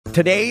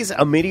Today's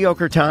A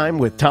Mediocre Time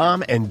with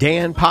Tom and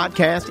Dan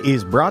podcast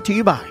is brought to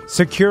you by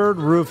Secured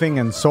Roofing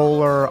and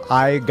Solar.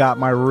 I got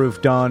my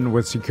roof done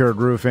with Secured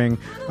Roofing.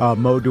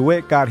 Mo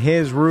DeWitt got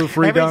his roof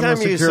redone. Every time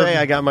with you Secured... say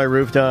I got my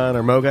roof done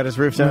or Mo got his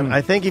roof done, I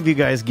think of you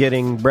guys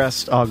getting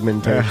breast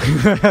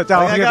augmentation. Like,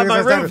 I got my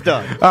roof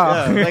done.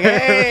 Like,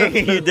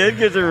 hey, you did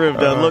get your roof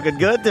done. Looking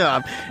good,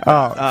 Tom.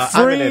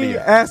 Free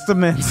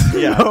estimates.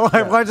 Yeah.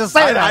 Why just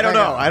say that? I don't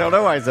know. I don't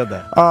know why I said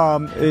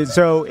that.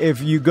 So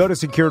if you go to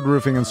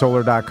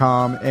securedroofingendsolar.com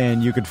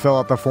and you could fill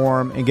out the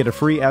form and get a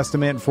free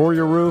estimate for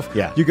your roof.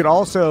 Yeah. You could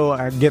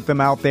also get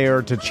them out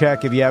there to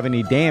check if you have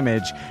any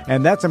damage,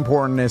 and that's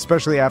important,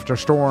 especially after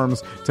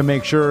storms, to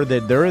make sure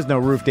that there is no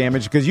roof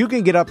damage, because you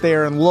can get up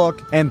there and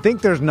look and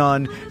think there's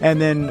none,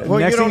 and then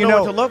next thing you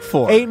know, what to look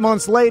for. 8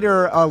 months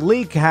later, a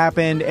leak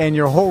happened and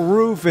your whole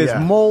roof is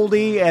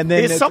moldy, and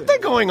then is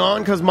something going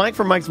on? Because Mike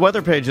from Mike's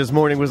weather page this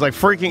morning was like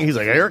freaking. He's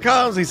like, here it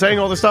comes. He's saying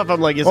all this stuff. I'm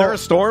like, is there a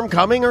storm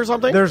coming or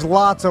something? There's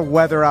lots of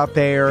weather out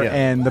there,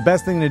 and the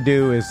best thing to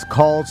do is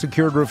call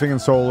Secured Roofing and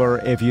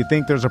Solar if you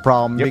think there's a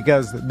problem,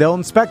 because they'll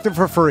inspect it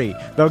for free.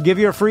 They'll give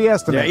you a free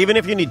estimate. Yeah, even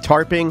if you need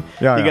tarping,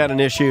 you got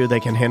an issue, they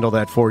can handle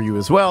that for you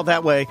as well.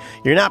 That way,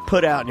 you're not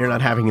put out and you're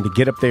not having to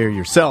get up there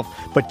yourself,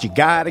 but you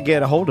got to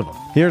get a hold of them.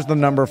 Here's the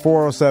number,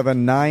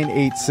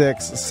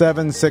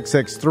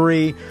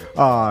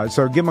 407-986-7663.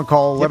 So give them a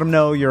call. Let them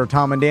know you're a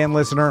Tom and Dan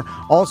listener.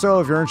 Also,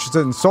 if you're interested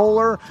in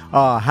solar,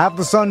 have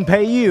the sun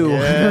pay you,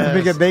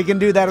 because they can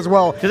do that as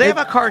well. Do they have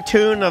a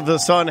cartoon of the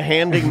sun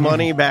handing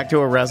money back to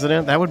a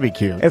resident? That would be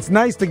cute. It's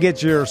nice to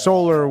get your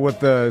solar with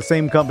the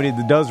same company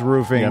that does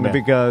roofing,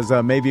 because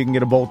maybe you can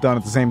get a bolt done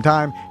at the same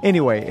time.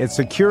 Anyway, it's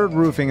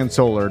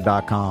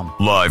securedroofingandsolar.com.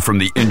 Live from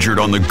the Injured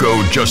on the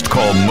Go Just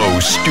Call Mo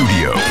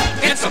studio.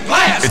 It's a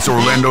blast! It's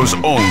Orlando's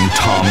own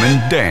Tom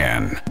and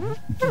Dan.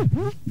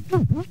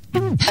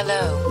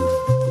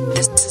 Hello.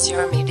 This is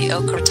your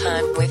Mediocre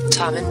Time with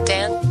Tom and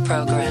Dan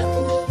program.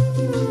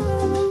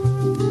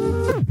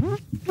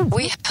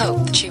 We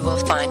hope that you will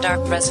find our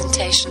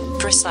presentation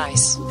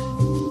precise,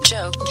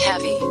 joke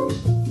heavy,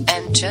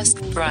 and just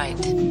right.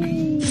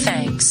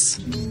 Thanks.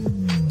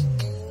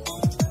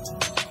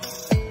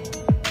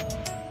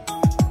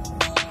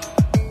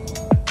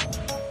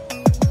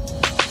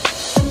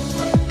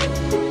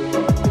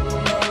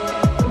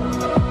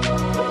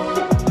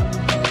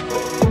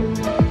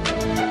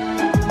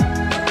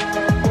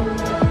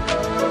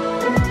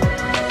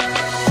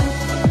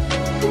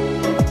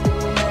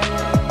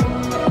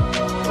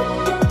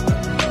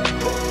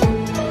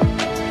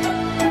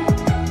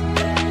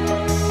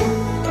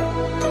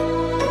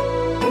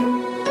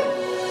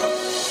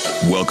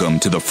 Welcome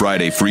to the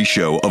Friday free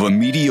show of A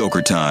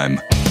Mediocre Time.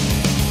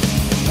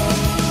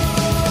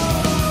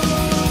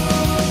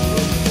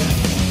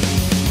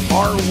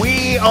 Are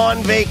we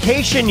on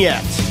vacation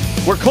yet?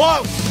 We're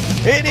close.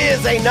 It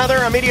is another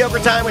A Mediocre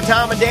Time with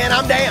Tom and Dan.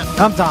 I'm Dan.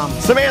 I'm Tom.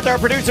 Samantha, our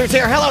producer's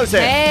here. Hello,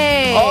 Sam.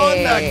 Hey. On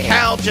the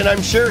couch, and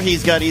I'm sure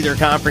he's got either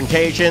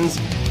confrontations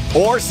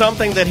or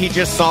something that he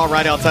just saw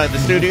right outside the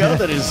studio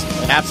that is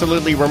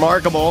absolutely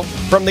remarkable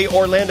from the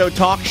Orlando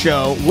Talk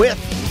Show with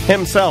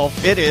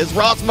himself. It is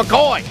Ross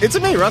McCoy. It's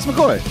me, Ross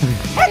McCoy.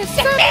 It's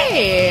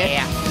me.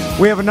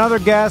 We have another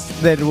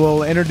guest that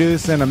we'll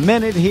introduce in a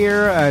minute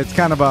here. It's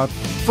kind of a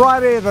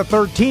Friday the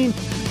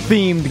 13th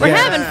themed We're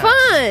guest. having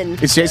fun.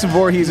 It's Jason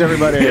Voorhees,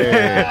 everybody.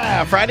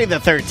 Yeah, Friday the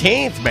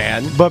 13th,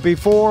 man. But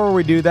before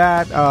we do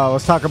that,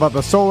 let's talk about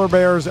the Solar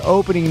Bears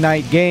opening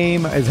night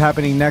game. Is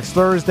happening next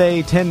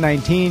Thursday,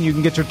 10/19. You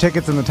can get your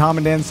tickets in the Tom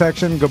and Dan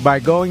section by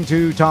going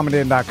to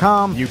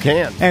TOMANDDAN20. You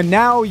can. And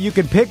now you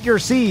can pick your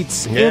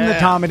seats in the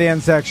Tom and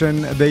Dan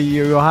section.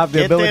 You'll have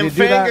the ability to do that.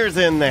 Get them fingers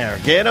in there.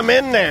 Get them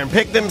in there and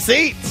pick them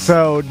seats.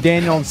 So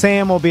Daniel and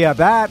Sam will be at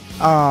that.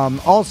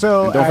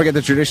 Also, And don't forget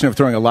the tradition of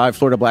throwing a live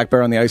Florida black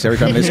bear on the ice every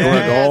time they score a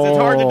Yes, goal. it's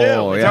hard to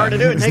do. It's hard to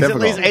do. It It's takes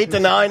difficult. at least 8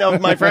 to 9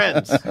 of my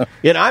friends.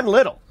 I'm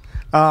little.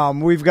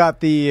 We've got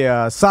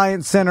the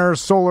Science Center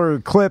Solar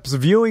Eclipse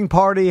viewing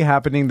party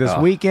happening this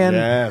weekend.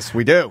 Yes,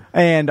 we do.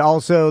 And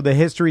also the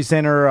History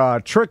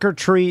Center Trick or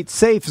Treat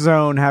Safe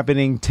Zone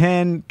happening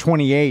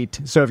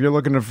 10/28. So if you're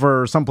looking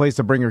for someplace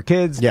to bring your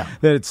kids, that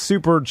it's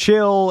super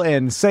chill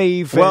and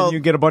safe, and you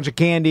get a bunch of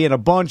candy and a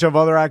bunch of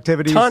other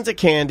activities. Tons of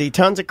candy,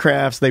 tons of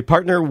crafts. They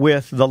partner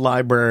with the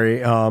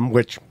library,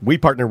 which we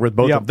partner with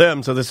both of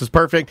them, so this is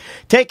perfect.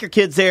 Take your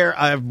kids there.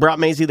 I've brought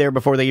Maisie there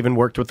before they even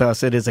worked with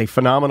us. It is a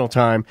phenomenal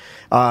time.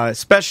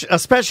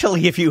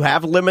 Especially if you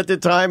have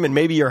limited time and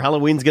maybe your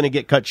Halloween's going to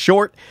get cut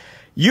short.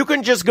 You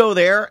can just go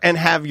there and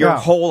have your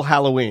whole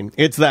Halloween.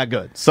 It's that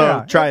good.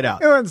 So try it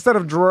out. Instead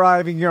of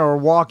driving or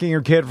walking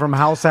your kid from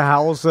house to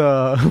house,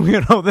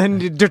 then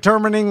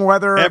determining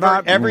whether or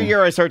not. Every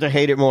year I start to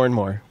hate it more and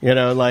more.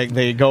 Like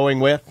the going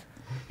with.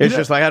 It's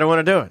just like, I don't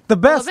want to do it. The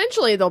best. Well,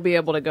 eventually they'll be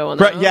able to go on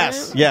that. Right,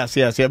 yes.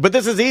 But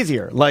this is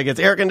easier. Like, it's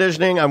air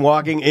conditioning. I'm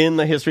walking in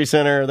the History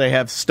Center. They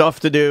have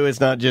stuff to do. It's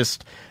not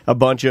just a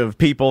bunch of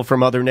people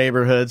from other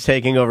neighborhoods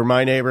taking over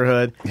my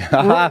neighborhood.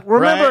 Remember,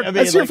 right?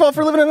 That's your fault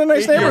for living in a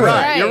nice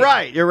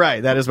neighborhood. You're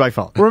right. That is my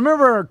fault.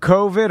 Remember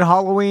COVID,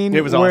 Halloween?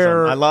 It was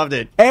where awesome. I loved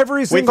it.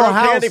 Every single we threw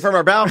house. candy from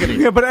our balcony.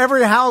 Yeah, but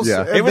every house.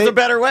 Yeah. It was a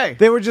better way.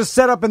 They would just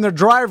set up in their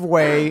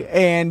driveway,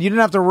 and you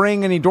didn't have to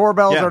ring any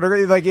doorbells. Yeah.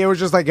 Or like it was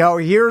just like, oh,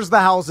 here's the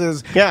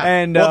houses. Yeah.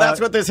 And, well, that's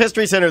what this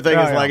History Center thing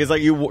is like. Yeah. It's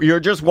like you're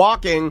just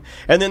walking,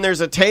 and then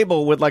there's a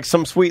table with like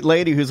some sweet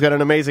lady who's got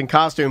an amazing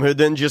costume who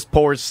then just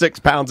pours 6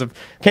 pounds of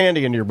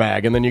candy in your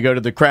bag, and then you go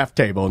to the craft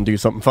table and do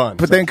something fun.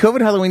 But then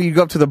COVID Halloween, you'd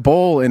go up to the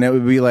bowl, and it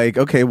would be like,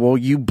 okay, well,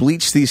 you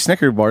bleached these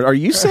Snicker bars. Are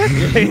you sick?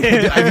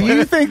 Do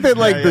you think that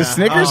like the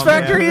Snickers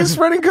factory is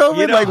spreading COVID?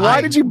 You know, like,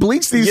 why did you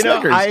bleach these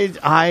Snickers?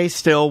 I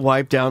still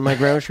wipe down my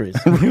groceries.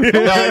 No,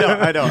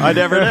 I know. I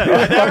never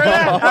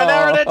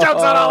did.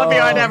 Jokes on all of you.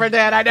 I never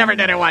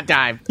did it one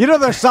time. You know,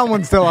 there's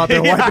someone still out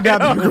there wiping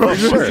down the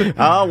groceries.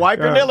 Wipe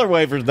your Niller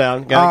wafers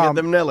down. Gotta get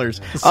them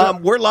Nillers.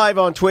 We're live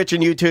on Twitch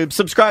and YouTube.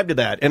 Subscribe to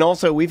that. And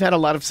also, we've had a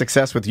lot of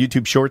success with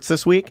YouTube Shorts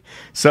this week.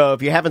 So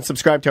if you haven't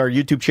subscribed to our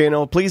YouTube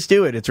channel, please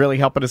do it. It's really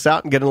helping us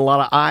out and getting a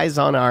lot of eyes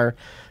on our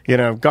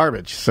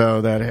garbage.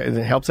 So that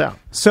it helps out.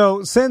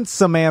 So since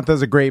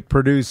Samantha's a great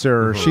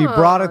producer, she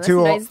brought it to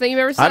the nicest thing you've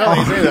ever said. I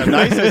don't think it's the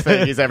nicest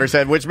thing he's ever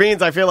said, which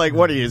means I feel like,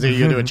 what are you? Is he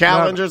going to do a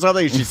challenge or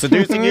something? Is she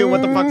seducing you?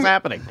 What the fuck's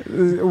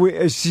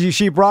happening?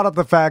 She brought up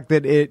the fact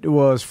that it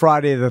was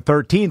Friday the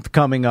 13th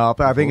coming up.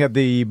 I think at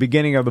the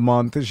beginning of the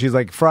month. She's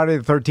like, Friday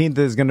the 13th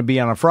is going to be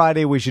on a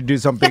Friday. We should do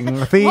something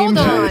themed. Hold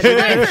on.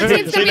 Friday the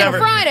 13th is going to be on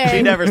Friday.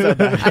 She never said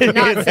that. I did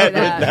not say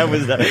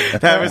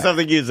that. That was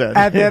something you said.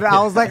 And then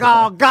I was like,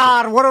 oh,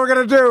 God, what are we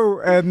going to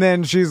do? And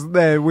then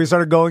we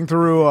started going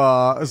through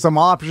some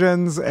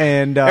options.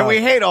 And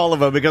we hate all of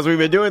them because we've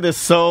been doing this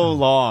so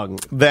long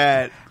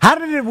that... How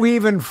did we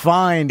even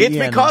find It's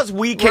Ian? because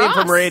we came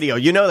from radio.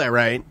 You know that,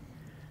 right?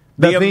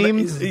 The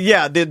themes?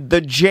 Yeah,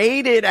 the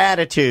jaded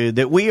attitude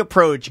that we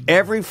approach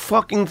every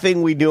fucking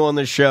thing we do on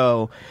the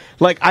show.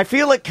 Like, I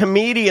feel like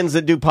comedians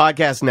that do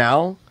podcasts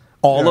now,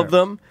 all of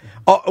them,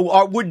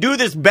 would do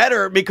this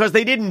better because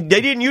they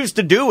didn't used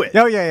to do it.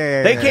 Oh,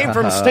 yeah. They came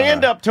from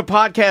stand-up to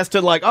podcast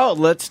to like, oh,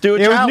 let's do a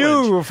challenge. It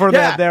was new for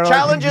that.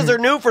 Challenges are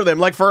new for them.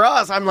 Like for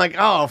us, I'm like,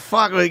 oh,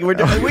 fuck, we've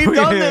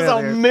done this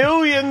a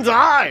million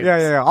times.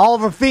 Yeah. All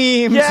the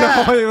themes.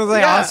 Yeah. It was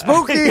like,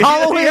 spooky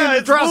Halloween.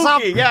 It's dress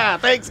spooky. up. Yeah,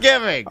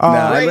 Thanksgiving.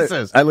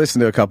 Racist. I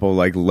listened to a couple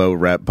like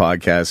low-rep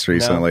podcasts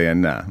recently,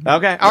 and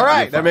Okay, all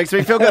right. That makes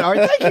me feel good. All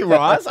right, thank you,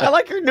 Ross. I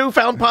like your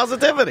newfound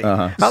positivity.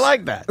 I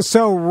like that.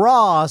 So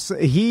Ross,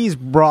 he's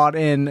brought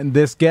in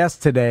this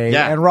guest today,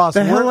 and Ross,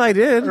 the hell I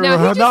did.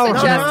 No, he just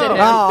suggested it.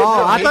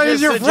 I thought he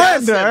was your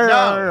friend.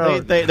 No,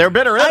 they're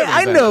bitter enemies.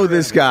 I know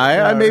this guy.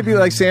 I maybe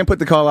like Sam put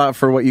the call out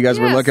for what you guys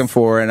were looking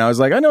for, and I was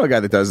like, I know a guy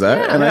that does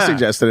that, and I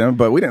suggested him,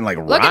 but we didn't like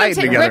ride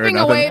together. Ripping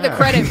away the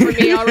credit from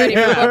me already.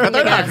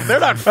 They're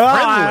not friendly.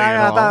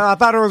 I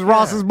thought it was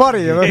Ross's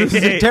buddy. This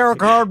is a tarot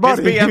card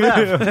buddy.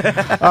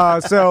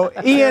 So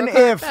Ian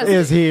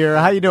is here.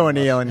 How you doing,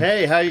 Ian?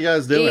 Hey, how you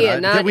guys doing?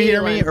 Ian, Did we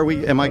hear me?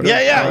 Am I good?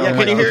 Yeah.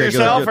 Can you hear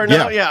yourself or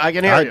no? Yeah, I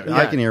can hear you.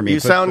 I can hear me. You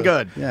sound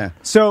good. Yeah.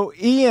 So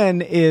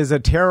Ian is a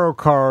tarot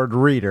card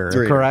reader,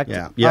 correct?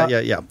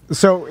 Yeah.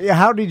 So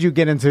how did you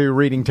get into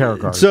reading tarot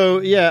cards? So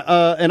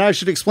and I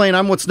should explain.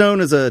 I'm what's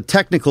known as a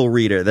technical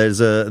reader.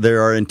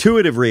 There are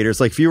intuitive readers.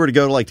 Like if you were to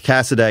go to like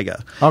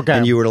Casadega,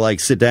 and you were to like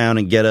sit down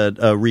and get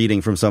a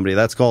reading from somebody,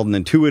 that's called an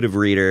intuitive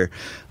reader.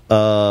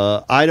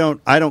 I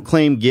don't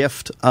claim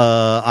gift.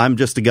 I'm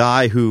just a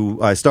guy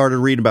who I started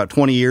reading about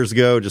 20 years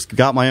ago, just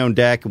got my own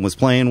deck and was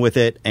playing with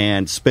it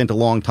and spent a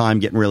long time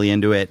getting really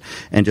into it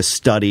and just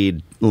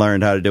studied,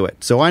 learned how to do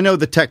it. So I know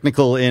the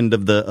technical end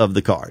of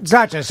the cards.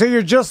 Gotcha. So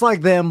you're just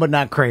like them, but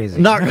not crazy.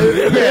 Not,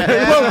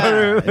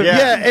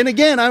 yeah. And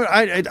again,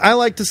 I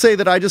like to say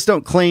that I just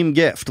don't claim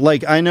gift.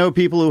 Like I know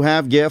people who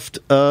have gift,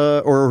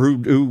 or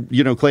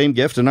who claim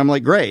gift, and I'm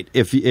like, great.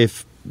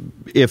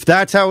 If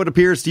that's how it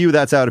appears to you,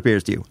 that's how it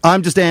appears to you.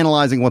 I'm just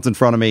analyzing what's in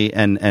front of me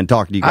and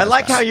talking to you guys. I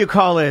like how you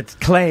call it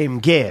claim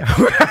gift.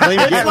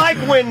 It's like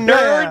when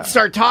nerds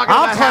are talking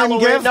about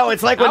Halloween. Gift. No,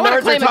 it's like when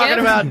nerds are talking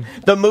about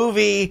the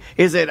movie,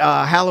 is it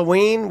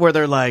Halloween, where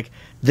they're like,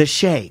 The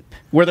Shape.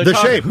 Where they're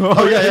Shape.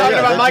 Talking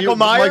about Michael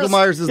Myers. Michael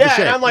Myers is the Shape.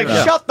 And I'm like,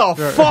 shut the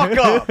fuck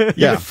up,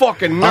 you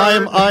fucking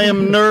nerd. I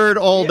am nerd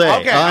all day.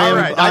 Okay, all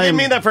right. I didn't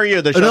mean that for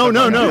you. No.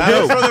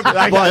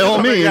 By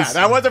all means. Yeah,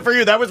 that wasn't for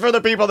you. That was for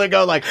the people that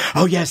go like,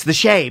 oh yes, The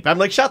Shape. I'm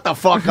like, shut the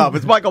fuck up.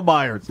 It's Michael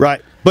Myers.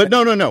 Right. But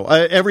no.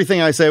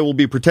 Everything I say will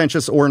be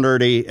pretentious or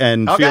nerdy,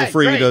 and feel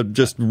free to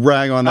just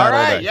rag on that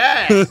all day.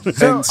 Yeah.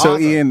 So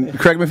awesome. Ian,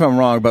 correct me if I'm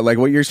wrong, but like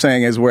what you're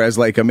saying is, whereas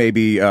like a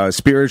maybe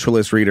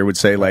spiritualist reader would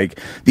say, like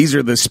these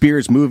are the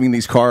spirits moving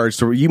these cards.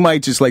 So you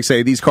might just like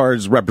say these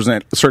cards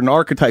represent certain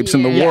archetypes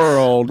in the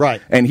world,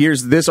 right? And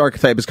here's this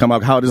archetype has come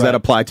up. How does that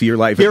apply to your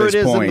life Here at this it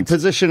is point? In the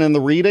position in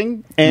the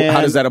reading, and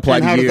how does that apply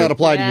to you? How does that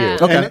apply to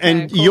you? Okay.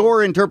 And cool.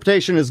 your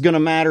interpretation is going to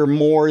matter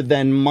more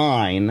than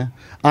mine.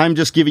 I'm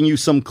just giving you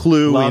some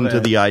clue into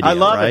the idea. I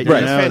love right? it. Right.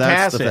 You know,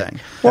 Fantastic. That's the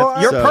thing.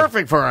 Well, you're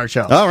perfect for our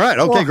show. All right.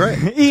 Okay.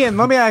 Great. Ian,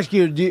 let me ask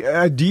you: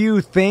 do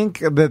you think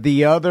that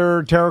the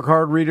other tarot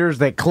card readers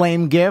that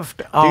claim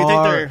gift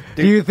do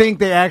you think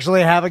they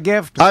actually have a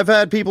gift? I've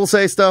had people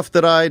say stuff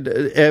that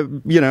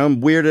I'm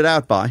weirded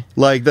out by,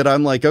 like that.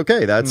 I'm like,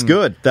 okay, that's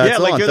good. That's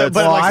like, on.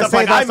 but like stuff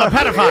like I'm a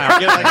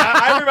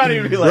pedophile. Everybody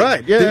would be like,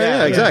 right?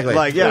 Yeah, exactly.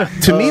 Like,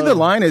 to me, the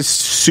line is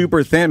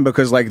super thin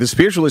because like the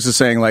spiritualist is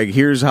saying like,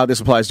 here's how this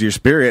applies to your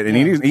spirit, and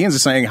Ian's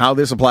is saying how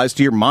this applies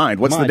to your mind.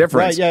 What's the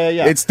difference? Right,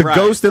 yeah. It's the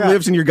ghost that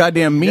lives in your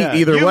goddamn meat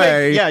either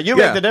way. You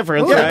make the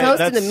difference. Ooh, right?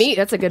 Ghost in the Meat.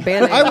 That's a good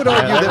band name. I would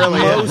argue that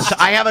most.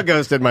 I have a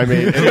ghost in my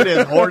meat, and it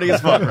is horny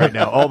as fuck right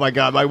now. Oh my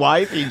god, my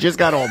wife, he just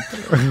got home.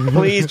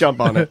 Please jump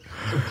on it.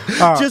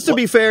 Just to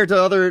be fair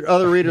to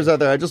other readers out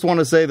there, I just want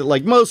to say that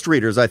like most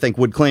readers, I think,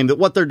 would claim that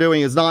what they're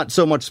doing is not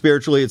so much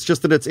spiritually, it's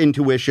just that it's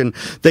intuition.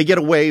 They get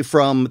away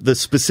from the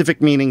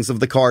specific meanings of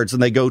the cards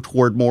and they go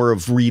toward more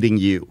of reading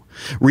you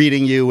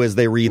as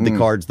they read the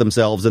cards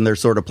themselves, and they're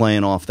sort of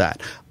playing off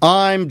that.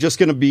 I'm just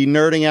going to be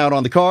nerding out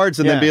on the cards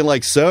and then being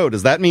like, so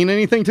does that mean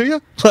anything to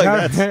you?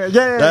 Like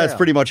that's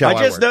pretty much how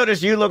I just work.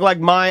 noticed you look like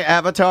my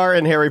avatar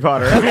in Harry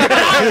Potter.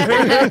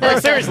 Like,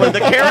 seriously, the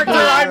character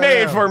I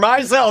made for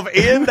myself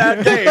in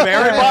that game,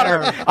 Harry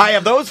Potter. I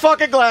have those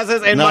fucking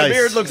glasses, and my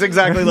beard looks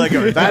exactly like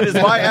yours. That is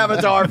my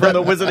avatar for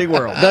the Wizarding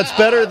world. That's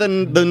better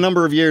than the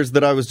number of years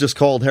that I was just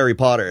called Harry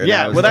Potter.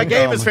 Yeah, well, that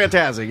game is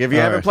fantastic. If you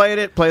haven't played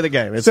it, play the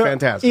game. It's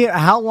fantastic. Yeah,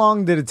 how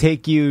long did it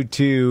take you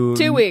to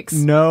 2 weeks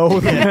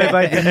know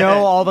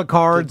all the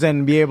cards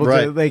and be able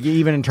to like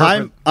even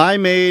interpret? I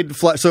made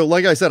so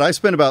like I said, I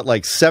spent about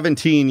like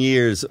 17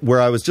 years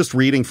where I was just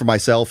reading for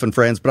myself and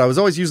friends, but I was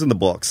always using the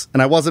books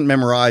and I wasn't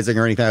memorizing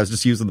or anything. I was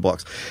just using the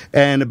books.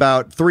 And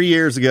about 3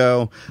 years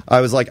ago,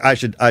 I was like, I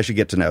should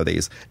get to know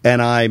these,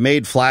 and I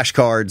made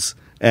flashcards.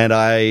 And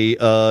I,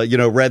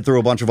 read through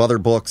a bunch of other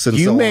books and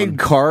You made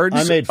cards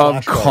I made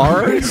of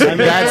cards?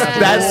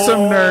 That's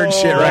some nerd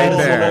shit right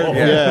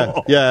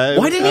there. Yeah.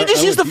 Why didn't you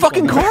just use the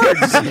fucking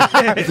cards?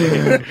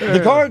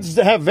 The cards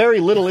have very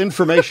little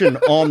information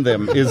on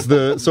them is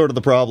the sort of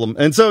the problem.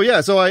 And so,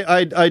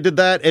 I did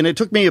that, and it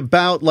took me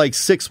about like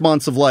 6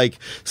 months of like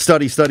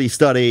study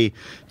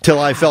till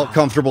I felt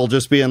comfortable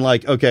just being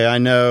like, okay, I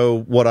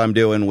know what I'm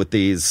doing with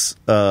these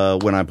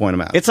when I point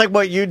them out. It's like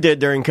what you did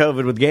during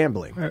COVID with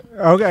gambling.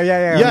 Okay,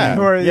 yeah.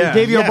 Or it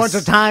gave you a bunch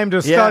of time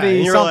to study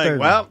and you're something. like,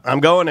 well, I'm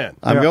going in.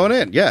 I'm going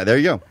in. Yeah, there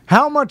you go.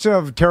 How much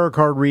of tarot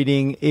card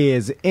reading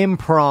is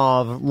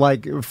improv?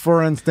 Like,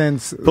 for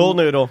instance, Pool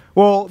noodle.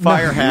 Well,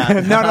 fire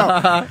hat. No.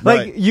 Like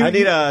right. I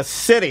need a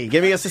city.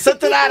 Give me a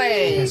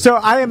Cincinnati. So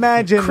I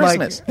imagine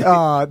Christmas.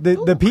 like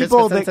the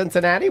people Christmas in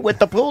Cincinnati with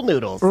the pool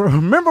noodles.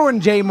 Remember when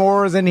Jay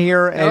Moore was in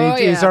here and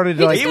he started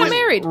to He got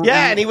married.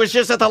 Yeah, and he was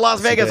just at the Las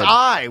Vegas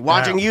Eye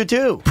watching you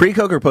too.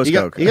 Pre-Coke or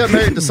post-Coke? He got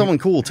married to someone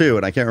cool too,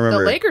 and I can't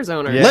remember. The Lakers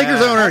owner. Yeah.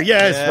 Lakers owner,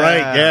 yes,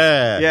 right,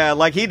 yeah. Yeah,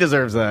 like he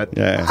deserves that.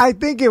 Yeah. I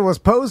think it was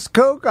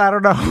post-Coke. I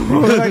don't know.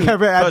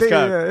 I think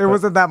it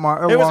wasn't that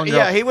long ago.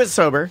 Yeah, he was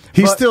sober.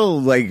 He's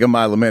still like a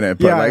mile a minute,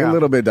 but a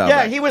little bit down.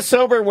 Yeah, he was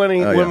sober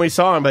when we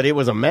saw him, but it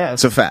was a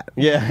mess. It's a fat.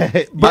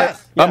 Yeah.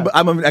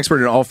 I'm an expert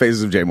in all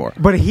phases of Jay Moore.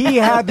 But he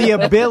had the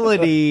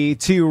ability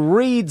to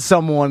read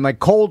someone, like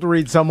cold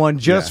read someone,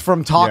 just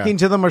from talking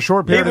to them a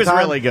short period of time. He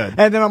was really good.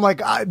 And then I'm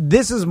like,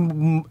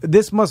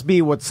 this must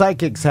be what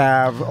psychics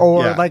have,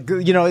 or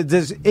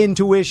this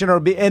intuition,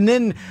 and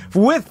then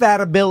with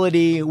that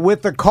ability,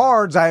 with the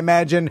cards, I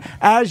imagine,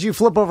 as you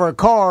flip over a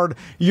card,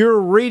 you're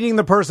reading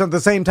the person at the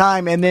same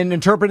time, and then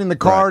interpreting the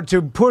card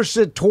to push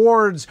it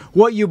towards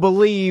what you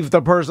believe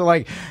the person,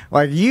 like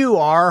you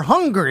are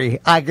hungry,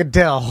 I could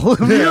tell.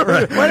 Wait a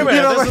minute,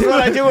 this is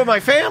what I do with my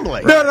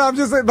family. No, I'm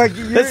just like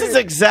this is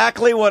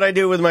exactly what I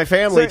do with my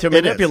family to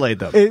manipulate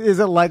them. Is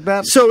it like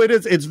that? So it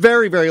is. It's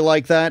very, very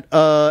like that.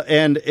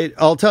 And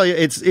I'll tell you,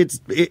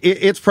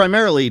 it's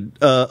primarily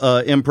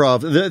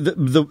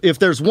improv. If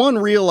there's one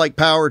real like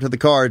power to the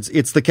cards,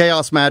 it's the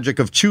chaos magic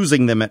of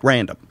choosing them at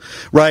random,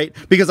 right?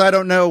 Because I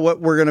don't know what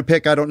we're going to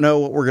pick. I don't know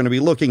what we're going to be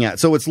looking at.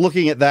 So it's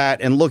looking at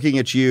that and looking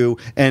at you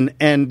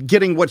and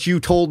getting what you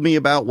told me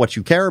about, what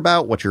you care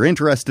about, what you're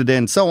interested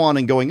in, so on,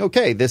 and going,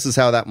 okay, this is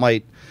how that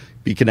might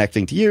be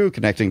connecting to you,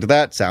 connecting to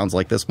that. Sounds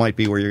like this might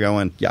be where you're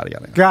going, yada,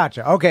 yada.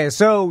 Gotcha. Okay,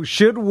 so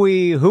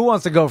who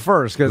wants to go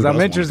first? Because I'm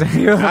interested.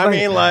 I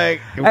mean,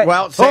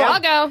 Sam,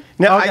 I'll go.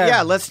 No,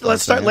 Okay.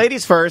 Let's start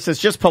ladies first. It's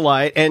just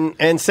polite,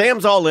 and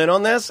Sam's all in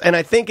on this, and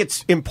I think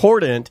it's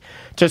important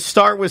to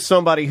start with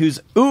somebody who's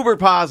uber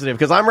positive,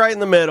 because I'm right in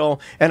the middle,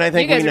 and I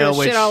think You guys we know are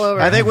gonna shit all over.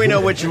 I think we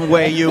know which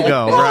way you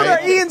go. Well,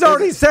 Right? Ian's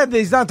already said that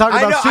he's not talking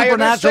about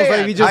supernatural. So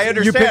if he just, I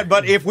understand,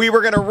 but if we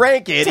were going to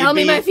rank it, Tell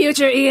me my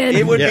future, Ian.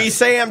 it would be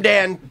Sam,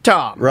 Dan,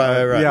 Tom.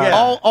 Right.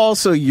 Yeah.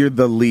 Also, you're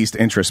the least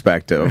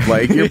introspective.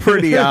 Like you're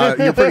pretty out.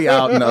 You're pretty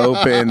out in the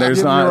open.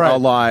 There's not a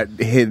lot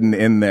hidden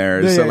in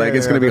there. So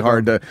it's going to be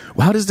hard to.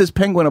 Well, how does this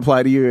penguin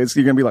apply to you? You're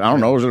going to be like, I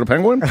don't know. Is it a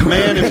penguin?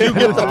 Man, if you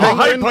get the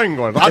penguin,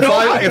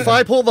 if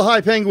I pull the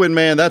high penguin,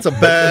 man, that's a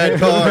bad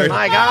card.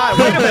 My God,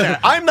 wait a minute.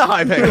 I'm the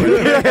high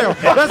penguin.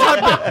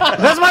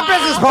 That's my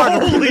business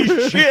partner.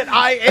 Holy shit,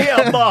 I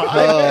am the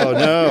high Oh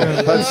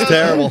no, that's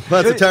terrible.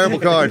 That's a terrible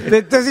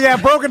card. Does he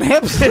have broken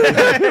hips? He knows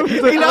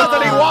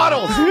that he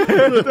waddles.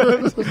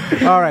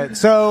 All right.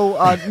 So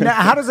now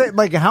how does it?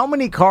 Like, how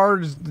many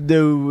cards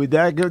do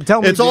that?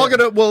 Tell me. It's all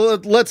gonna. Well,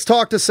 let's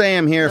talk to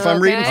Sam here. If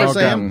I'm reading for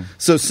Sam,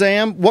 so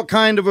Sam, what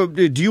kind of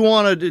do you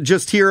want to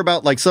just hear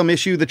about? Like some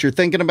issue that you're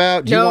thinking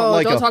about? Do you want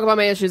like don't talk about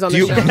my issues on the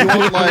show. Do you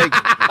want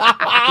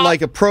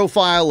like a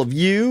profile of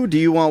you? Do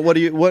you want what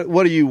do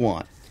you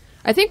want?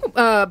 I think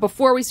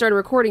before we started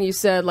recording, you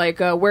said like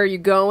where are you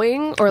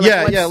going? Or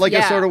like,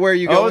 a sort of where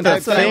you going.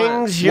 That's the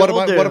things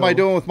what am I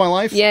doing with my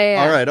life?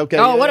 Yeah. All right. Okay.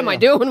 Oh, what am I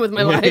doing with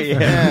my life?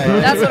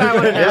 That's what I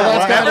want to know.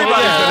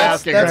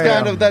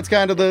 That's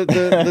kind of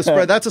the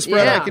spread. That's a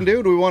spread I can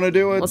do. Do we want to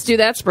do it? Let's do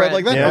that spread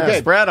like that. Yeah. Okay.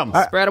 Spread them.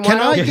 Spread them. Can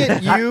I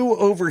get you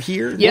over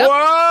here? Yep.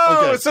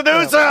 Whoa! Okay.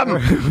 Seduce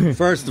him.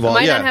 First of all,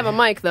 Might not have a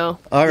mic though.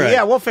 All right.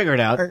 Yeah, we'll figure it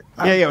out.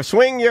 Can you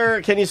swing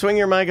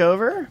your mic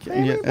over?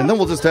 Yeah, and then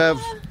we'll just have.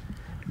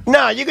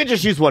 No, you could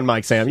just use one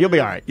mic, Sam. You'll be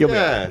all right. You'll be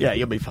all Yeah. right. Yeah,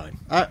 you'll be fine.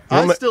 I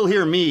still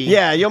hear me.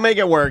 Yeah, you'll make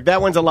it work.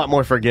 That one's a lot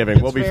more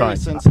forgiving. We'll be fine.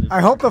 I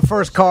hope the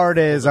first card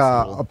is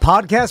a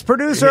podcast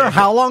producer.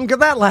 How long could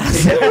that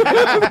last?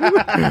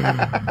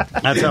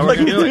 That's how we're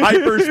going to do it.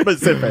 Hyper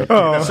specific.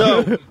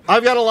 So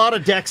I've got a lot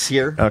of decks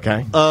here.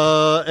 Okay.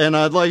 And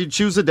I'd like you to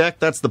choose a deck.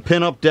 That's the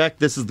pinup deck.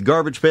 This is the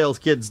Garbage Pails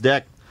Kids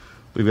deck.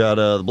 We've got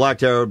the Black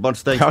Tarot, a bunch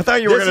of things. I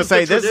thought you were going to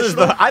say this is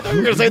the. I thought you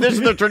were going to say this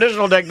is the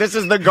traditional deck. This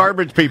is the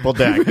garbage people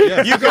deck.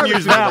 You can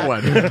use that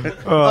one.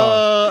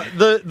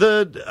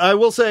 I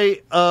will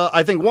say,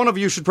 I think one of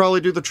you should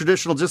probably do the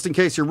traditional, just in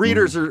case your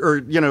readers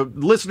or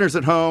listeners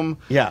at home.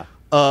 Yeah.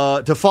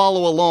 To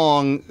follow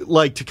along,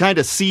 like to kind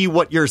of see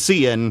what you're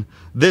seeing.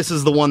 This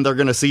is the one they're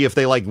going to see if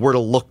they were to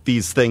look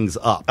these things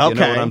up. Okay. You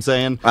know what I'm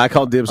saying? I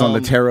call dibs on the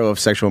tarot of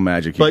sexual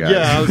magic. But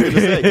yeah, I was going to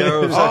say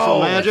tarot of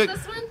sexual magic.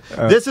 What's this one?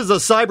 This is a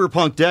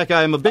cyberpunk deck.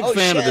 I am a big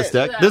fan of this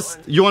deck.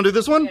 You want to do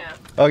this one? Yeah.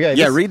 Okay.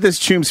 Yeah, read this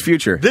Choom's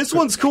future. This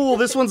one's cool.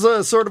 This one's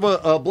a sort of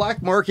a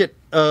black market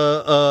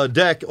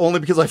deck, only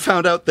because I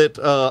found out that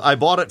I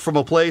bought it from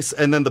a place,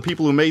 and then the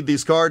people who made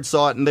these cards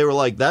saw it, and they were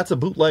like, "That's a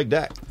bootleg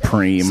deck."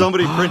 Preem.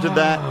 Somebody printed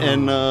that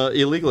and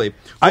illegally.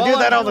 I do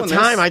that all the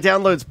time. I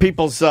download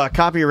people's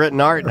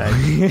copywritten art and I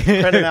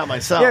print it out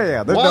myself.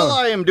 While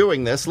I am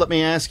doing this, let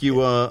me ask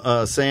you,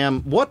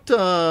 Sam,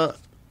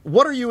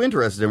 what are you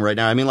interested in right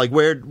now? I mean, like,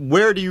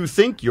 where do you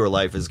think your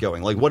life is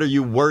going? Like, what are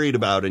you worried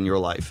about in your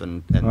life?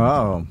 And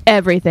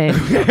Everything. All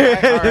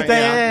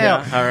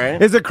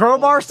right. Is the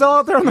crowbar still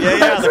out there?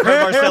 Yeah, the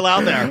crowbar's still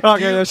out there.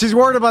 Okay, she's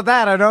worried about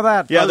that. I know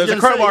that. Yeah, there's a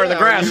crowbar in the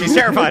grass. She's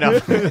terrified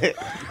of.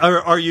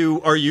 Are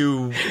you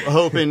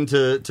hoping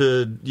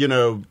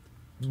to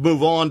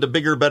move on to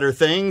bigger, better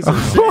things? Or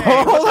What the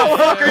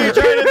fuck are you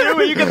trying to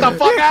do? You get the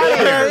fuck out of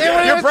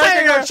here. You're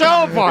breaking our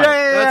show apart.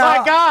 That's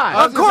my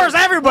God. Of course,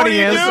 everybody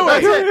is.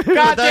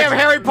 Goddamn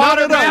Harry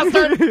Potter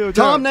bastard.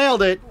 Tom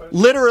nailed it.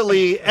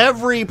 Literally,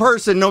 every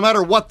person, no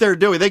matter what they're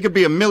doing, they could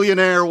be a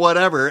millionaire or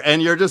whatever, and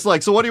you're just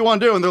like, so what do you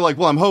want to do? And they're like,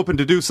 well, I'm hoping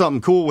to do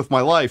something cool with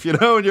my life,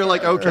 And you're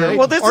like, okay.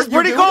 Well, this is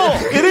pretty cool.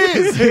 It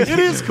is. It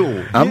is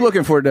cool. I'm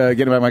looking forward to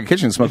getting back in my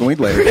kitchen and smoking weed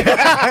later.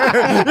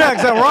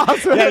 Except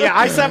Ross. Yeah,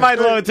 I set mine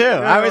low,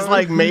 too. I was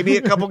like, maybe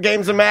a couple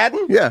games of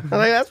Madden? Yeah. I think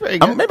that's pretty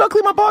good. Maybe I'll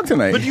clean my bog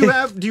tonight. But do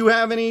you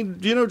have any,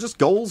 just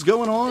goals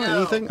going on?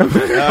 Anything?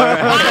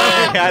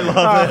 I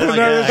love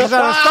this. Just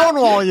out of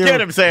Stonewall, you. Get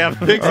him, Sam.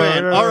 Big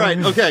fan. All right,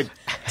 okay.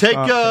 Take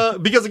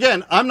because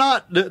again, I'm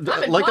not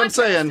like I'm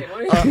saying.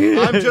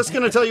 I'm just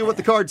going to tell you what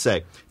the cards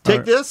say.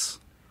 Take this,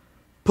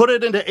 put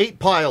it into 8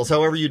 piles.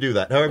 However you do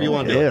that. However you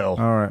want to do it. All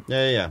right.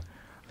 Yeah.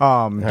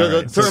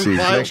 The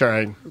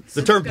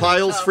term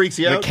piles freaks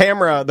you out.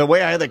 The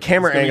way I had the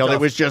camera angled, it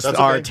was just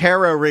our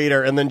tarot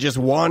reader and then just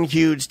one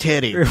huge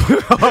titty. Like,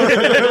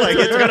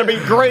 it's going to be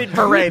great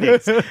for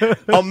ratings.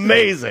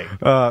 Amazing.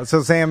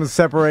 So Sam is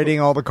separating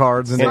all the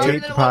cards into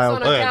 8 piles.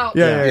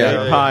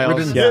 Yeah.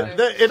 Piles.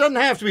 It doesn't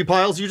have to be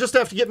piles. You just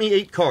have to get me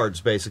 8 cards,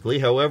 basically.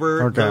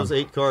 However, those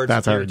 8 cards.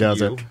 That's how he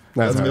does you. it.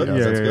 That's good.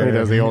 That's good. He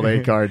does the old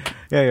 8 card.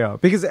 Yeah.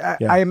 Because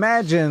I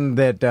imagine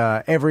that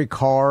every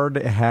card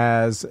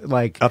has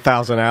like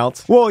 1,000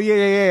 outs. Well,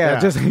 yeah.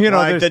 Just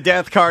like the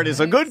death card is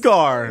a good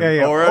card,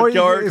 or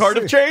a card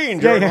of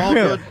change.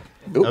 Yeah.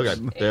 Okay,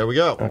 there we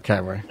go. Okay,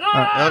 right.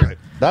 Okay.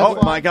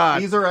 Oh my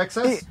God! These are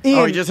excess.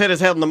 Oh, he just hit his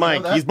head on the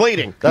mic. He's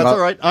bleeding. That's all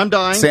right. I'm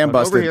dying. Sam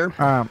busted. Over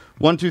here.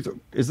 1, 2, 3.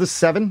 Is this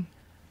 7?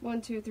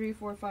 1, 2, 3,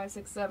 4, 5,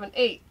 6, 7,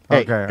 8.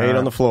 Okay, 8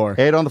 on the floor.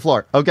 8 on the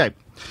floor. Okay.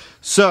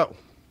 So,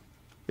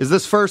 is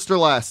this first or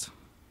last?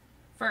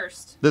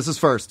 First. This is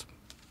first.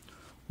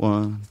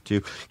 1,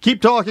 2.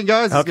 Keep talking,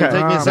 guys. It's going to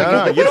take me a second.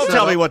 No, you don't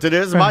tell me what to do.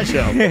 This is my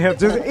show.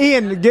 Just,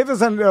 Ian, give us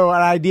an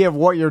idea of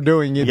what you're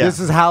doing. This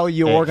is how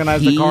you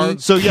organize the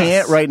cards. So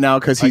can't right now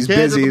because he's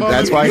busy.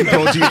 That's why he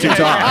told you to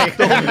talk.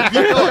 Don't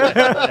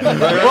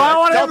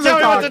tell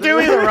me what to do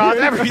either,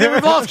 Rob.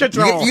 We've lost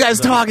control. You guys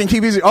talk and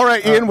keep easy. All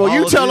right, Ian. Well,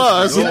 you tell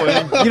us.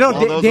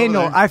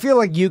 Daniel, I feel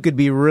like you could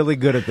be really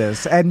good at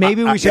this, and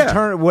maybe we should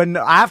turn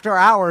after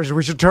hours.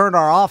 We should turn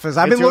our office.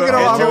 I've been looking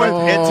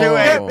into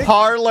a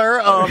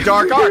parlor of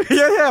dark arts.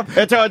 Yeah.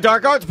 It's a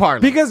dark arts parlor.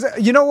 Because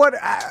you know what?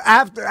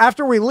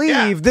 After we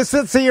leave, this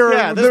sits here.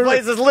 Yeah, this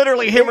place is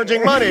literally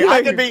hemorrhaging money.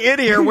 I could be in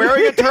here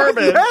wearing a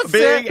turban,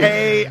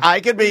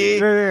 I could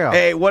be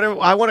a whatever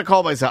I want to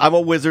call myself. I'm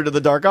a wizard of the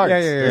dark arts.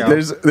 Yeah.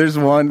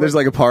 There's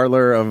like a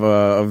parlor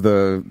of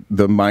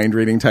the mind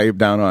reading type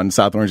down on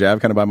South Orange Ave,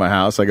 kind of by my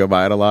house. I go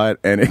by it a lot,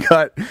 and it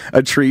got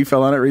a tree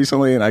fell on it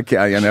recently, and I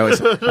know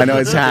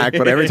it's hacked,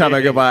 but every time I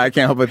go by, I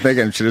can't help but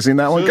thinking, should have seen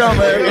that one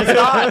coming.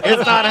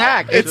 It's not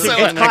hacked. It's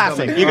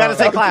classic. You got to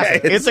say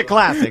classic. It's a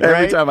classic, right?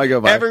 Every time I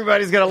go by,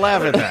 everybody's gonna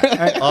laugh at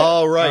that.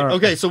 All right.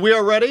 Okay, so we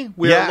are ready.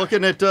 We are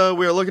looking at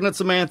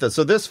Samantha.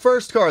 So this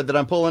first card that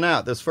I'm pulling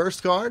out, that's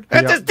his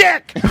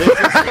dick.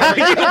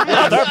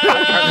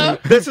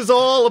 This is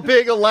all a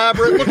big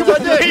elaborate. Look at my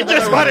dick. He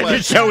just wanted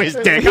to show his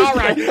dick. All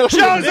right,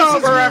 show's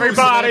over,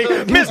 everybody.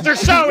 Mr.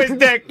 Show his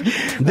dick.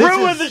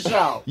 Ruin the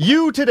show.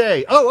 You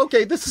today. Oh,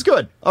 okay. This is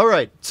good. All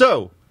right.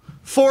 So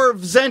for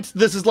Zent,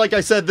 this is like I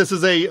said. This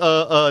is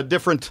a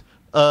different.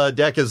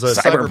 Deck is a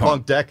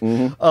cyberpunk deck.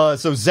 Mm-hmm.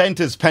 So Zent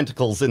is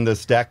pentacles in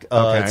this deck.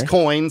 It's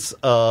coins,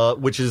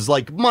 which is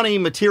like money,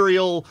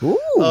 material,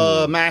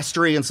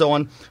 mastery, and so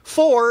on.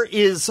 4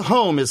 is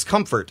home, is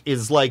comfort,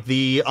 is like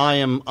the I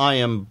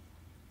am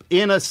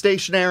in a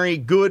stationary,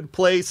 good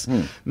place.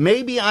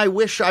 Maybe I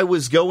wish I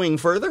was going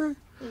further.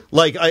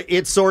 Like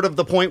it's sort of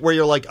the point where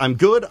you're like, I'm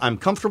good, I'm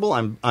comfortable,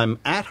 I'm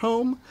at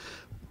home,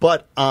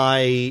 but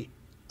I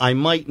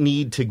might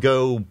need to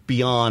go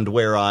beyond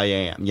where I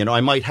am. You know,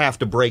 I might have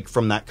to break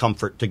from that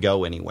comfort to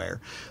go anywhere.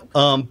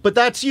 But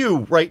that's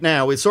you right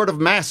now. It's sort of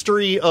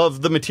mastery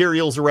of the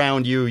materials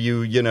around you.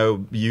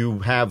 You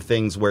have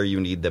things where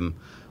you need them.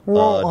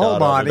 Well,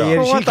 hold on,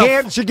 Ian.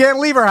 She can't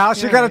leave her house.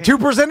 She got a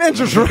 2%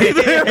 interest rate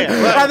there,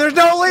 and there's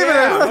no leaving it.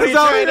 What are you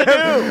trying to do?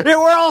 Yeah,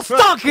 we're all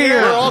stuck here.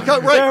 We're all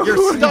right.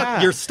 You're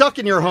stuck. You're stuck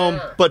in your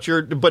home, but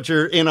you're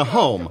in a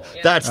home.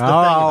 That's the thing.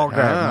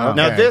 Okay.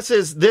 Now this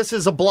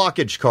is a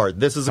blockage card.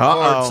 This is a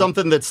card,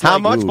 something that's how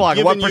like, much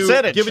blockage? What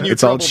percentage?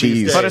 It's all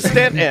cheese. Put a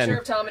stent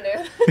in.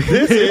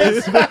 This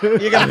is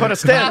you got to put a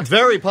stent.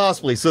 Very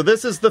possibly. So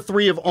this is the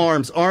 3 of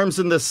arms. Arms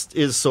in this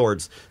is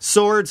swords.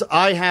 Swords.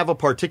 I have a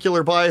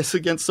particular bias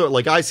against swords.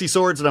 Like I see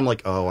swords and I'm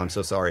like, oh, I'm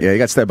so sorry. Yeah, you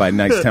got stabbed by a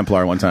Knights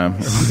Templar one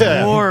time.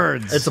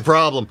 Swords. It's a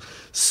problem.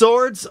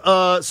 Swords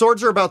are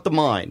about the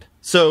mind.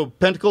 So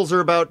pentacles are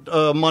about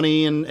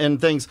money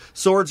and things.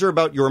 Swords are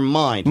about your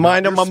mind.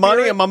 Mind on my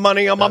money and my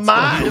money on my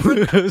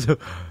mind.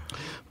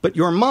 But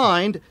your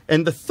mind,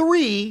 and the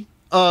 3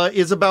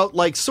 is about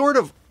like sort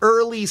of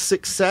early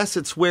success.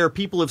 It's where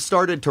people have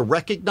started to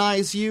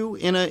recognize you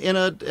in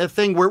a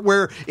thing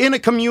where in a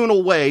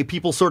communal way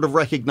people sort of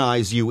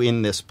recognize you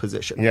in this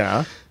position.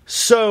 Yeah.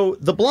 So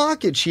the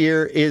blockage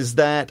here is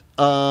that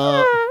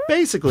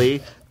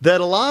basically that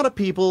a lot of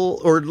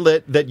people or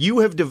that you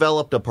have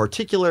developed a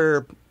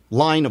particular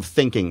line of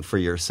thinking for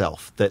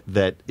yourself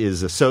that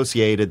is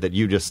associated, that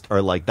you just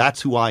are like,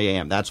 that's who I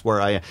am, that's where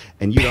I am,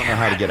 and you don't know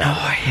how to get out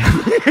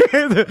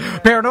of it.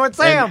 Paranoid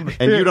Sam.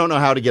 And you don't know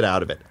how to get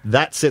out of it.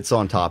 That sits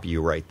on top of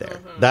you right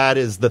there. That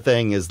is the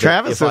thing, is that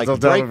Travis if I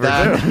break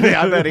that...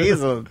 I bet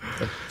he's a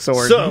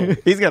sword. So,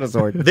 he's got a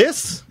sword.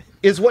 This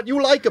is what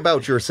you like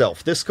about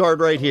yourself. This card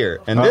right here.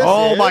 And this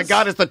oh my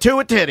God, it's the 2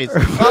 of titties.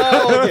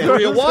 Oh, the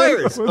 3 of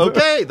wires.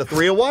 Okay, the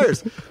 3 of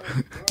wires.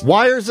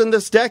 Wires in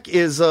this deck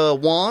is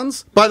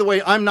wands. By the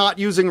way, I'm not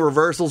using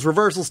reversals.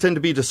 Reversals tend to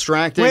be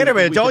distracting. Wait a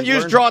minute, don't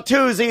use draw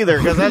 2s either,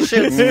 because that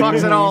shit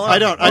fucks it all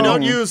up.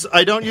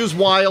 I don't use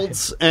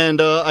wilds,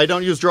 and I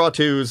don't use draw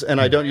 2s, and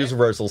I don't use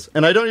reversals.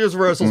 And I don't use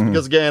reversals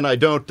because, again, I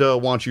don't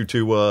want you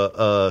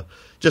to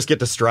just get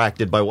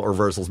distracted by what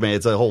reversals mean.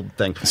 It's a whole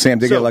thing. Sam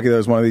did get lucky. There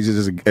was one of these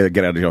just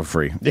get out of jail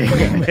free.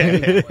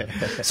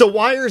 So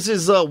wires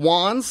is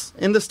wands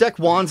in this deck.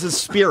 Wands is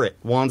spirit.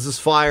 Wands is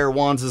fire.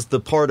 Wands is the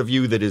part of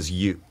you that is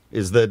you,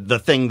 is the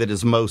thing that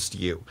is most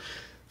you.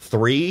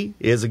 3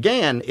 is,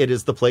 again, it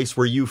is the place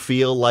where you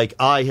feel like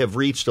I have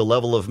reached a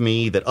level of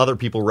me that other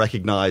people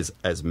recognize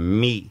as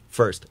me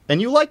first.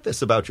 And you like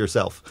this about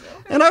yourself.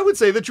 Okay. And I would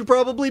say that you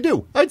probably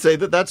do. I'd say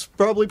that that's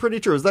probably pretty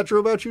true. Is that true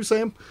about you,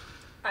 Sam?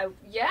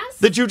 Yes.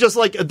 That you just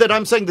like, that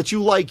I'm saying that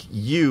you like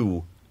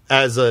you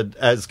as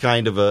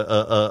kind of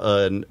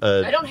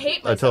I don't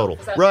hate myself. A total.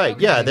 Right,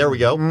 okay. Yeah, there we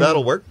go.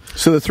 That'll work.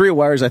 So the 3 of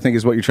wires, I think,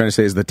 is what you're trying to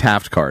say is the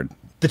Taft card.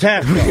 The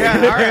Taft card. Yeah,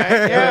 all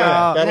right.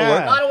 Yeah. That'll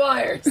work. A lot of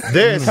wires.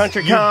 This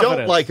you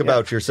don't like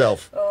about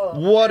yourself.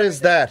 What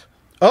is that?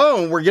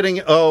 Oh, we're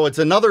getting, it's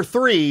another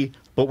 3,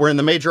 but we're in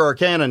the major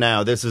arcana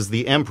now. This is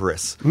the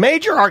Empress.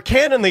 Major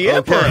arcana, the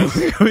Empress.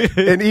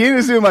 And Ian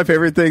is doing my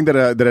favorite thing that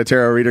a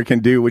tarot reader can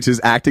do, which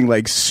is acting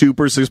like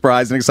super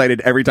surprised and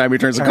excited every time he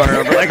turns the card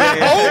over. Like,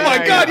 oh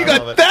my God, you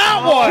got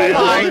that one!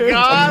 Oh my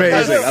God,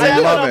 amazing! I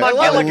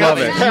love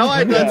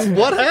it. That's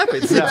what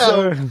happens.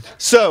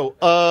 So,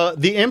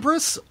 the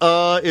Empress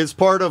is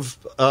part of.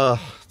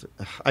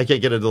 I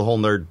can't get into the whole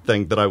nerd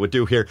thing that I would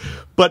do here,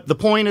 but the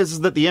point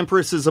is that the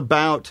Empress is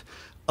about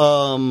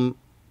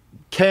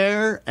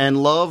care and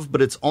love,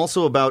 but it's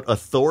also about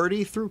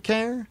authority through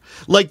care.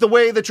 Like the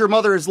way that your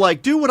mother is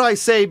like, do what I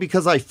say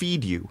because I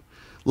feed you.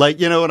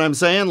 Like, you know what I'm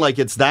saying? Like,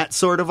 it's that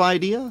sort of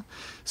idea.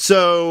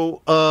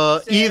 So,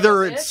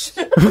 either it's...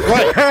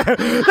 Right.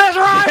 That's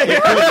right!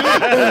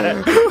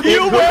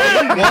 You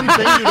win! One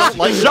thing you don't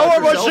like Show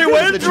her what she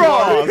went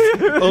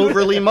through!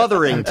 Overly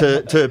mothering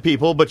to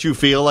people, but you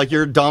feel like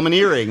you're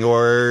domineering,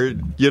 or,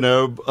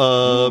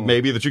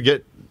 maybe that you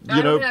get... I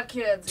don't have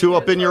kids. Too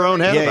up in your own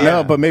head. Yeah.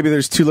 No, but maybe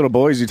there's 2 little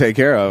boys you take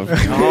care of.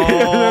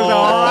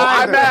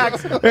 I'm back.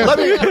 Before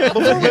we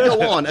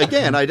go on,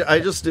 again, I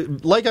just,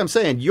 like I'm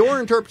saying, your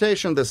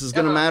interpretation of this is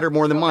going to matter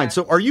more than mine.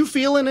 So are you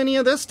feeling any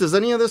of this? Does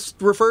any of this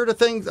refer to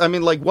things? I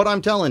mean, like what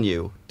I'm telling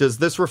you, does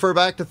this refer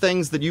back to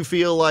things that you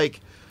feel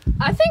like?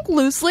 I think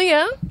loosely,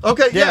 yeah.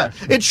 Okay, yeah.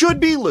 It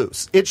should be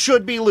loose. And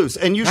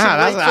you should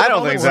I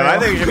don't think so. I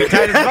think it should be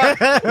tight as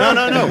fuck.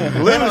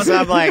 No. Loose,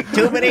 I'm like,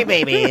 too many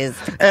babies.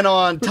 And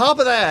on top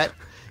of that,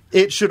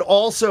 it should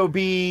also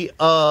be,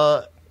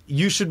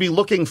 you should be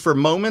looking for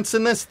moments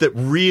in this that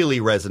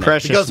really resonate.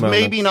 Precious because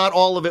moments. Maybe not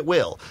all of it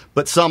will,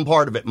 but some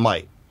part of it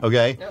might.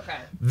 Okay?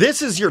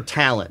 This is your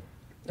talent.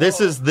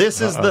 This is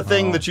the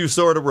thing that you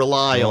sort of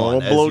rely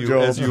on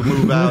as you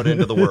move out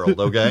into the world,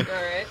 okay? All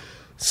right.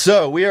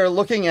 So we are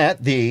looking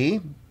at the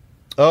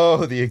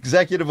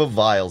executive of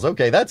vials.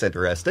 Okay, that's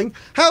interesting.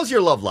 How's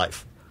your love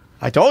life?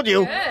 I told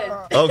you. Good.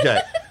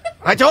 Okay.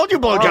 I told you,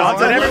 blowjobs,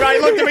 and everybody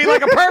looked at me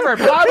like a pervert.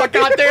 But I'm a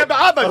goddamn.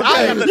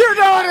 You're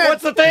doing it.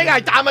 What's the thing?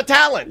 I'm a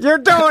talent. You're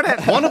doing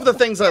it. One of the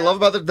things I love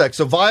about the deck.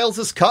 So vials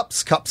is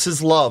cups. Cups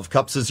is love.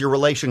 Cups is your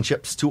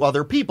relationships to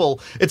other people.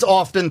 It's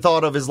often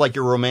thought of as like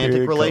your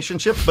romantic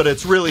relationship, but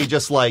it's really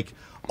just like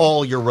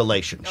all your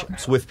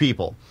relationships with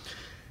people.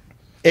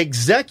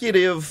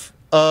 Executive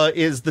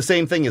is the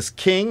same thing as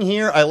king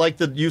here. I like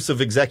the use of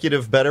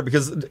executive better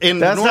because that's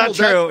not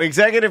true.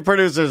 Executive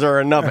producers are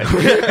a nothing.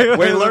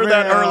 We learned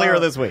that earlier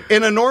this week.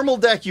 In a normal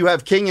deck, you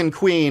have king and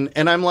queen,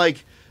 and I'm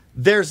like,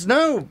 there's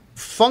no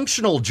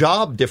functional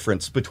job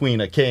difference between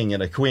a king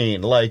and a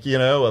queen. Like,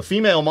 a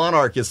female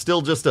monarch is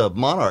still just a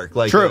monarch.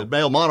 Like, a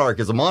male monarch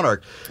is a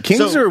monarch.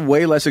 Kings are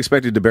way less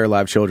expected to bear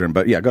live children,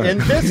 but yeah, go ahead.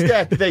 In this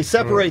deck, they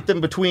separate them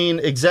between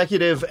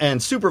executive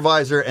and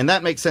supervisor, and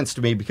that makes sense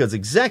to me because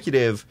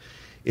executive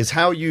is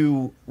how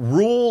you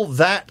rule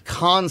that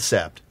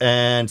concept,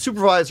 and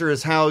supervisor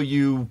is how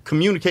you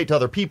communicate to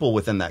other people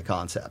within that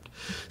concept.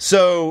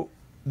 So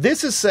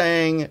this is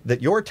saying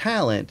that your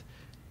talent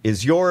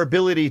is your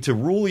ability to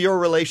rule your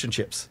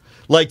relationships,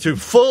 like to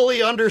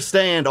fully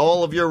understand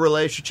all of your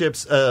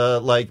relationships,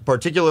 like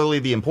particularly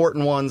the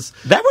important ones.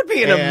 That would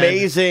be an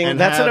amazing.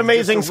 That's an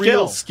amazing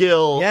real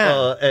skill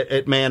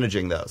at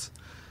managing those.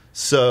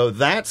 So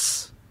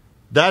that's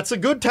a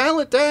good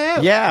talent to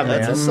have. Yeah,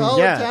 that's man. a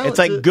solid talent. It's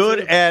like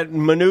good at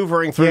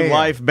maneuvering through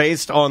life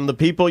based on the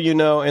people you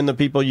know and the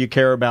people you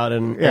care about.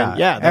 And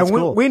that's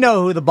cool. We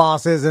know who the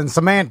boss is in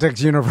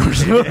Semantics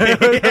University.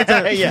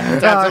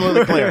 It's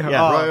absolutely clear.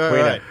 Yeah,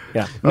 right.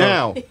 Yeah.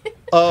 Now,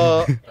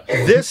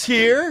 this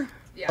here.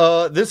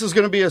 This is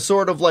going to be a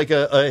sort of like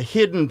a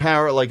hidden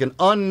power, like an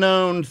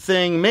unknown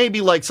thing,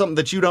 maybe like something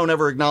that you don't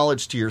ever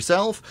acknowledge to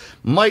yourself,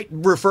 might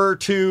refer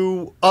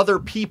to other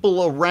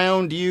people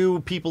around you,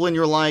 people in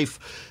your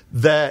life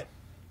that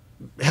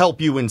help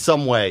you in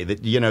some way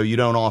that, you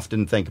don't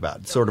often think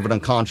about. It's sort of an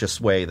unconscious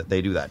way that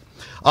they do that.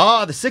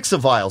 The 6 of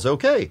vials.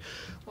 Okay.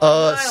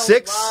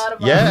 6.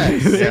 Yeah.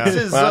 6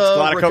 is a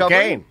lot of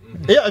cocaine.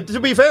 Yeah, to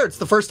be fair, it's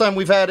the first time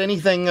we've had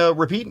anything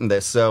repeat in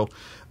this, so...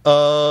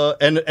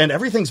 and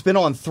everything's been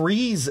on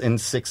 3s and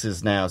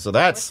 6s now, so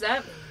that's... What's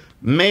that?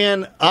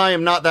 Man, I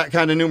am not that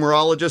kind of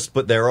numerologist,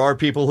 but there are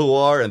people who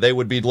are, and they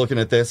would be looking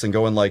at this and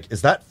going like,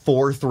 is that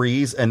 4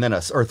 3s and then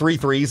or 3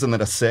 3s and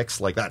then a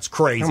 6? Like, that's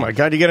crazy. Oh my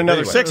God, you get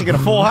another 6, you get a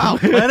full house.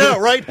 I know,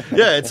 right?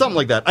 Yeah, it's something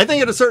like that. I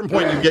think at a certain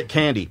point you get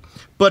candy.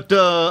 But,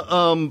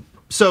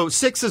 so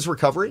 6 is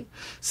recovery.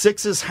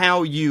 6 is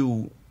how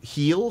you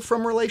heal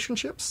from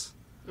relationships.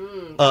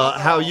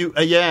 how you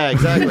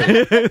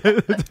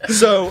exactly.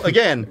 So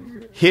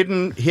again,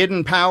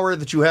 hidden power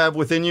that you have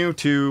within you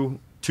to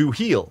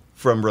heal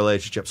from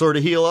relationships, or to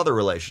heal other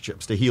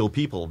relationships, to heal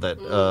people that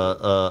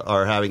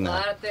are having that. A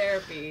lot of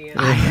therapy.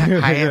 I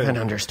haven't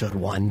understood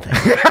one thing.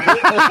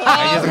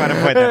 I just want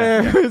to point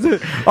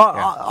that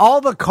out.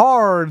 All the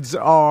cards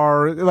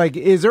are like,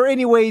 is there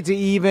any way to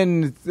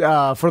even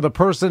for the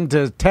person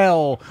to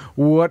tell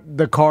what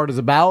the card is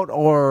about,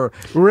 or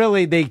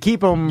really they keep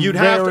them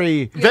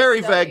very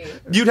vague?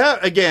 You'd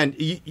have, again,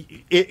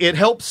 it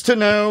helps to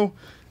know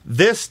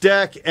this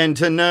deck and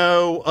to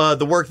know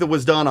the work that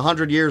was done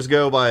 100 years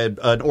ago by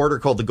an order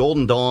called the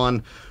Golden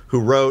Dawn, who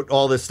wrote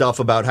all this stuff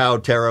about how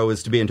tarot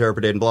is to be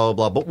interpreted and blah,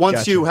 blah, blah. But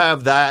once you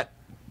have that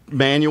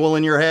manual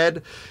in your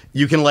head,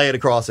 you can lay it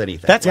across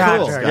anything. That's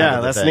cool. Yeah,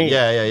 that's neat.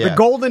 Yeah. The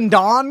Golden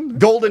Dawn?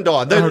 Golden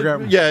Dawn.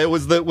 Yeah, it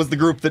was the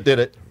group that did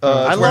it.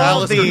 I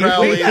love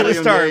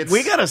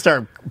we gotta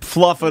start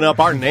fluffing up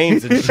our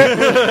names and shit.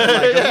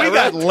 We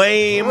got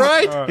lame,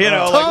 right?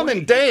 Tom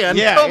and Dan.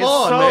 Yeah, come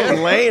on,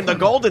 man. Lame. The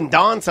Golden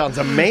Dawn sounds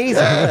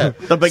amazing.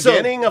 The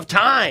beginning of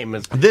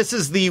time. This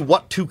is the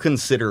what to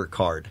consider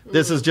card.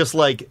 This is just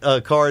like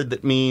a card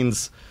that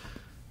means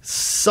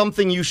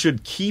something you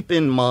should keep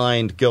in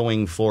mind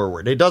going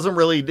forward. It doesn't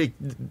really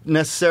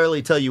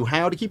necessarily tell you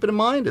how to keep it in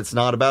mind. It's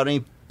not about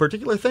any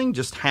particular thing.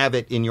 Just have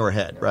it in your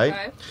head, right?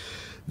 Okay.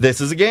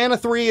 This is again a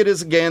 3. It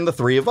is again the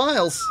 3 of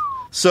vials.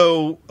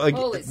 So,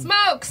 holy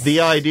smokes! The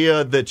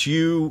idea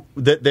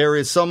that there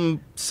is some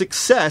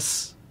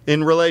success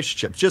in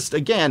relationships. Just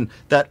again,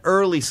 that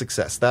early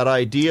success. That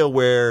idea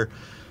where,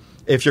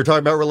 if you're talking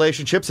about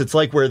relationships, it's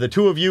like where the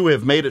two of you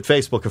have made it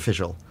Facebook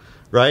official.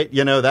 Right?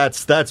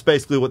 That's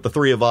basically what the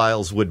 3 of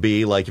vials would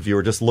be. Like, if you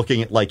were just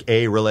looking at, like,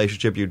 a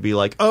relationship, you'd be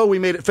like, oh, we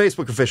made it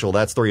Facebook official.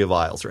 That's 3 of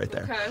vials right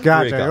there. Okay.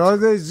 Gotcha.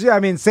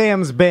 Well,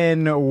 Sam's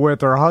been with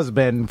her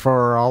husband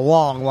for a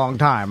long, long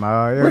time.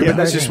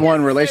 That's just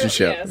one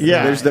relationship.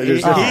 Yeah.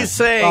 He's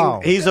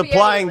saying he's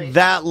applying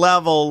that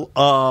level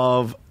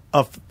of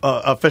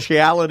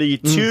officiality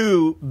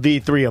to the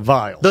 3 of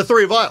vials. The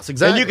 3 of vials,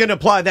 exactly. And you can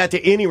apply that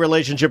to any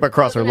relationship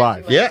across her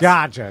life. Yeah.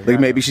 Gotcha. Like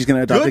maybe she's going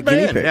to adopt a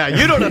guinea pig. Yeah,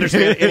 you don't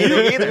understand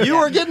anything either. You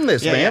are getting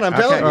this, man. I'm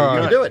telling you.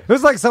 You can do it.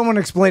 It's like someone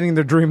explaining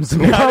their dreams to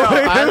me.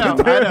 I know.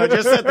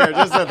 Just sit there.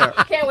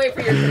 I can't wait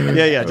for your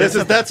Yeah.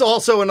 That's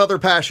also another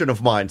passion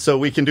of mine, so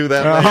we can do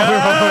that.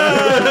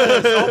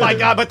 Oh, my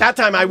God. But that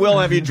time I will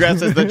have you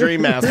dressed as the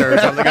Dream Master or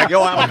something. Like,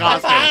 you'll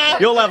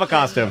have a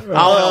costume.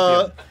 I'll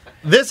help you.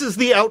 This is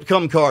the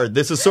outcome card.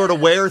 This is sort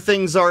of where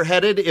things are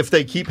headed if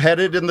they keep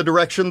headed in the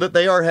direction that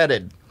they are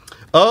headed.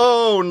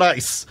 Oh,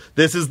 nice.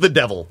 This is the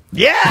devil.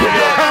 Yeah!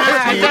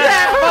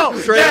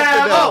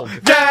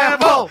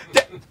 Devil!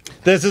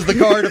 This is the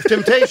card of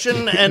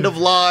temptation and of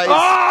lies.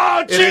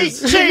 Oh,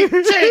 cheat!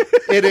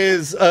 It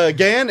is,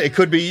 again, it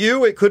could be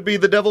you, it could be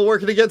the devil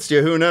working against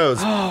you, who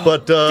knows.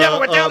 But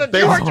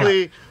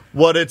basically,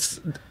 what it's...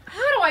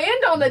 How do I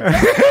end on the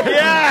devil?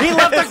 Yeah, he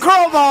left the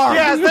crowbar.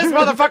 Yes, this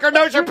motherfucker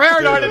knows you're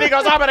paranoid, and he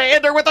goes, I'm going to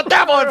end her with the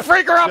devil and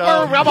freak her up.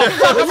 I'm going to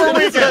fuck up her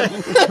weekend.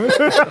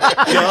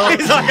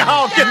 He's like,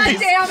 I'll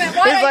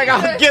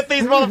get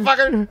these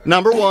motherfuckers.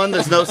 Number 1,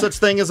 there's no such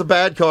thing as a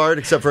bad card,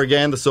 except for,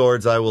 again, the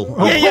swords. I will...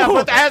 Yeah,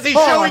 but as he's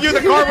showing you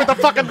the card with the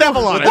fucking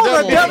devil on it.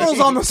 Oh, the devil's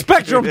on the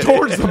spectrum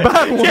towards the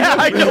bad one. Yeah,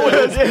 I know it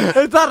is.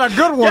 It's not a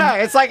good one. Yeah,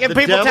 it's like if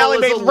people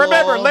telling me,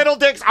 remember, little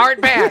dicks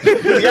aren't bad.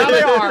 Yeah,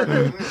 they are.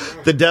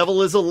 The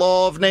devil is a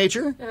law of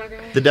nature.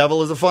 Okay. The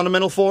devil is a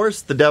fundamental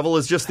force. The devil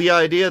is just the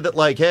idea that,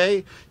 like,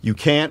 hey, you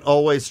can't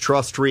always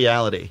trust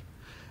reality.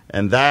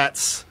 And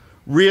that's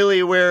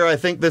really where I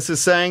think this is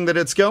saying that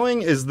it's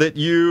going, is that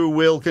you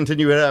will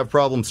continue to have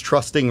problems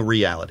trusting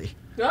reality.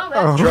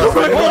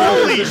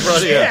 Holy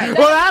shit!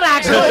 Well, that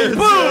actually,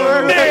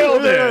 boom,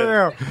 nailed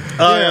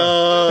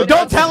it.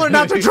 Don't tell her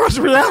not to trust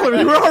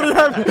reality. We already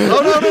have.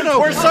 No.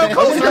 We're so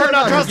close to her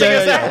not trusting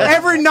us.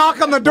 Every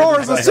knock on the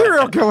door is a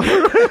serial killer.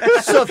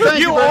 So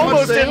you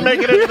almost didn't make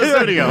it into the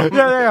studio.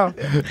 Yeah.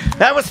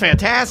 That was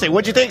fantastic.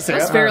 What'd you think, Sam?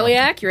 That's fairly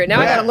accurate.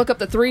 Now I got to look up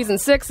the 3s and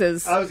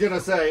 6s. I was gonna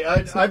say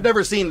I've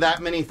never seen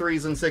that many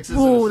 3s and 6s.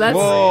 Ooh, that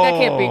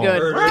can't be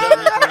good.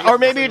 Or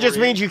maybe it just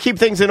means you keep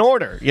things in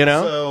order.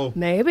 So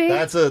maybe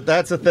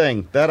that's a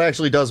thing. That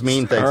actually does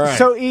mean things. Right.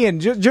 So, Ian,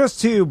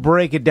 just to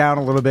break it down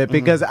a little bit,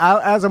 because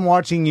as I'm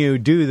watching you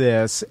do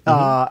this,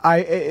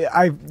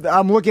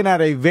 I'm looking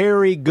at a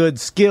very good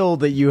skill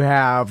that you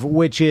have,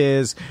 which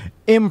is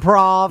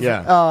improv.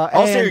 Yeah.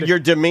 Also, your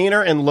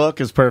demeanor and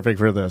look is perfect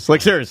for this.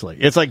 Like, seriously,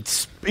 it's like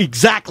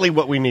exactly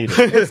what we needed,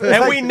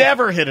 and we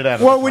never hit it out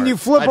of well, the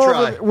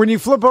when you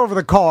flip over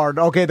the card,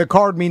 okay, the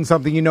card means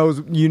something. You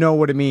know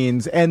what it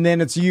means, and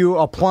then it's you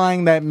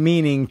applying that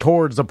meaning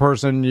towards the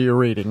person you're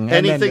reading.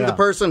 Anything the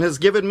person has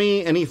given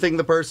me, anything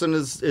the person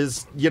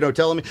is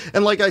telling me,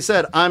 and like I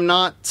said, I'm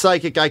not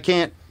psychic.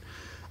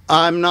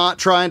 I'm not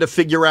trying to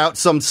figure out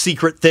some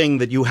secret thing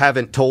that you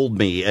haven't told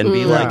me and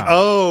be like,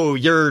 oh,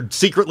 you're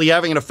secretly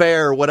having an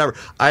affair or whatever.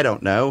 I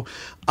don't know.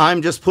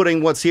 I'm just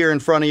putting what's here in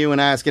front of you and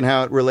asking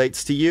how it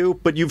relates to you.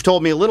 But you've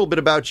told me a little bit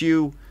about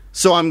you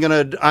So I'm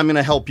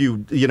gonna help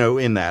you,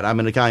 in that. I'm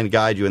gonna kind of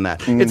guide you in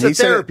that. It's a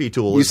therapy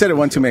tool. You said it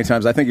one too many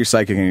times. I think you're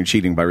psychic and you're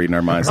cheating by reading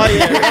our minds. Oh,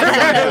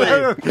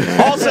 yeah,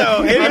 also,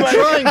 I'm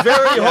trying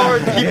very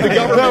hard to keep the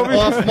government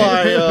off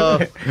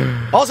my.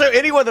 Also,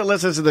 anyone that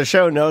listens to the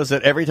show knows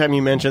that every time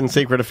you mention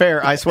Secret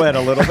Affair, I sweat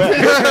a little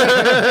bit.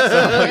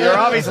 So you're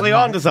obviously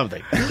onto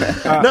something.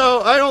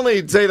 No, I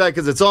only say that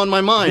because it's on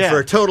my mind for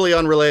a totally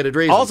unrelated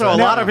reason. Also, a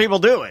lot of people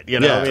do it.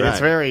 It's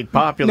very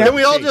popular. Can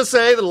we all just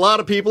say that a lot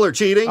of people are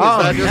cheating?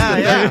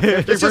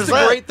 It's just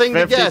a great thing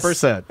to guess.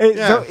 50%.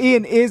 So,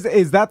 Ian,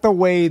 is that the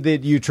way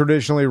that you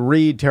traditionally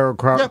read tarot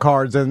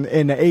cards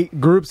in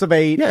groups of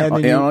 8? Yeah, and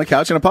on a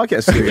couch in a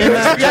podcast studio.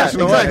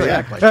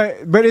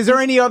 Exactly. But is there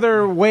any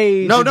other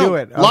way to do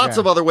it? Lots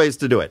of other ways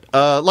to do it.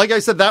 Like I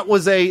said, that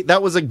was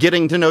a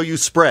getting to know you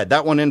spread.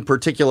 That one in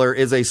particular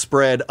is a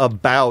spread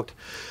about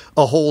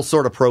a whole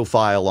sort of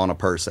profile on a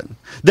person.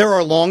 There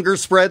are longer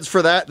spreads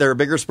for that. There are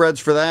bigger spreads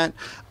for that.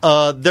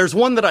 There's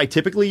one that I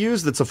typically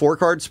use that's a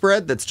 4-card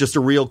spread that's just a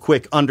real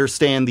quick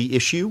understand the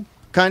issue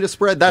kind of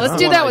spread. Let's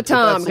do that with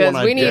Tom,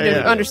 because we need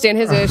to understand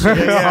his issue. All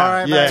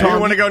right, Tom, you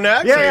want to go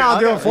next? Yeah, I'll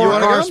do a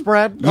 4-card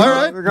spread. All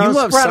right. You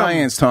love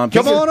science, Tom.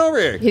 Come on over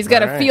here. He's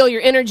got to feel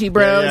your energy,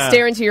 bro, and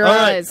stare into your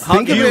eyes.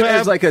 Think of it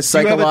as like a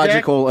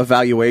psychological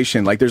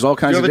evaluation. Like there's all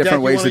kinds of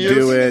different ways to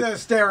do it. The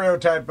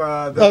stereotype.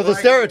 The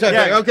stereotype.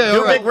 Yeah, okay,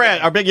 do big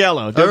red, or big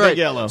yellow. Do big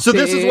yellow. So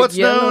this is what's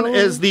known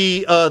as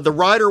the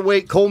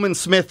Rider-Waite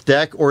Coleman-Smith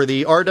deck, or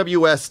the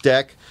RWS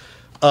deck.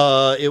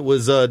 It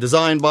was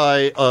designed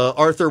by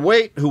Arthur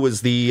Waite, who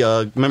was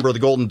the member of the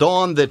Golden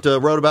Dawn that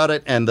wrote about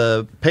it, and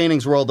the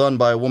paintings were all done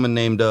by a woman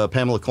named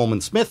Pamela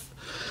Coleman Smith,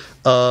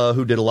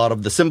 who did a lot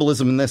of the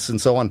symbolism in this and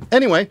so on.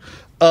 Anyway,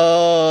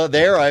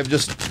 I've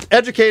just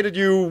educated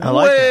you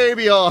way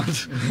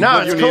beyond. No,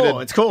 it's cool.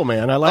 Needed. It's cool,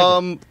 man. I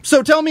like it.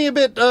 So tell me a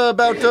bit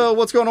about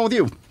what's going on with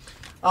you.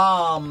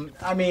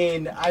 I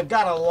mean, I've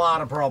got a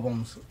lot of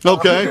problems.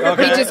 Okay.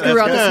 He just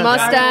grew out this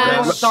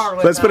mustache.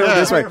 Let's put it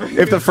this way.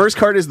 If the first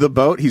card is the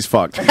boat, he's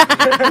fucked.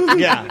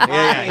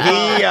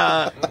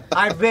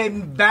 I've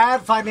made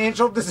bad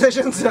financial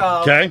decisions.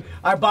 Okay.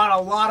 I bought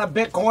a lot of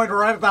Bitcoin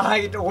right at the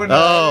height when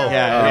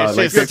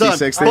like 50,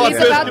 60. He's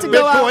about to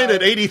go Bitcoin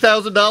at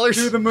 $80,000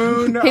 to the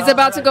moon. He's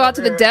about to go out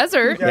to the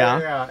desert.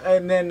 Yeah.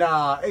 And then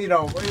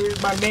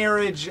my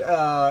marriage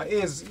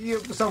is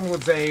some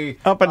would say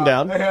up and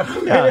down.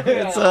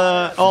 It's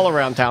all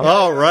around town.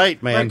 All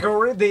right, man.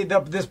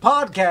 This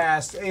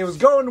podcast, it was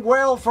going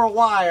well for a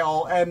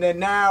while, and then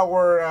now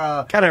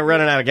we're kind of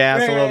running out of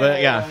gas a little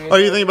bit. Yeah. Are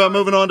you thinking about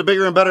moving on to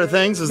bigger and better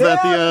things? Is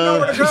that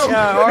the?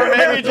 Or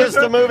maybe just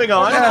moving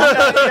on.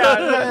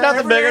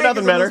 Nothing bigger,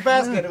 nothing better.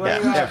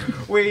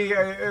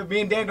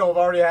 Me and Daniel have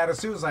already had a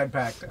suicide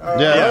pact. Oh, wow.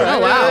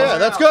 Yeah,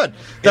 that's good.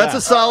 That's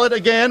a solid.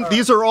 Again,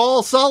 these are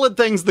all solid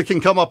things that can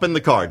come up in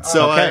the card.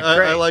 So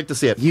I like to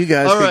see it. You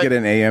guys could get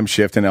an AM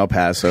shift in El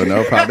Paso.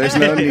 No problem. There's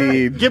no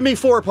need. Give me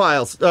 4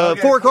 piles.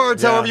 4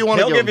 cards, however you want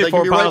to give them. He'll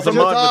give you 4 piles of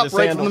mud top, with the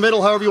right from the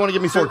middle, however you want to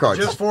give me 4 cards.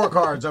 Just 4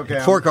 cards,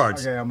 okay. 4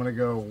 cards. Okay, I'm going to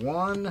go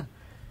 1.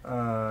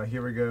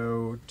 Here we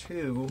go.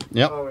 2.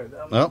 Yep.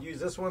 I'm going to use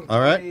this one. 3, all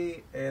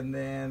right. And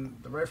then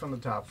right from the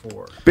top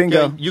 4.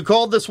 Bingo. Okay, you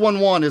called this one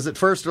 1. Is it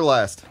first or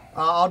last?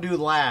 I'll do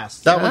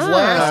last. That was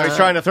last. He's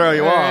trying to throw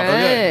you off.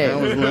 Okay.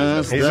 That was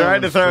last. He's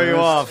trying to throw you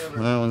off.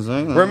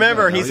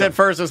 Remember, he said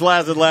first is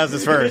last and last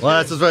is first.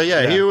 Last is right.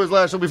 Yeah, he who was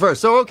last will be first.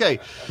 So, okay.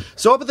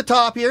 So up at the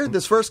top here,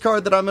 this first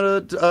card that I'm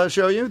going to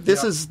show you,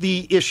 this is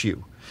the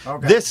issue.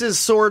 Okay. This is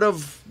sort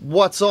of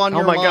what's on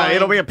your mind. Oh, my God.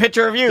 It'll be a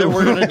picture of you. That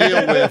we're going to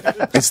deal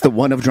with. It's the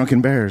one of drunken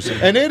bears.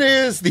 And it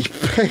is the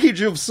Page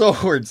of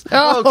Swords.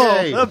 Oh,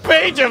 okay. The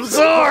Page of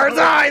Swords.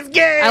 Oh, he's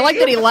gay. I like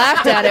that he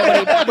laughed at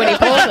it when he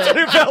pulled That's it.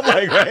 what it felt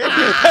like, right?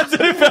 That's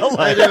what it felt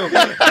like. I do.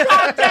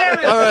 God damn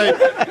it. All right.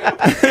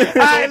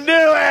 I knew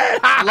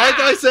it. Like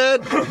I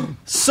said,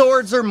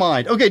 swords are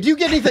mine. Okay, do you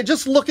get anything?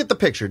 Just look at the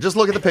picture. Just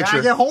look at the picture.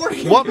 I get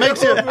horny. What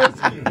makes you?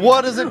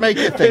 What does it make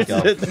you think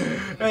of?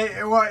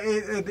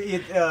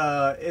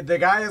 The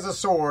guy has a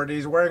sword.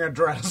 He's wearing a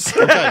dress.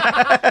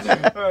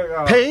 Okay.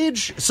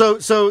 Page. So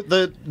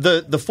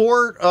the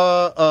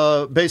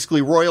 4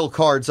 basically royal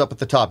cards up at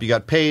the top. You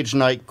got Page,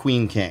 Knight,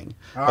 Queen, King.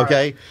 All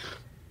okay. Right.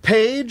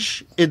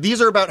 Page.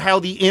 These are about how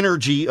the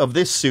energy of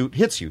this suit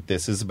hits you.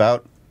 This is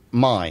about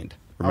mind.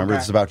 Remember,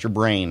 this is about your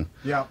brain.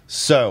 Yeah.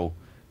 So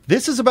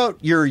this is about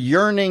your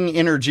yearning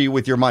energy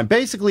with your mind.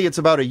 Basically, it's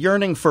about a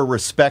yearning for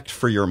respect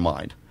for your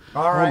mind.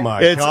 All right. Oh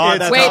my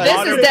God! Wait,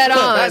 this is dead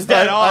on. That's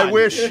dead on.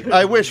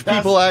 I wish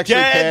people actually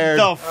cared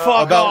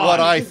about what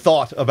I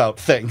thought about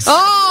things.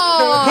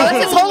 Oh,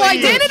 that's his whole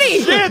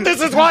identity. Shit, this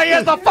is why he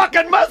has the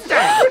fucking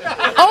mustache.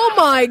 Oh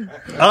my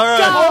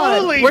God!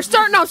 Holy. We're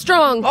starting off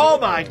strong. Oh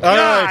my God!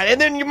 Right. And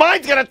then your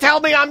mind's gonna tell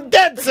me I'm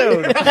dead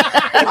soon.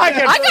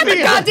 I got the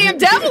goddamn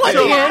devil in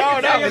here. No,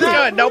 it's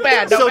good. No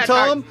bad. So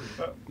Tom.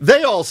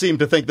 They all seem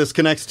to think this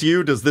connects to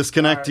you. Does this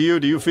connect to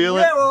you? Do you feel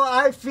it? Yeah, well,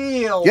 I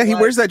feel. Yeah, he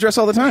wears that dress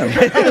all the time.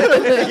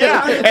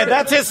 Yeah, and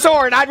that's his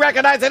sword. I'd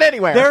recognize it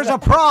anywhere. There's a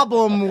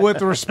problem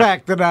with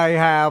respect that I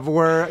have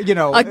where, I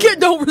get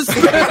no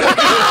respect.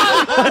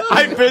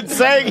 I've been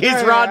saying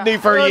he's Rodney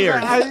for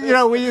years.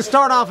 When you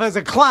start off as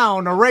a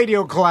clown, a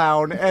radio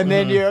clown, and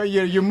then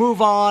you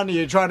move on,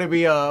 you try to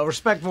be a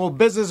respectful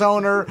business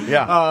owner,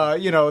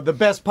 the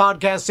best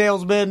podcast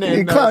salesman. You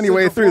can clown your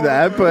way through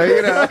that, but,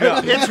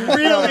 It's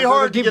really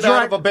hard to get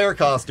out of a bear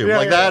costume.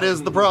 That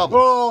is the problem.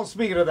 Well,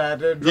 speaking of that,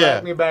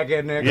 drag me back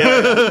in there.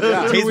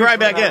 He's right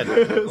back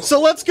in.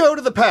 So let's go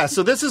to the past.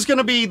 So this is going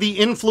to be the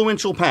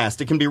influential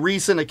past. It can be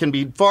recent, it can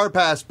be far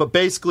past, but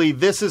basically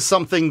this is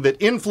something that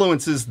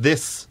influences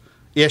this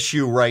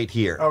issue right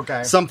here.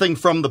 Okay. Something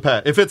from the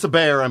past. If it's a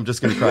bear, I'm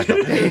just going to crack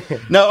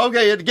up. No,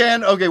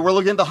 we're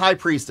looking at the High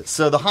Priestess.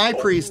 So the High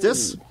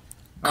Priestess,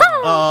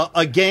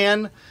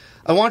 again,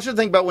 I want you to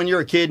think about when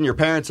you're a kid and your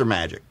parents are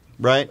magic.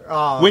 Right?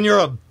 When you're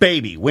a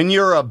baby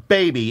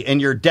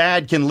and your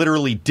dad can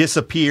literally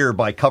disappear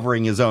by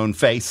covering his own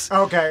face.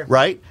 Okay.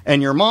 Right?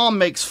 And your mom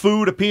makes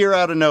food appear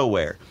out of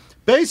nowhere.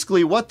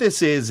 Basically, what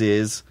this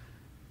is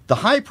the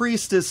High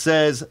Priestess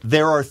says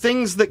there are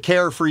things that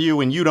care for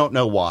you and you don't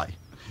know why.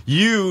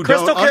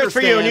 Crystal cares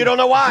for you and you don't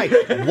know why.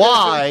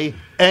 Why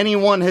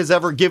anyone has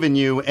ever given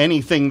you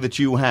anything that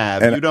you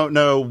have. And you don't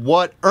know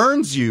what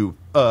earns you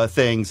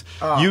things.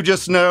 You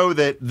just know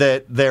that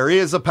there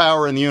is a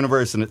power in the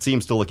universe and it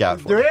seems to look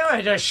out for you.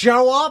 I just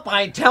show up,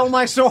 I tell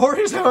my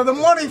stories, and the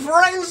money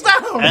rains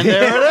down. And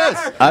there it is.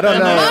 I don't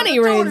know. Money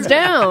rains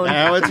down.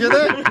 Now it's your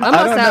thing. I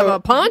must have a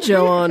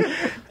poncho on.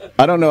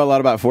 I don't know a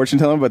lot about fortune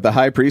telling, but the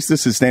High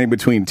Priestess is standing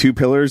between two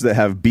pillars that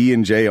have B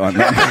and J on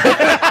them.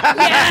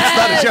 It's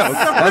not a joke.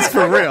 That's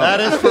for real. That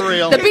is for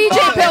real. The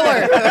BJ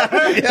pillar.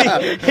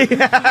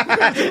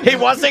 He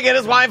wants to get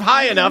his wife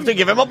high enough to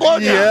give him a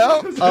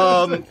blowjob.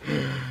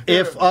 Yeah.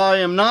 If I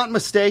am not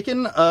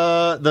mistaken,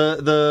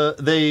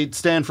 they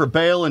stand for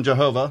Baal and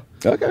Jehovah.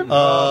 Okay.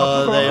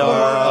 They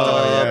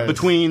are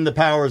between the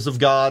powers of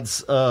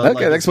gods.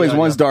 Okay, that explains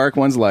one's dark,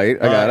 one's light.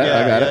 I got it.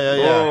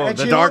 Oh,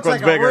 the dark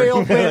one's bigger.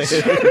 God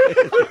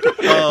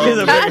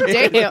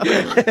damn.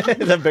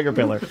 He's a bigger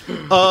pillar.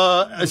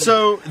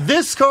 So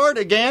this card,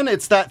 again,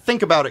 it's that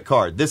think about it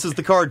card. This is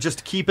the card just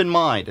to keep in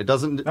mind. It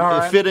doesn't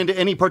fit into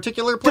any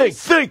particular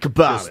place. Think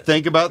about just it.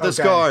 Think about this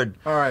card.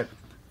 All right.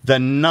 The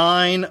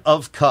 9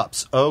 of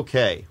Cups.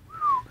 Okay.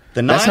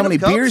 That's how many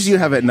beers you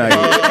have at night.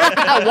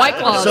 White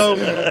Claws. So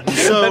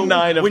The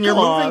 9 of when you're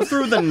claws. moving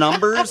through the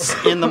numbers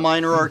in the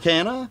minor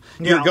arcana,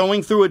 you're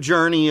going through a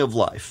journey of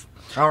life.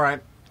 All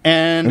right.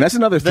 And that's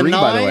another 3,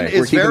 by the way.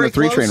 We're is keeping very the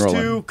 3 train close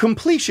rolling. to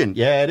completion.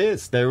 Yeah, it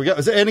is. There we go.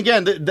 And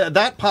again,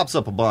 that pops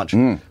up a bunch.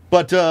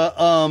 But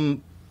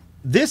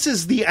this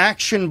is the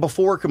action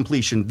before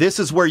completion. This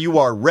is where you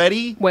are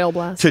ready Whale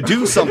blast. to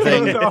do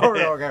something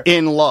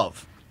in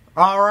love.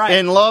 All right.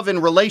 In love,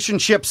 in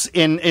relationships,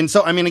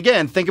 so I mean,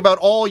 again, think about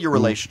all your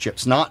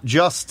relationships, not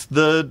just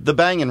the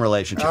banging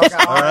relationships. Okay,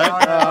 all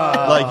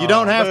right, like you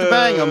don't have to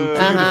bang them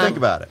for you to think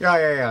about it.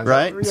 Yeah.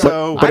 Right.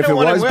 So, But I don't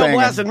want it well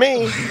blasting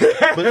me.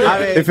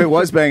 If it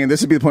was banging,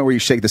 this would be the point where you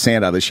shake the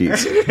sand out of the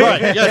sheets.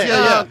 right. Yes.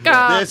 Yeah.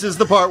 God. This is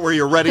the part where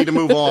you're ready to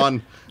move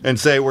on and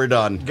say we're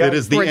done. It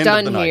is the We're end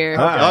done of the night. here.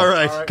 All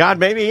right. God,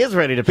 maybe he is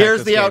ready to pack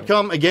Here's this the game.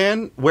 outcome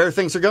again. Where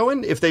things are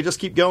going. If they just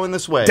keep going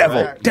this way.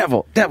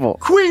 Devil.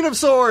 Queen of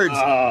Swords.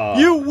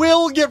 You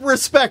will get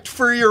respect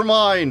for your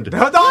mind.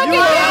 Respect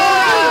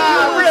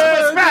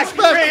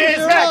for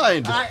your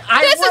mind.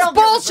 This is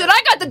bullshit.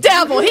 I got the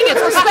devil. He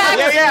gets respect.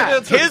 Yeah.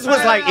 His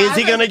was like, is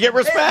he going to get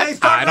respect?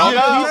 I don't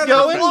know. Keep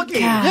going.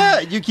 Yeah,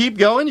 you keep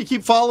going. You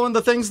keep following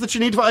the things that you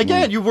need to.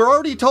 Again, you were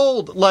already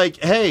told, like,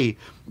 hey,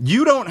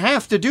 you don't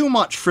have to do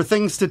much for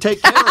things to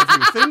take care of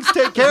you. Things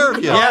take care of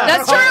you. Yeah.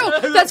 That's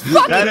true. That's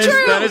fucking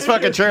true. That is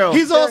fucking true.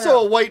 He's also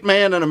a white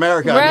man in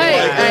America.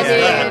 Right.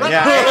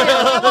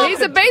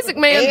 He's a basic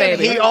man, And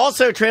baby. he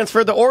also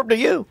transferred the orb to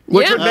you,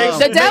 which would make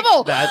the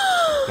devil.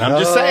 I'm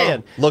just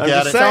saying. Look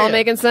at it. It's all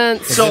making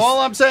sense. So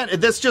all I'm saying,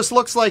 this just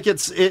looks like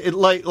it's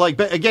like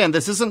again,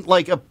 this isn't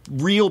like a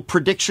real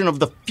prediction of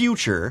the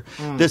future.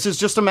 This is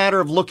just a matter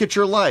of look at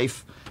your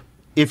life.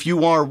 If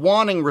you are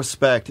wanting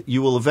respect,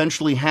 you will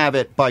eventually have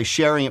it by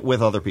sharing it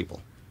with other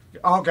people.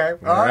 Okay. All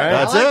right.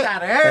 That's I like it.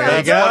 that.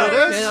 That's what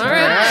it is. All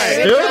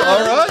right. Good.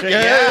 All right.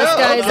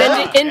 This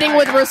guy's ending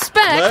with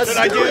respect. Should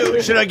I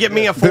do? Should I give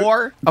me a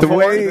 4? The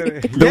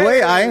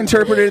way I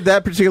interpreted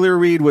that particular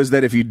read was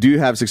that if you do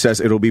have success,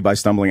 it'll be by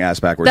stumbling ass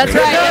backwards. That's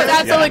right.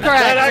 That's absolutely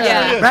correct.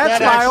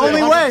 That's my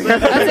only way.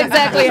 That's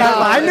exactly how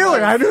I knew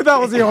it. I knew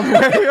that was the only way.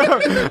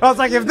 I was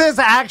like, if this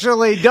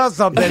actually does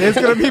something, it's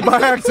going to be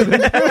by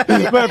accident.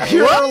 But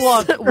pure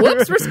luck.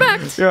 Whoops,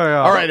 respect.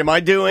 Yeah. All right. Am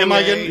I doing?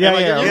 We'll do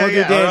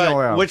Daniel.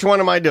 Right. Which one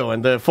am I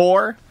doing? The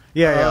 4?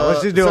 Yeah.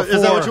 Let's just do a 4.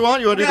 Is that what you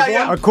want? You want to do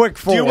the 4? A quick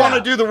 4. Do you want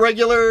to do the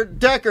regular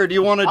deck, or do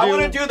you want to do? I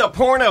want to do the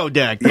porno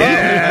deck.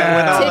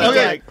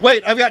 Okay.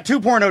 Wait, I've got 2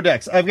 porno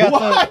decks. I've got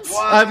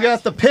I've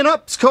got the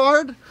pinups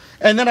card,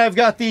 and then I've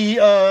got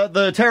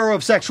the Tarot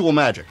of Sexual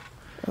Magic.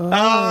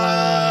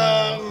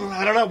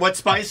 I don't know. What's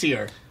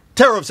spicier?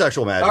 Tarot of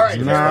Sexual Magic. All right.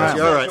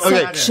 All right.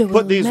 Okay.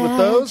 Put these with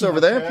those over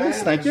there,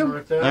 please. Thank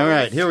you. All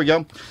right. Here we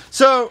go.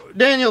 So,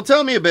 Daniel,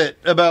 tell me a bit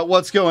about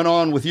what's going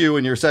on with you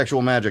and your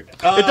sexual magic.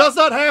 It does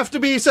not have to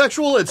be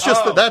sexual. It's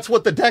just that that's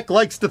what the deck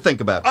likes to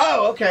think about.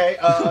 Oh, okay.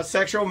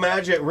 Sexual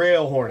magic,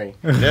 real horny.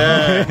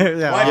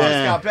 Yeah. Wife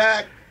just got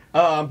back.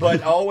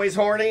 But always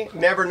horny,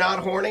 never not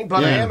horny.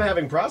 But I am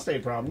having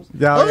prostate problems.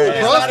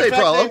 Prostate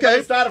problem. Okay,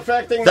 it's not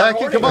affecting. That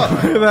can come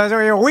up. That's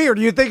weird.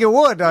 You think it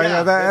would?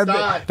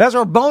 That's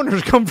where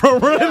boners come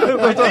from.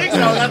 I think so.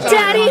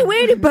 Daddy,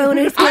 where do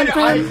boners come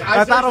from?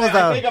 I thought it was.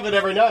 I think of it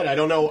every night. I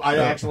don't know. I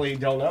actually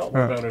don't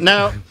know.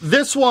 Now,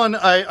 this one,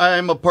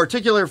 I'm a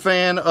particular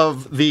fan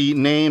of the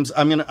names.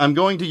 I'm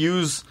going to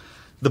use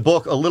the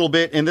book a little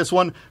bit in this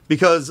one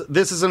because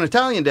this is an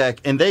Italian deck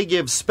and they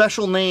give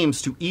special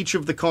names to each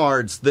of the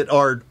cards that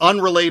are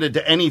unrelated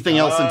to anything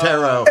else in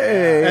tarot.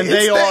 Hey, and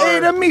they are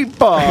the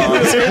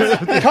meatballs.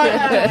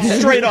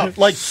 Straight up,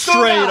 like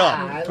straight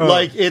up,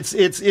 like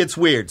it's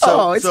weird.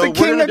 So, it's the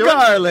king of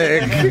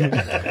garlic.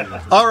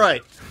 All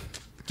right.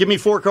 Give me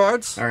 4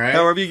 cards. All right.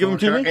 However you give them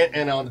to me. Okay,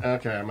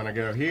 I'm going to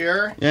go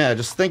here. Yeah,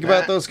 just think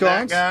about those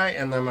cards. That guy,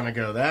 and then I'm going to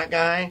go that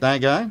guy.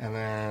 That guy. And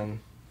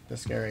then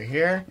this guy right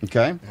here.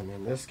 Okay. And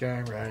then this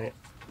guy right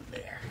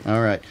there.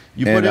 All right.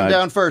 You put him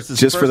down first. This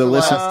just is for the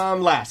listener.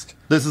 Last.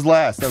 This is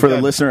last. Okay. For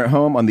the listener at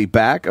home, on the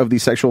back of the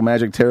Sexual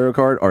Magic Tarot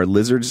card are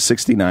lizards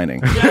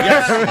 69ing.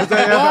 Yes.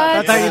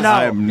 That's how you know.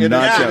 I'm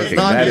not joking.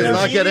 That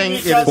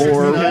is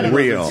for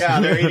real.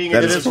 Yeah, they're eating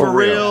it. It is for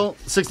real.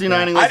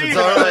 69ing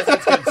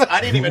lizards.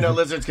 I didn't even know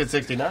lizards could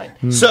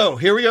 69. So,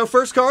 here we go.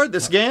 First card.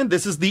 This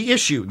is the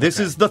issue. This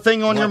is the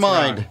thing on your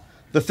mind. Wrong?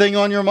 The thing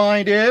on your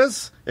mind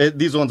is...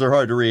 these ones are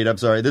hard to read. I'm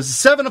sorry. This is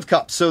 7 of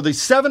Cups. So the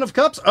 7 of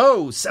Cups...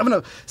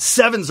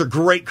 sevens are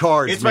great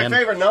cards, It's man. my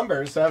favorite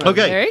number, 7.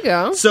 Okay. There you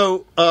go.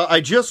 So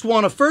I just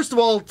want to, first of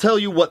all, tell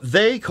you what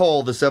they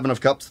call the 7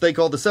 of Cups. They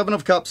call the 7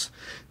 of Cups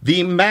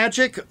the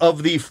magic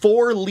of the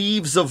 4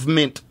 leaves of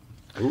mint.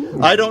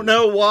 Ooh. I don't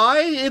know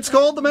why it's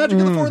called the magic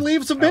of the 4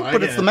 leaves of mint,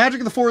 but it's the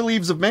magic of the 4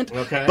 leaves of mint.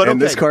 Okay. But and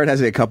this card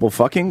has a couple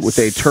fucking with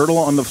a turtle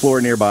on the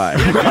floor nearby.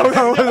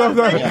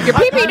 Your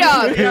pee-pee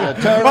dog.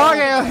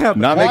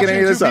 Not making any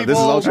of this up. This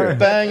is all true.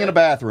 Bang in a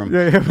bathroom.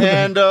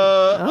 And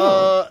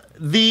so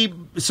the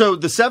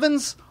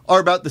 7s are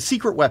about the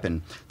secret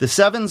weapon. The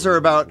 7s are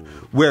about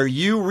where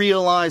you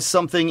realize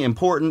something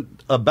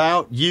important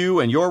about you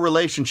and your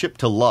relationship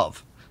to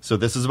love. So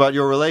this is about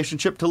your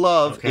relationship to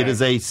love. Okay. It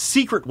is a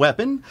secret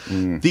weapon.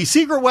 The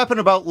secret weapon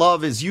about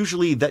love is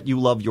usually that you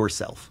love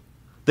yourself.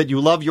 That you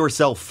love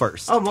yourself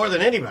first. Oh, more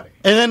than anybody.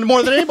 And then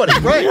more than anybody,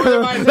 right.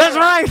 That's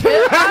right. All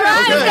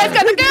right, you guys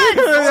got the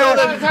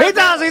goods. He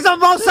does. He's the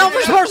most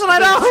selfish person I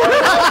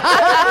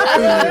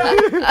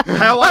know.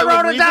 How I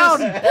wrote it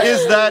down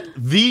is that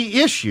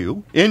the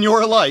issue in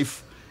your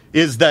life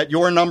is that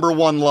your number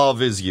one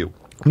love is you.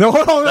 No,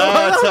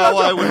 that's how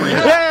I would read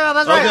it. Yeah,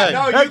 that's right. Okay.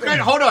 No, you could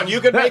hold on. You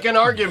could make an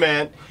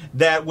argument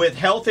that with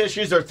health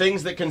issues or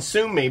things that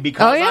consume me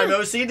because I'm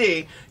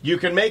OCD, you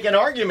can make an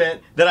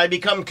argument that I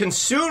become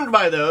consumed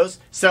by those,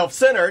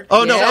 self-centered.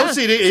 Oh no,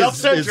 OCD is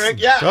self-centric.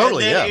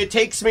 Totally. And then it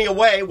takes me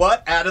away.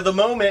 Out of the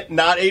moment,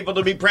 not able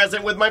to be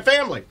present with my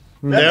family.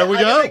 There we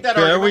go.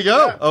 There we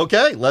go. Yeah.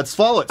 Okay, let's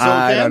follow it. So,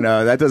 I don't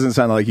know. That doesn't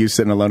sound like you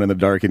sitting alone in the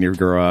dark in your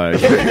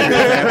garage.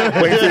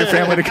 Waiting for your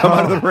family to come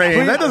out of the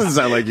rain. That doesn't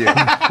sound like you.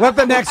 Let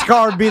the next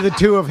card be the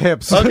 2 of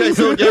hips. Okay,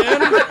 so again,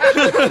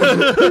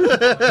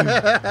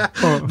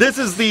 this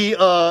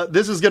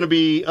is going to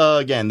be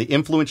again the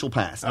influential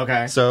past.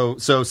 Okay. So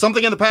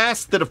something in the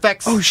past that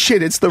affects. Oh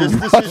shit! It's the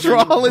Rush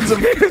Rollins of.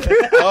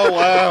 Oh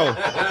wow!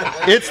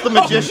 It's the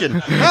magician.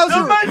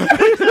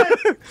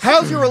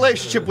 How's your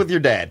relationship with your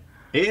dad?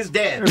 He's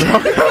dead. He's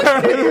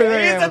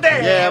a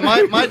dead. Yeah,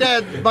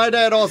 my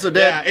dad also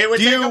dead. Yeah, it would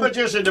take a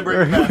magician to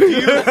bring him back.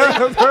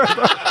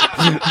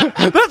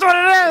 That's what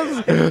it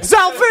is.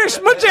 Selfish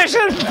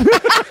magician.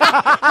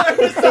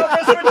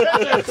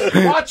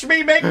 Watch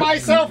me make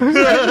myself.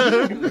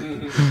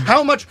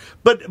 How much?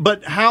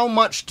 But how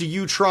much do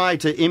you try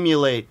to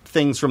emulate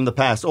things from the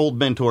past, old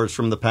mentors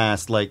from the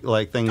past, like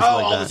things like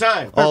all that? the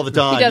time. All the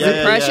time. He does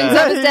impressions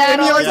of his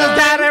dad. He emulates his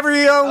dad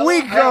every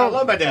week. I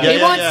love my dad.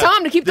 He wants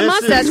Tom to keep the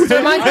mustache, which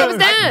reminds me of his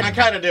dad. I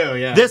kind of do,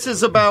 yeah. This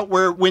is about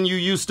when you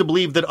used to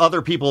believe that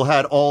other people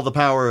had all the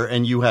power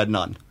and you had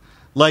none.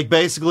 Like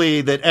basically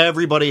that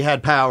everybody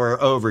had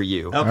power over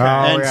you, okay.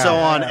 And so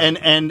on,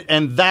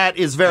 and that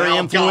is very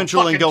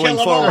influential in going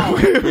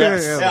forward.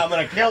 Yes. Yeah, I'm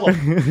gonna kill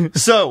him.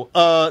 So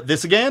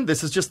this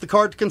is just the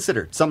card to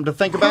consider, something to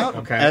think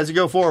about as you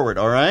go forward.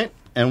 All right,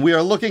 and we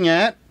are looking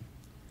at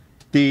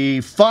the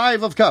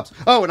 5 of Cups.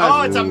 Oh,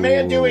 it's a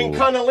man doing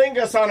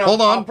cunnilingus on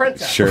a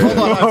princess. Sure. Hold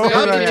on, I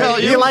forgot to tell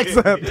you. He likes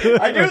that.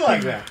 I do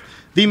like that.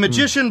 The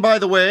magician, by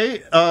the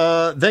way,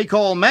 they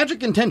call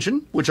magic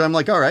intention, which I'm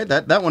like, all right,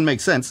 that one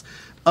makes sense.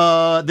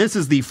 This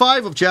is the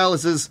 5 of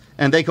Chalices,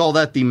 and they call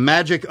that the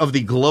magic of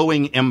the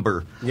glowing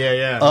ember.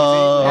 Yeah.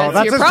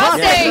 That's your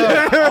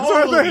prostate.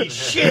 Holy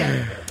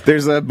shit.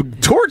 There's a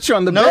torch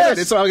on the bed.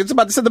 It's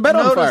about to set the bed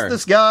on fire. Notice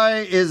this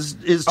guy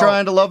is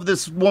trying to love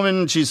this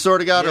woman. She's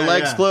sort of got her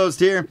legs closed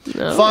here.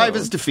 5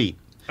 is defeat.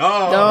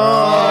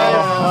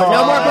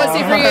 No more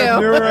pussy for you.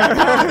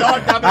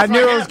 I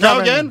knew it was coming. Now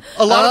again,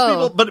 a lot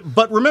of people,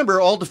 but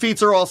remember, all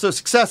defeats are also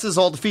successes.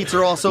 All defeats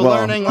are also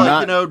learning.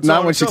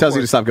 Not when she tells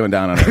you to stop going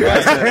down on her.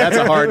 That's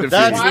a hard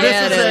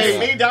defeat.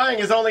 Me dying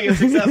is only a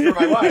success for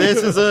my wife.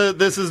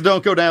 This is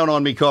don't go down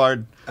on me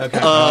card. Okay.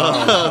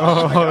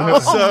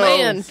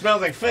 Man, it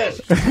smells like fish.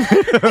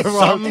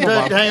 Something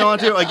to hang on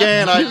to.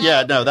 Again,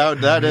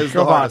 that is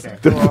the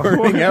hardest. The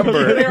burning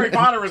ember. Harry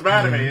Potter was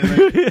mad at me.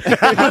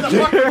 How the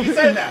fuck did you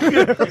say that?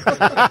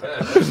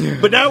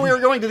 But now we are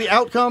going to the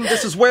outcome.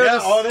 This is where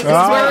this is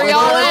where we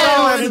all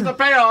end. This is the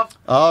payoff.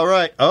 All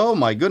right. Oh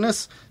my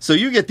goodness. So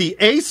you get the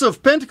Ace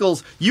of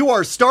Pentacles. You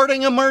are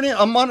starting a journey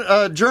of money.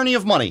 A journey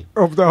of money?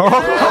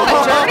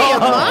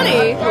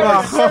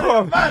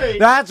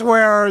 That's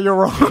where you're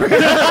wrong.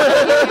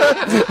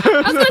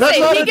 I was going to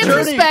say, he gets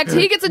respect.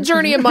 He gets a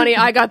journey of money.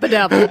 I got the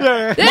devil.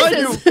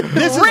 This is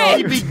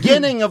the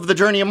beginning of the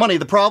journey of money.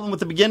 The problem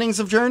with the beginnings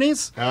of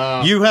journeys,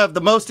 you have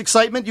the most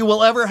excitement you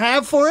will ever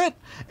have for it,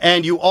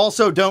 and you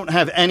also don't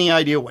have any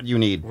idea what you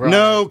need. Right.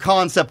 No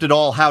concept at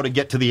all how to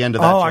get to the end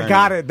of that journey. I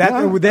got it.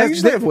 I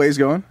usually have ways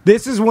going.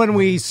 This is when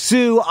we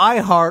sue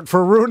iHeart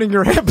for ruining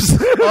your hips. We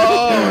get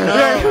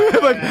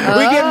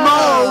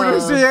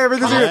mowed. See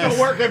everything. It's a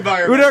work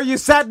environment. You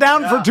sat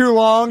down for too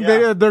long.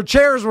 Their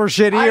chairs were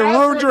shitty. It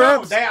ruined your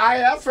hips. I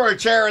asked for a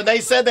chair, and they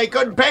said they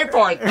couldn't pay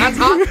for it. That's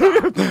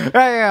awesome.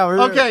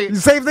 Okay. You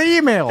saved the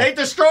email. They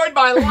destroyed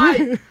my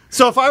life.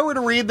 So if I were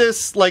to read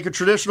this like a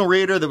traditional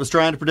reader that was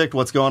trying to predict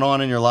what's going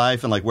on in your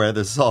life and like where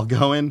this is all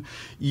going,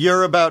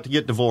 you're about to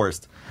get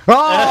divorced. And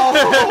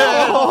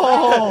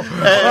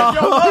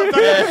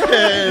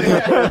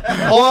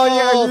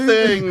all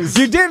things.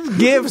 You did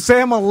give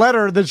Sam a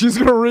letter that she's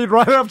going to read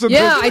right after this.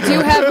 Yeah, I do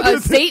have a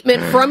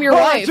statement from your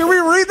wife. Should we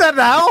read that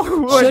now?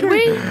 Should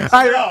we? No.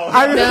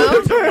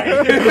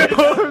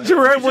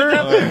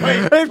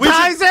 It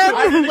ties in.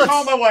 I need to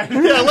call my wife.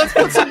 Yeah, let's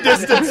put some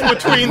distance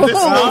between this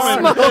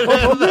moment.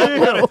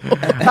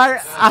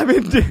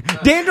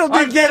 Daniel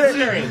did get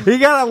it. He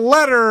got a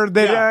letter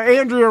that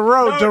Andrea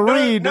wrote to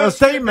read a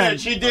statement.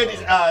 She did.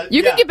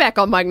 You can get back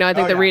on mic now. I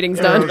think the reading's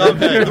done.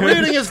 Okay, the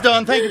reading is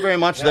done. Thank you very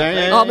much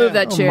there. I'll move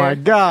that chair. Oh my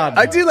God.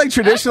 I do like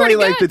traditionally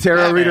like the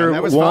tarot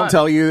reader won't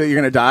tell you that you're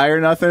going to die or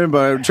nothing,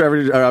 but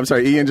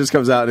Ian just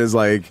comes out and is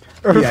like,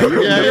 you're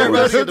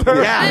about to get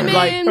divorced.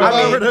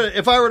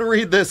 If I were to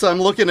read this,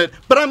 I'm looking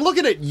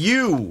at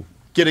you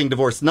getting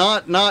divorced,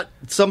 not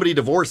somebody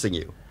divorcing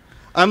you.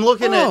 I'm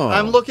looking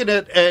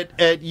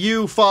at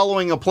you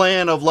following a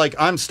plan of like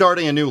I'm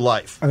starting a new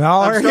life. He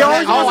always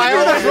does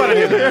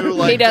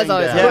what he does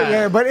always.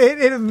 Yeah, but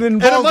it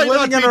involves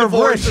living under a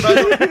bush.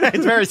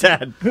 It's very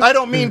sad. I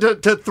don't mean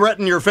to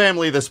threaten your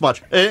family this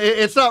much.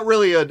 It's not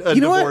really a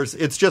divorce.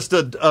 It's just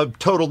a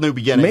total new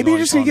beginning. Maybe you're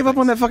just gonna give up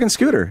on that fucking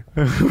scooter.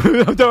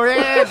 That's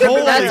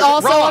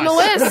also on the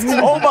list.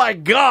 Oh my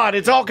God,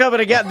 it's all coming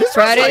together. This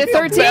Friday the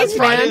 13th,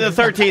 Friday the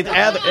 13th.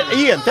 That's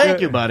Ian,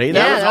 thank you, buddy.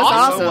 That was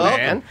awesome,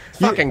 man.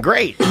 Fucking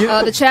great.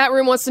 The chat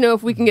room wants to know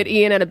if we can get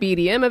Ian at a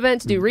BDM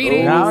event to do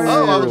readings.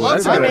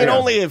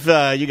 Only if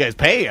you guys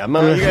pay him.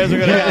 You guys are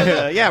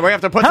gonna we have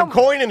to put some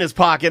coin in his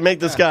pocket, make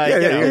this guy.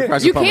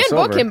 You can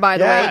book him, by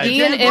the way.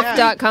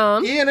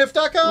 IanIf.com.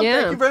 IanIf.com.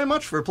 Thank you very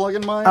much for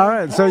plugging my. All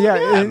right, so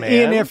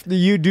Ian, if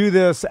you do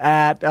this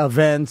at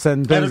events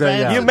and things like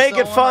that, you make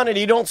it fun and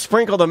you don't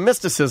sprinkle the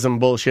mysticism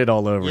bullshit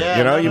all over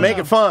it. You make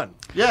it fun.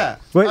 Yeah.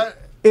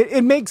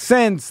 It makes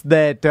sense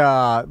that,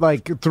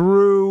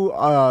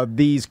 through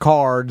these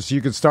cards,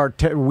 you could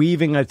start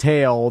weaving a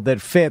tale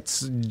that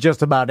fits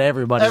just about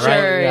everybody, right?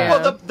 Sure, yeah.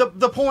 Well,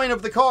 the point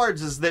of the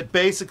cards is that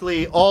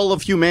basically all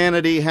of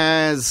humanity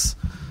has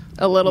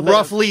a little bit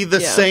roughly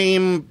the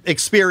same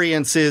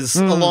experiences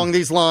along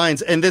these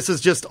lines, and this is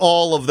just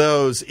all of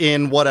those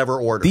in whatever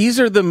order. These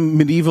are the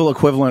medieval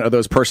equivalent of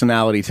those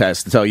personality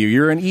tests to tell you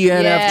you're an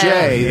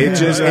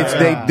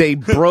ENFJ. They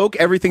broke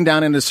everything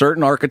down into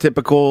certain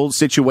archetypical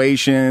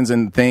situations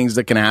and things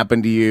that can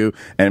happen to you,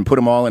 and put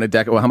them all in a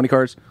deck. Well, how many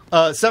cards?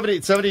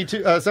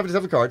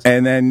 77 cards,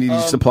 and then you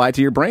just apply it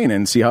to your brain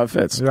and see how it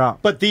fits. Yeah,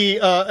 but the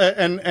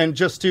and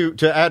just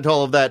to add to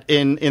all of that,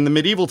 in the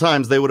medieval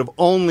times, they would have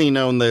only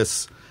known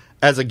this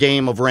as a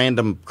game of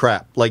random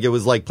crap. Like, it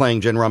was like playing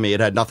gin rummy. It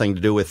had nothing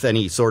to do with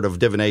any sort of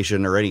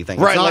divination or anything.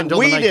 Right, it's not like until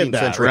we the 19th did that,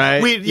 century.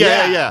 right?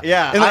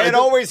 Yeah. And I had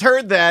always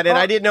heard that, and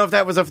I didn't know if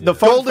that was the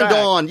fun Golden fact.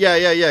 Dawn,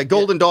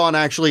 Golden Dawn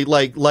actually,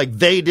 like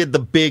they did the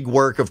big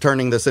work of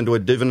turning this into a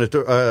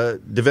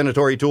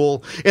divinatory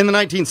tool. In the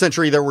 19th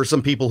century, there were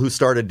some people who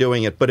started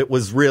doing it, but it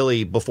was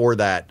really before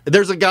that.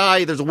 There's a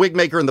wig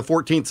maker in the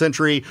 14th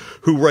century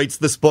who writes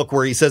this book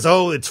where he says,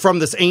 it's from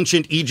this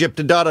ancient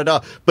Egypt,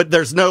 but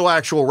there's no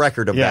actual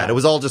record of that. It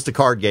was all just a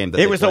card game.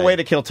 It was a way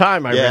to kill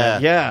time, I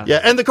read.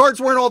 Yeah. And the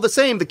cards weren't all the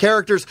same. The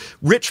characters,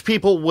 rich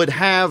people would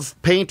have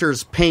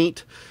painters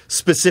paint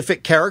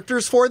specific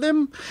characters for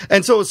them.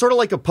 And so it's sort of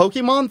like a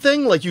Pokemon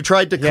thing. Like you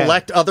tried to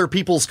collect other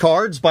people's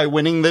cards by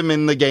winning them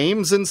in the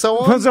games and so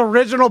on. Was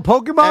original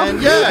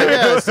Pokemon?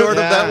 And sort of.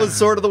 That was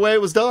sort of the way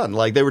it was done.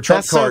 Like they were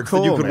trump cards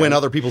that you could win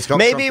other people's cards.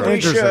 Maybe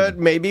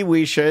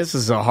we should. This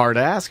is a hard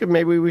ask.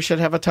 Maybe we should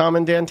have a Tom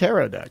and Dan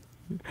tarot deck.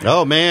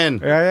 Oh man,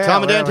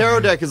 Tom and Dan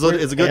tarot deck is a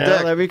good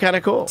deck. That'd be kind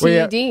of cool.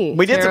 TD.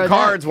 We did some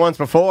cards once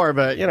before,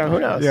 but who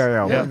knows?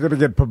 We're gonna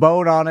get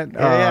Pabot on it.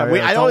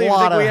 I don't even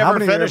think we ever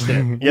finished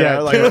it.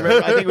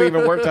 I think we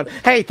even worked on it.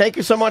 Hey, thank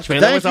you so much,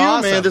 man. Thank that was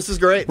awesome. man. This is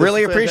great.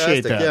 Really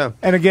appreciate that. Yeah.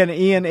 And again,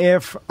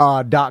 ianif.com.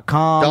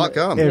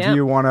 If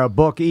you want to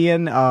book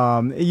Ian,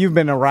 you've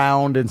been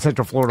around in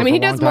Central Florida. I mean, he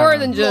does more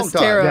than just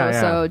tarot,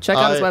 so check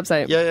out his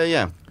website.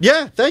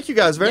 Yeah, thank you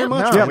guys very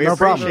much. We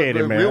appreciate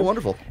it, man. Real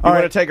wonderful. You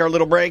want to take our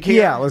little break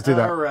here? Yeah, let's do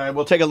that. All right,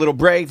 we'll take a little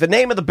break. The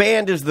name of the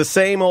band is the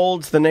same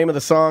old. The name of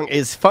the song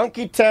is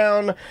Funky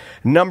Town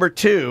Number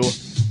 2.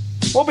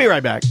 We'll be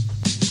right back.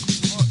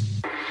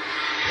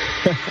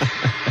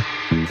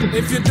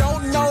 If you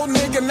don't know,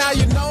 nigga, now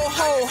you know.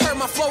 Ho, heard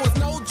my flow is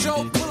no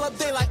joke. Pull up,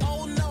 they like,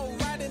 oh no,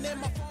 riding in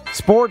my phone.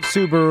 Sport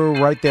Subaru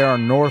right there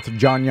on North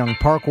John Young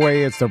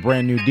Parkway. It's the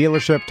brand new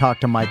dealership. Talk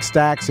to Mike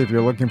Stacks if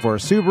you're looking for a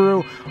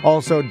Subaru.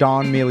 Also,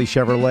 Don Mealy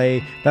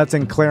Chevrolet. That's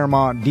in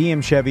Claremont.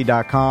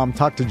 DMChevy.com.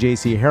 Talk to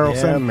JC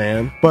Harrelson. Yeah,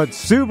 man. But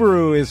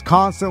Subaru is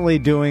constantly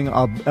doing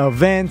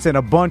events and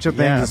a bunch of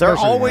things. They're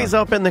always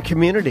up in the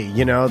community.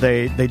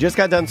 They just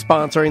got done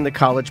sponsoring the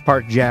College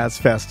Park Jazz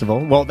Festival.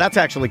 Well, that's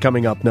actually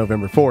coming up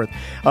November 4th.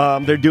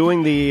 They're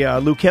doing the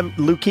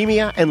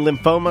Leukemia and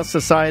Lymphoma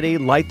Society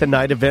Light the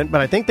Night event,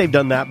 but I think they've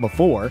done that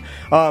before.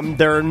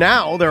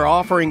 They're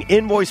offering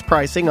invoice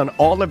pricing on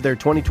all of their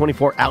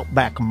 2024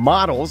 Outback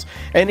models.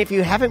 And if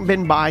you haven't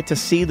been by to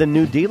see the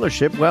new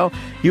dealership, well,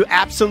 you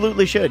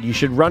absolutely should. You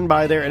should run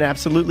by there and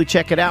absolutely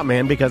check it out,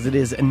 man, because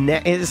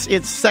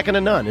it's second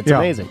to none. It's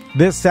amazing.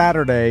 This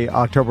Saturday,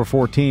 October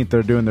 14th,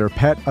 they're doing their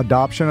pet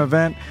adoption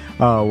event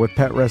with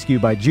Pet Rescue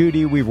by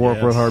Judy. We've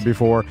worked with her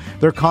before.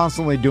 They're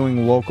constantly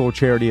doing local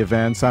charity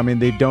events. I mean,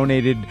 they've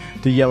donated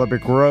to Yellow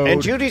Brick Road.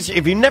 And Judy's,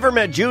 if you never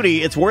met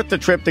Judy, it's worth the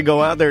trip to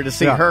go out there to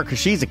see her because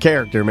she's a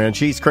character, man.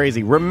 She's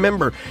crazy.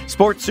 Remember,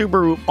 Sports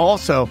Subaru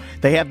also,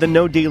 they have the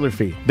no dealer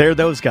fee. They're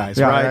those guys,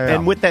 right?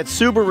 And with that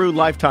Subaru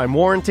lifetime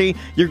warranty,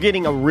 you're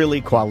getting a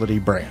really quality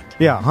brand.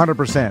 Yeah,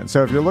 100%.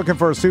 So if you're looking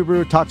for a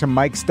Subaru, talk to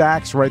Mike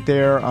Stacks right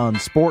there on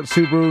Sports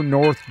Subaru,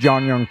 North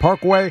John Young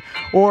Parkway.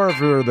 Or if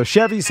you're the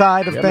Chevy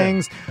side of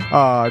things,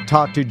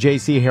 talk to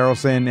JC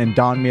Harrelson and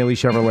Don Mealy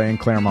Chevrolet in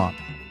Claremont.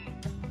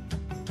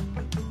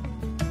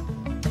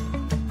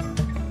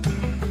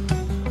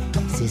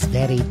 This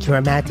very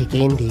dramatic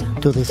ending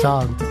to the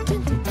song.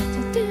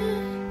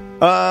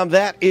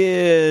 That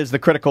is the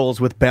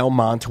Criticals with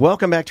Belmont.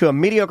 Welcome back to A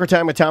Mediocre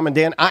Time with Tom and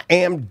Dan. I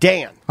am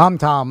Dan. I'm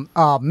Tom.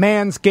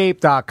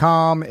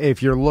 Manscaped.com.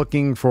 If you're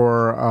looking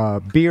for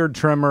a beard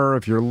trimmer,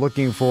 if you're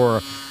looking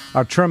for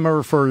a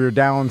trimmer for your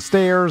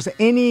downstairs,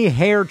 any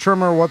hair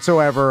trimmer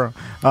whatsoever,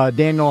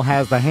 Daniel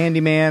has the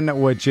Handyman,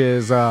 which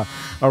is a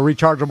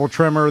rechargeable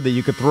trimmer that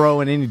you could throw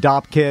in any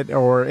DOP kit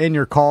or in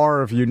your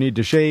car if you need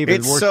to shave.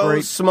 It's works so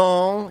great.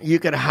 Small, you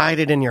could hide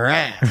it in your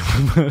ass.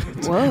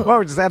 Whoa.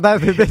 Well, they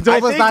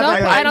told us not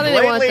I don't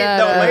think they want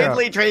that.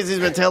 Lately, Tracy's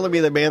been telling me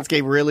that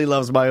Manscaped really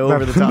loves my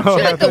over-the-top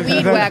shit. Like the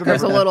weed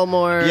whacker's a little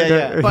more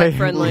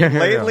butt-friendly.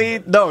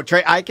 Lately, no,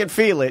 I can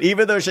feel it.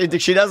 Even though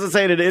she doesn't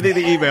say it in any of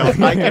the emails,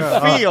 I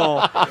can feel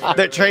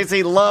that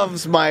Tracy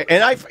loves my...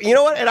 And you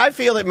know what? And I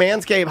feel that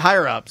Manscaped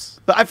higher-ups.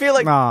 I feel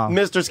like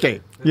Mr.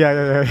 Scape.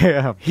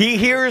 Yeah. He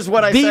hears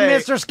what I say.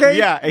 Mr. Scape?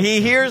 Yeah, he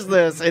hears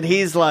this, and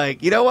he's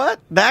like, you know what?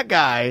 That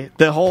guy,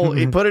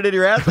 he put it in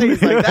your ass. He's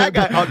like, that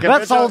guy. Okay,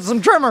 that sold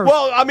some trimmers.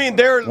 Well, I mean,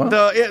 the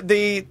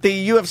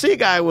UFC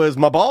guy was,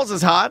 my balls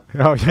is hot,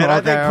 and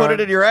I think put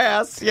it in your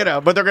ass,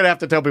 but they're going to have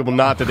to tell people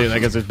not to do that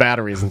because there's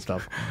batteries and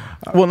stuff.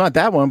 Well, not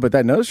that one, but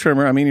that nose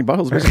trimmer, I mean, your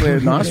butthole's basically a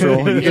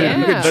nostril.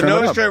 The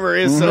nose trimmer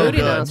is so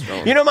good.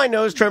 Nostril. You know, my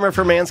nose trimmer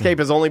for Manscaped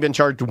has only been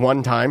charged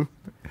one time.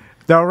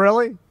 No,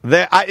 really?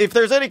 If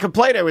there's any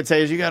complaint, I would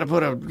say is you got to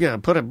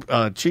put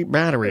a cheap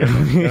battery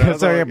in.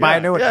 So you buy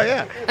a new one.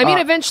 Yeah. I mean,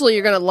 eventually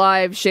you're going to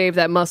live shave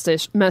that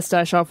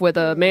mustache off with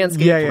a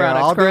Manscaped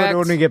product. I'll correct? do it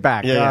when we get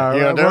back.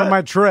 On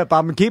my trip,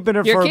 I'm keeping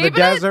it for the keeping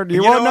desert. It?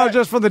 You won't know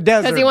just for the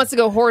desert because he wants to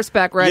go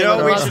horseback riding with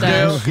a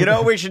mustache. You know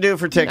what we should do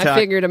for TikTok? I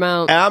figured him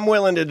out. I'm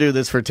willing to do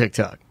this for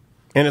TikTok,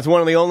 and it's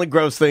one of the only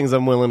gross things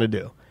I'm willing to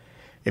do.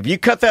 If you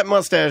cut that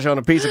mustache on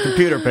a piece of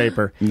computer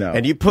paper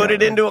and you put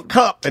it into a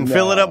cup and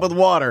fill it up with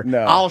water,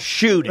 I'll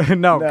shoot it.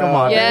 No, come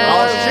on. Yeah.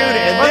 I'll shoot it.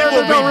 And then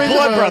we'll be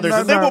blood brothers.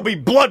 And then we'll be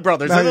blood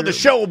brothers. And then the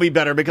show will be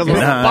better because we'll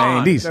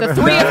bond. The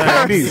three of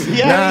us.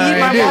 Yeah, eat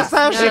my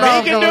mustache. If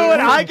he can do it,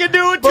 I can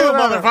do it too,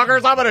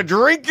 motherfuckers. I'm going to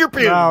drink your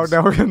pubes.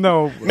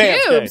 No.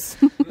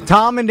 Manscaped.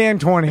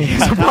 TOMANDDAN20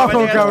 is a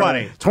promo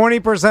code.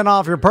 20%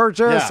 off your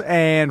purchase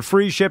and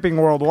free shipping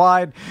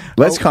worldwide.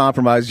 Let's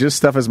compromise. Just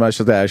stuff as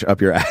much mustache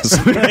up your ass.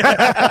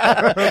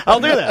 I'll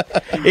do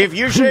that. If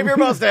you shave your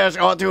mustache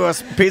onto a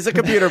piece of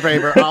computer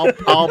paper,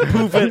 I'll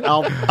poof it.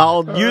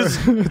 I'll use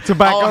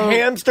tobacco. I'll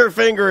hamster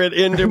finger it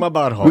into my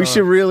butthole. We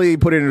should really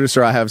put it into a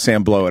straw. Have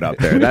Sam blow it up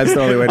there. That's the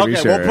only way to be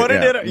sure. We'll put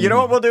it in. You know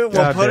what we'll do?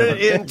 We'll put it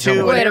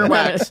into an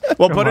earwax.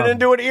 We'll put it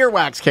into an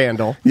earwax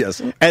candle.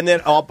 Yes. And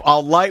then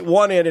I'll light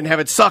one end and have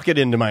it suck it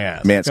into my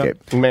ass.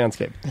 Manscaped.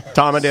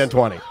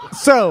 TOMANDDAN20.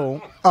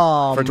 So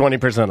for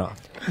 20%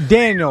 off.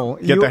 Daniel,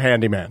 get the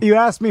handyman. You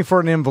asked me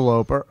for an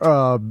envelope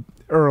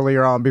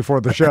earlier on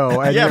before the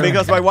show. Yeah,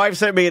 because my wife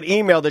sent me an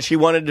email that she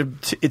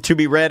wanted to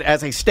be read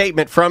as a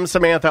statement from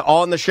Samantha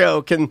on the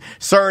show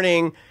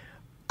concerning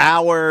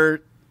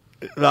our...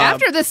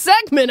 After this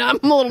segment, I'm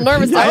a little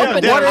nervous to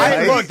open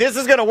it. Look, this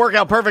is going to work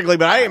out perfectly,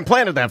 but I ain't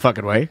planned it that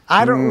fucking way.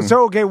 I don't.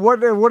 So, okay,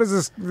 what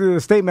is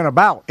this statement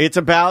about? It's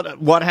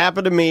about what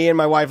happened to me and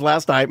my wife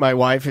last night. My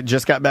wife had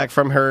just got back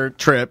from her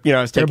trip. You know,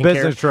 I was taking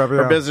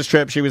her business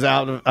trip. She was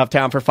out of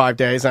town for 5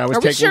 days, and I was.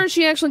 Are we sure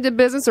she actually did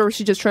business, or was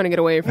she just trying to get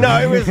away from?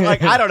 No, it was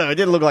like I don't know. It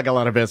didn't look like a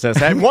lot of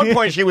business. At one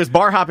point, she was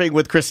bar hopping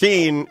with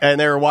Christine, and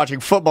they were watching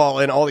football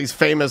in all these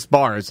famous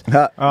bars,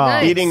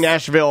 eating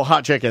Nashville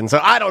hot chicken. So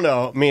I don't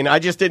know. I mean, I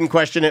just didn't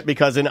question it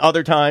because in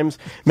other times,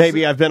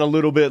 maybe I've been a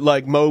little bit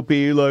like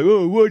mopey, like,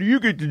 oh, what do you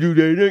get to do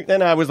today?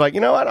 Then I was like, you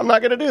know what? I'm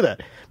not going to do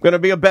that. I'm going to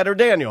be a better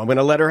Daniel. I'm going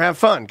to let her have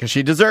fun because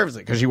she deserves it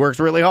because she works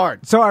really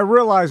hard. So I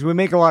realize we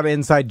make a lot of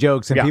inside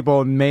jokes and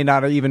people may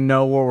not even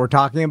know what we're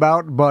talking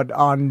about. But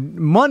on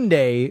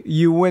Monday,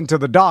 you went to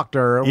the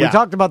doctor. We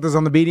talked about this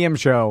on the BDM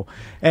show.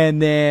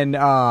 And then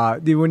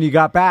when you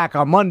got back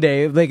on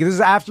Monday, like this is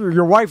after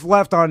your wife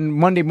left on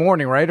Monday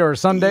morning, right? Or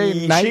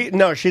Sunday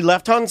night? She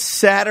left on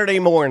Saturday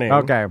morning.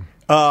 Okay.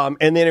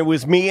 And then it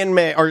was me and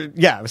May,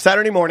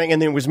 Saturday morning,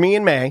 and then it was me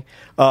and May.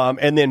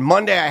 And then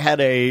Monday I had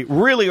a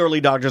really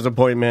early doctor's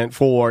appointment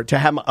to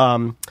have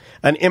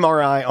an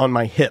MRI on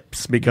my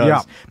hips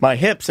because my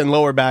hips and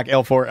lower back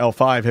L4,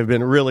 L5 have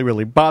been really,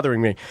 really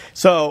bothering me.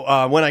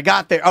 So when I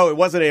got there, it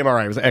wasn't an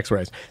MRI, it was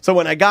X-rays. So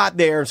when I got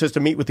there, it was just to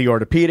meet with the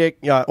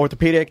orthopedic.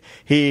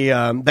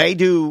 They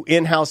do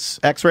in-house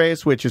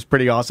X-rays, which is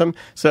pretty awesome.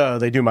 So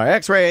they do my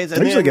X-rays.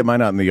 And I usually get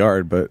mine out in the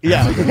yard, but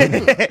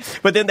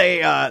but then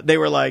they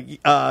were like,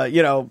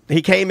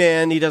 he came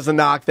in, he does the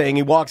knock thing,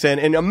 he walks in,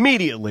 and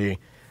immediately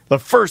the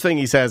first thing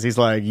he says, he's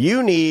like,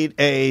 you need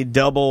a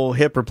double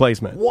hip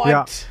replacement.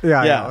 What?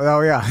 Yeah.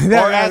 Oh, yeah.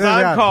 Or as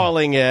I'm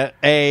calling it,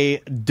 a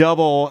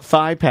double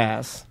thigh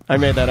pass. I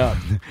made that up.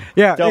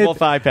 Double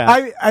thigh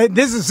pass.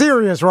 This is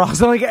serious,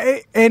 Ross.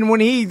 Like, and when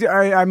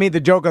I made the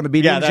joke on the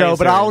BDM show,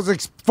 but I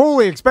was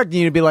fully expecting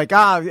you to be like,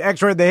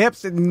 X-ray the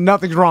hips,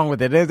 nothing's wrong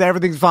with it.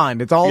 Everything's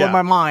fine. It's all in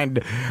my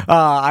mind.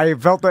 I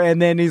felt that,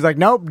 and then he's like,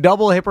 nope,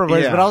 double hip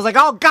replacement. But I was like,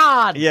 oh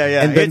God.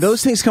 Yeah. And then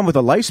those things come with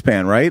a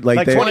lifespan, right?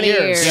 Like 20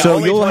 years. So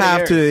you'll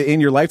have to,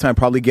 in your lifetime,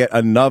 probably get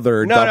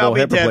another double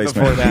hip replacement.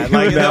 Before that.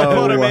 Like, they'll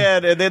put them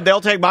in, and then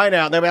they'll take mine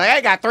out, and they'll be like,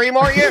 I got 3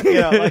 more years.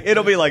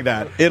 It'll be like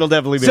that. It'll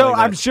definitely be like that.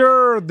 So I'm sure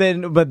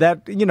but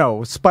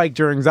that, spiked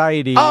your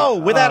anxiety. Oh,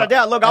 without a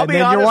doubt. Look, I'll be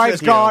honest with you. Your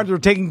wife's gone, you're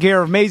taking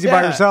care of Maisie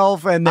by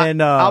yourself, and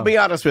then... I'll be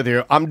honest with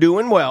you. I'm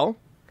doing well.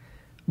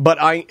 But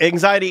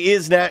anxiety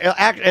is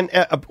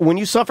that, when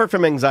you suffer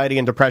from anxiety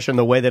and depression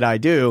the way that I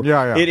do,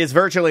 it is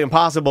virtually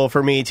impossible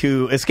for me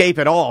to escape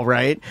it all,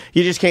 right?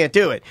 You just can't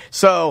do it.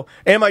 So,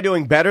 am I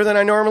doing better than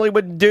I normally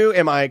would do?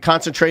 Am I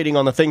concentrating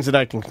on the things that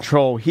I can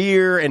control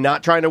here and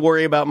not trying to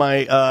worry about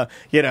my,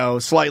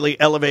 slightly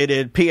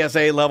elevated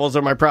PSA levels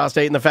of my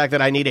prostate and the fact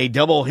that I need a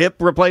double hip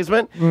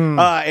replacement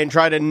and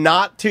try to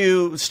not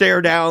to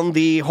stare down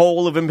the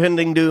hole of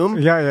impending doom?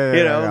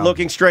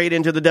 Looking straight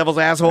into the devil's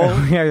asshole?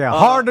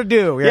 Hard to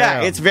do.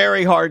 Yeah, it's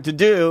very hard to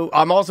do.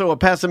 I'm also a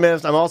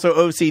pessimist. I'm also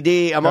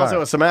OCD. I'm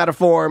also a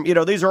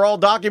somatoform. These are all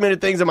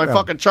documented things in my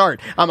fucking chart.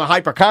 I'm a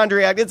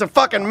hypochondriac. It's a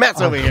fucking mess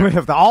over here. We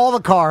have all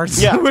the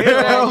cards. Yeah,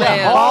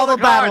 all the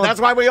cards.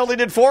 That's why we only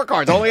did 4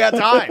 cards. Only had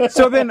time.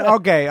 So then,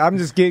 okay, I'm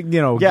just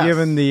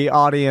giving the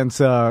audience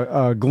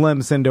a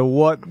glimpse into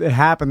what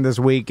happened this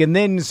week. And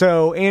then,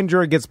 so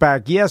Andrea gets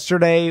back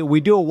yesterday. We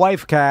do a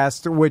wife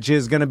cast, which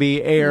is going to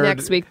be aired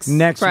next week's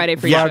Friday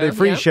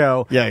free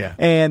show. Yeah.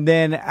 And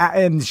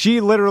then,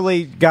 she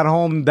literally got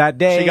home that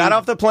day. She got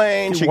off the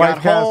plane. She got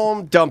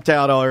home, dumped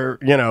out all her,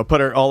 put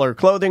all her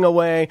clothing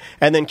away,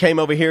 and then came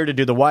over here to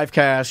do the wife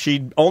cast.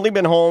 She'd only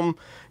been home,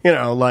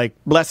 like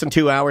less than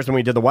 2 hours when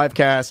we did the wife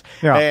cast.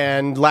 Yeah.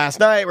 And last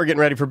night we're getting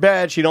ready for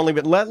bed. She'd only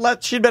been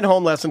she'd been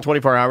home less than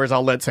 24 hours.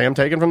 I'll let Sam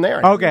take it from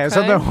there. Okay.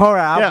 So I'm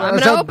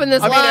going to open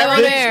this live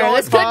on air.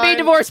 This could be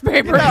divorce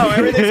papers. No,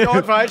 everything's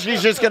going fine.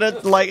 She's just going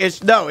to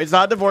it's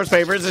not divorce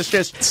papers. It's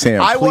just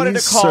Sam. I wanted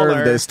to call serve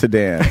her. This to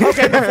Dan.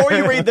 Okay. Before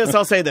you read this,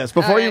 I'll say this.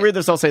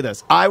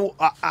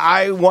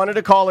 I wanted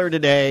to call her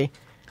today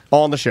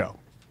on the show,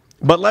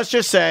 but let's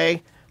just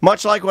say,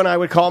 much like when I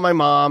would call my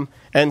mom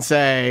and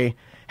say,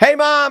 hey,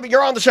 Mom,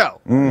 you're on the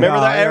show. Remember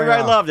that?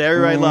 Everybody loved it.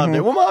 Everybody loved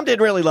it. Well, Mom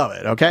didn't really love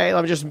it, okay?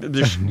 I'm just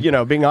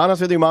being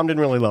honest with you, Mom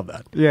didn't really love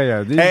that. Yeah.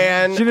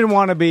 And she didn't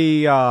want to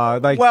be,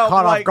 caught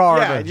off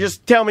guard. Yeah,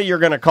 just tell me you're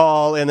going to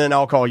call, and then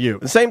I'll call you.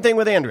 The same thing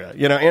with Andrea.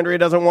 Andrea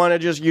doesn't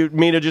want to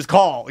me to just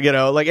call.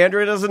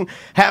 Andrea doesn't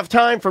have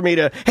time for me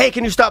to, hey,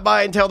 can you stop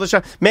by and tell the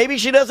show? Maybe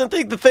she doesn't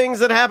think the things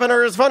that happen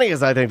are as funny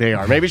as I think they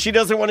are. Maybe she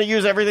doesn't want to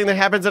use everything that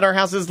happens in our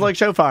house as like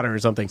show fodder or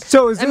something.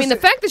 So the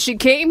fact that she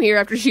came here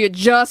after she had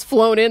just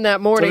flown in that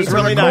morning to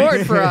record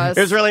nice. For us.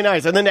 It was really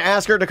nice. And then to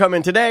ask her to come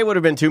in today would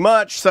have been too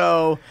much.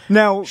 So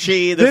now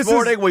this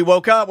morning we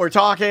woke up, we're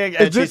talking,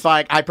 and she's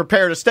like, I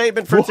prepared a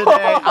statement for today.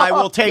 I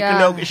will take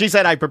no. She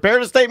said, I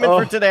prepared a statement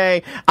for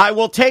today. I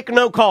will take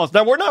no calls.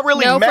 Now we're not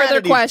really no mad.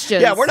 Further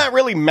questions. Yeah, we're not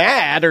really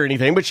mad or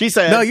anything. But she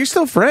said, no, you're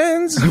still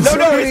friends. No,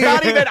 it's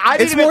not even.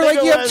 It's more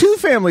like you have two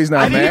families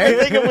now, man. I didn't even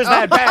think it was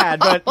that bad.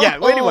 But yeah,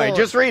 anyway,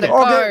 just read it.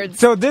 Okay,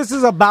 so this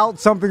is about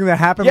something that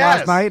happened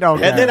last night.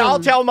 Okay. And then I'll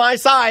tell my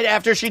side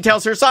after she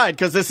tells her side,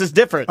 because this is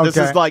different. Okay. This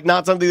is like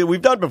not something that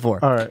we've done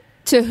before. All right.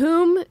 To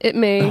whom it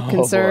may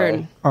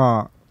concern.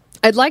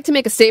 I'd like to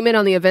make a statement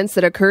on the events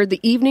that occurred the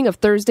evening of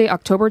Thursday,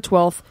 October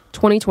 12th,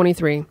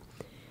 2023.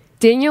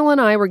 Daniel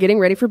and I were getting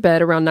ready for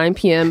bed around 9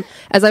 p.m.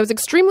 as I was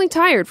extremely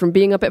tired from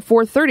being up at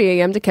 4:30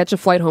 a.m. to catch a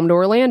flight home to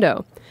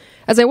Orlando.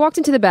 As I walked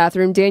into the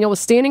bathroom, Daniel was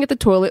standing at the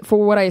toilet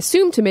for what I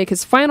assumed to make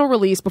his final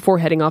release before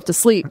heading off to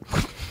sleep.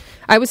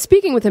 I was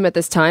speaking with him at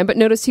this time, but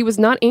noticed he was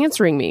not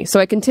answering me, so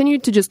I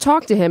continued to just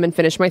talk to him and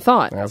finish my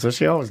thought. That's what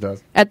she always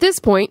does. At this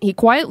point, he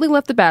quietly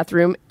left the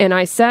bathroom, and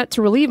I sat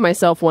to relieve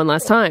myself one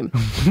last time.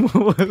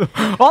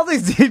 All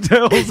these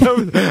details.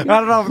 I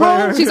don't know.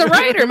 Well, she's a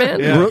writer, man.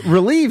 Yeah.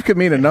 Relieve could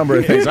mean a number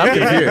of things.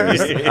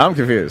 I'm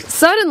confused.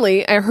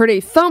 Suddenly, I heard a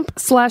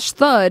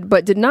thump/thud,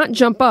 but did not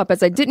jump up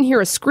as I didn't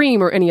hear a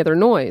scream or any other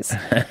noise.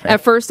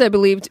 At first, I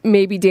believed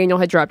maybe Daniel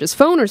had dropped his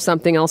phone or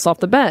something else off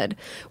the bed.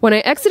 When I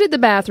exited the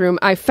bathroom,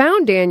 I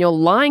found Daniel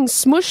lying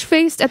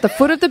smush-faced at the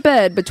foot of the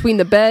bed between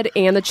the bed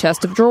and the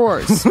chest of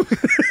drawers.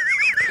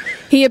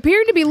 He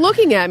appeared to be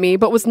looking at me,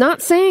 but was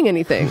not saying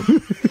anything.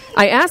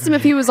 I asked him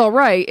if he was all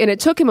right, and it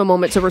took him a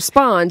moment to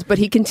respond, but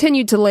he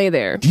continued to lay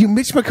there. You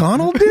Mitch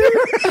McConnell,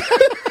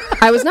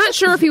 dude? I was not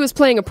sure if he was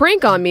playing a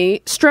prank on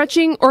me,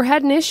 stretching, or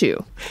had an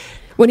issue.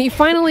 When he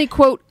finally,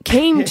 quote,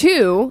 came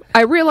to,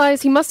 I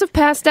realized he must have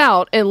passed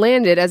out and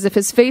landed as if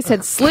his face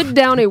had slid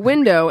down a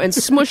window and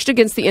smushed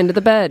against the end of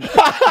the bed.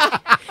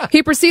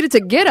 He proceeded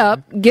to get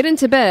up, get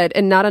into bed,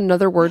 and not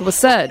another word was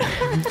said.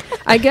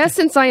 I guess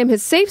since I am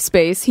his safe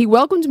space, he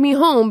welcomed me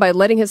home by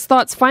letting his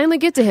thoughts finally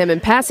get to him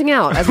and passing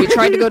out as we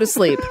tried to go to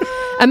sleep.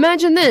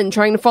 Imagine then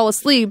trying to fall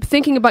asleep,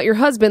 thinking about your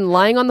husband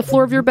lying on the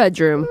floor of your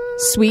bedroom.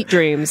 Sweet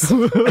dreams.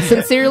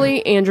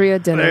 Sincerely, Andrea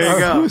Dennis. There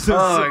you go.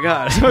 Oh, my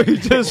God. So he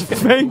just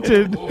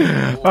fainted.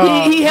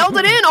 He held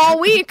it in all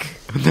week.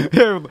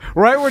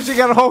 Right when she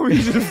got home,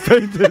 he just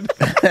fainted.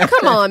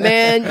 Come on,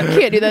 man. You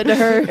can't do that to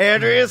her.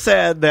 Andrea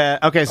said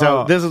that. Okay,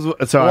 so this is.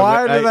 So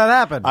why did that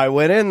happen? I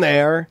went in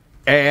there.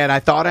 And I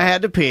thought I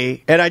had to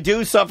pee. And I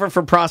do suffer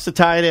from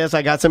prostatitis.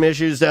 I got some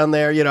issues down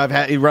there.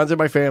 It runs in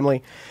my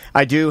family.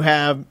 I do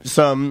have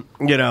some,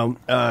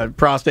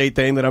 prostate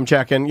thing that I'm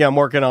checking. Yeah, I'm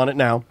working on it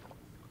now.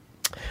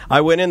 I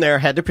went in there,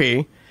 had to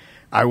pee.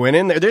 I went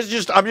in there.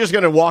 I'm just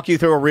going to walk you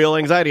through a real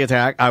anxiety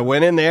attack. I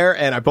went in there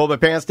and I pulled my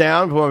pants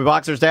down, pulled my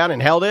boxers down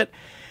and held it.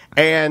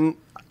 And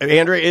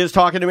Andrea is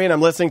talking to me, and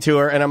I'm listening to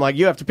her, and I'm like,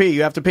 you have to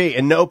pee,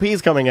 and no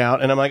pee's coming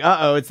out, and I'm like,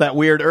 it's that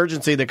weird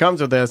urgency that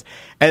comes with this,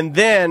 and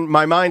then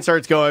my mind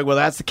starts going, well,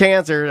 that's the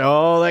cancer,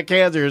 that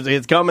cancer,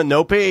 it's coming,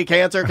 no pee,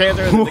 cancer, and then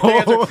the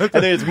cancer,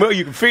 and then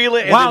you can feel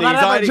it, and wow, then the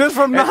anxiety, just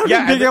from not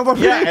being able to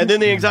pee. Yeah, and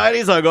then the anxiety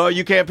is like,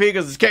 you can't pee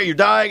because you're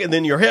dying, and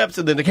then your hips,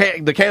 and then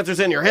the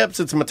cancer's in your hips,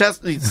 it's in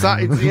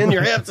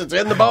your hips, it's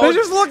in the bone. They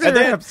just looked at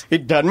your hips.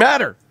 It doesn't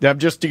matter. I'm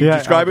just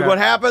describing what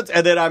happens,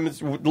 and then I'm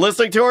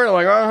listening to her, and I'm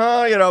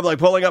like, I'm like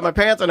pulling up my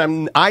pants,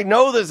 and I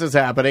know this is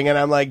happening, and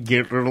I'm like,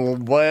 get to the little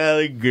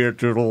boy, get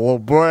to the little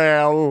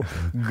brown,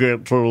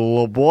 get to the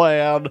little boy.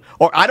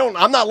 Or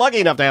I'm not lucky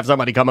enough to have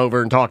somebody come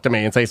over and talk to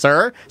me and say,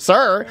 sir,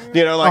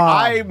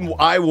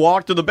 I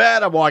walk to the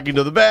bed, I'm walking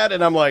to the bed,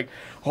 and I'm like,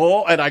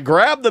 and I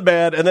grabbed the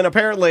bed, and then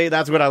apparently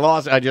that's when I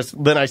lost. Then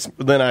I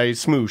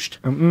smooshed.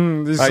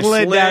 I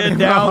slid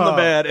down the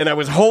bed, and I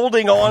was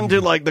holding on to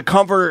like the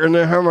comforter, and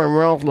then had my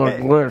mouth like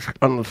this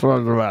on the side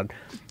of the bed.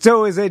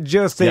 So is it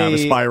just I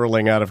was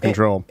spiraling out of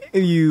control.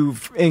 You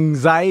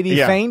anxiety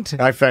faint?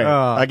 I faint.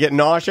 I get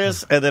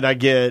nauseous, and then I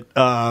get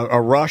a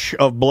rush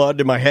of blood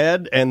to my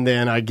head, and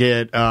then I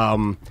get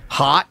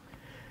hot,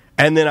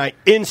 and then I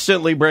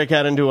instantly break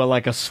out into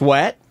a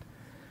sweat.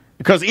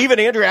 Because even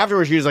Andrea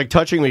afterwards, she was like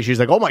touching me. She's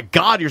like, "Oh my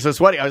God, you're so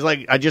sweaty." I was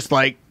like, I just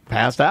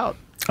passed out.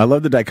 I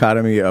love the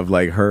dichotomy of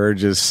like her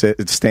just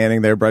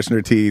standing there brushing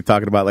her teeth,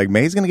 talking about like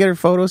May's going to get her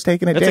photos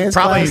taken at dance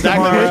probably class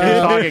exactly tomorrow. what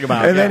she's talking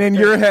about. And then in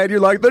your head, you're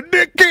like, the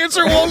dick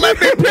cancer won't let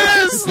me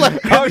piss.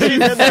 Like, oh, she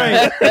did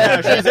that. Yeah,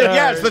 she said,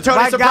 yes, the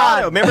Tony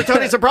Soprano. Remember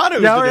Tony Soprano?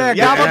 No, yeah,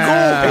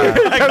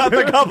 gabagool. I got the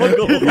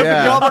gabagool.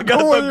 Yeah. I got the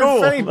ghoul.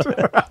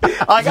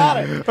 I got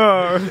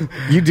it.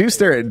 You do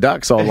stare at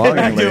ducks all along.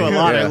 I do a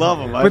lot. I love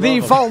them. But then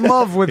you fall in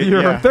love with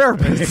your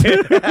therapist.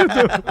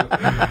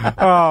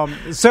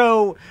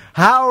 So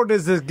how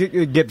does this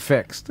get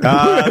fixed?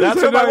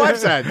 That's what my wife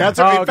said. That's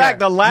what, in fact,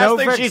 the last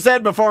thing she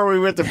said before we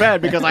went to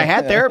bed, because I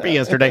had therapy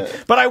yesterday.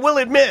 But I will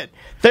admit,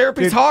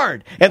 therapy's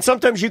hard. And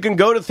sometimes you can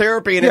go to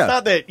therapy, and it's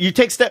not that you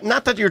take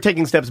not that you're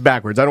taking steps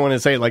backwards. I don't want to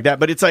say it like that.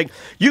 But it's like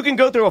you can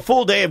go through a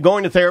full day of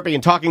going to therapy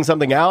and talking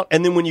something out,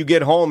 and then when you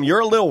get home, you're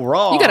a little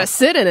raw. You got to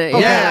sit in it.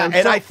 Yeah.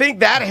 And I think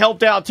that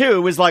helped out, too. It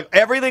was like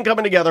everything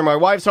coming together. My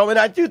wife's home. And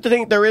I do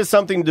think there is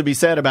something to be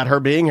said about her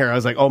being here. I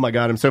was like, oh, my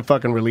God, I'm so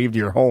fucking relieved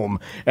you're home.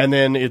 And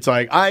then it's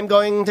like, I'm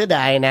going to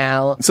die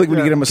now. It's like when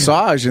you get a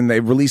massage and they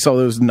release all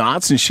those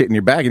knots and shit in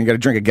your back, and you got to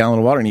drink a gallon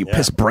of water and you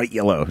piss bright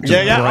yellow. Just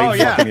bright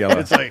fucking yellow.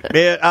 It's like,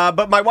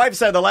 but my wife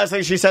said the last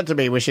thing she said to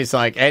me was, she's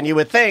like, and you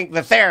would think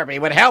the therapy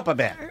would help a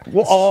bit.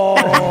 Oh,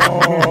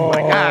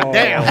 my God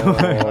damn.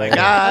 My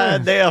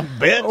God damn,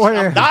 bitch.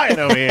 I'm dying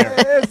over here.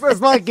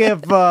 It's like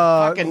if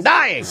fucking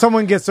dying.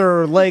 Someone gets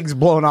their legs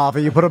blown off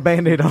and you put a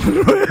Band-Aid on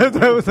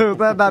it.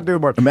 That's not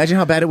doing much. Imagine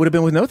how bad it would have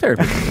been with no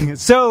therapy.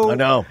 So I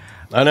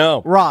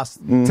know. Ross,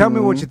 tell me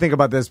what you think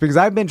about this, because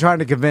I've been trying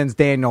to convince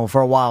Daniel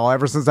for a while,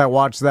 ever since I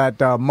watched that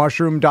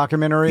mushroom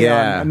documentary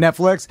on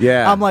Netflix.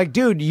 Yeah. I'm like,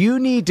 dude, you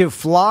need to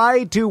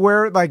fly to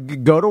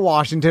go to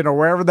Washington or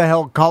wherever the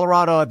hell,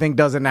 Colorado, I think,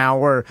 does it now,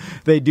 where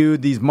they do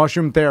these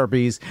mushroom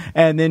therapies,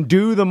 and then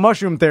do the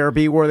mushroom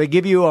therapy where they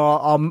give you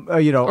or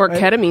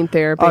ketamine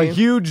therapy, a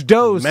huge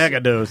dose,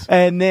 mega dose,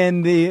 and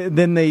then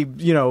they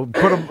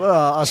put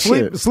a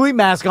sleep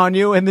mask on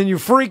you, and then you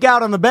freak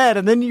out on the bed,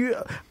 and then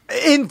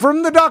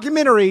from the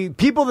documentary,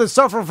 people that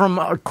suffer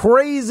from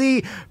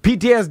crazy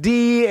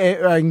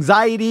PTSD,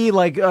 anxiety,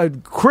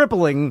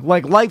 crippling,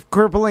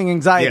 life-crippling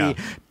anxiety,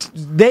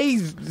 they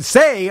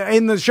say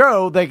in the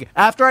show, like,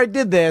 after I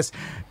did this,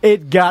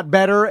 it got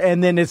better,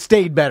 and then it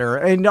stayed better,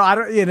 and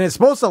it's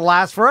supposed to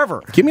last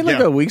forever. Give me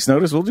a week's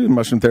notice. We'll do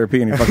mushroom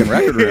therapy in your fucking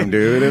record room,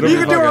 dude. You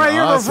can do it right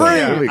awesome.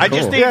 here for free. I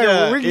just need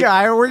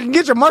we can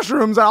get your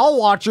mushrooms. I'll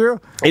watch you.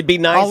 It'd be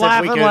nice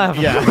if we could.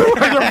 Yeah.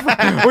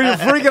 When you're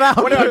freaking out.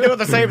 What do I do with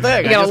the same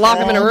thing? You gotta lock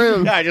them in a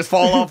room. Yeah, I just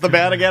fall off the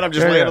bed again. I'm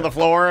just laying on the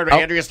floor, and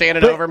Andrea's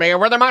standing over me.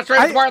 Were the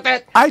mushrooms worth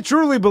it? I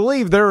truly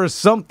believe there is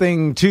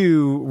something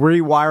to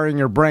rewiring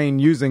your brain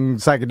using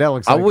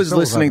psychedelics. I was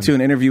listening to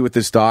an interview with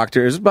this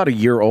doctor. It's about a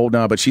year old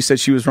now, but she said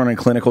she was running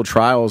clinical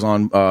trials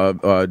on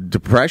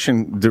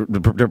depression,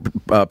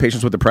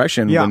 patients with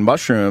depression with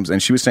mushrooms,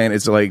 and she was saying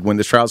it's like when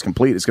this trial is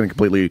complete, it's going to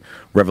completely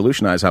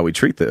revolutionize how we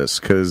treat this,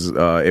 because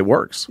it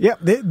works. Yeah,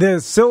 the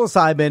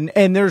psilocybin,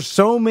 and there's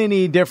so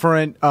many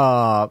different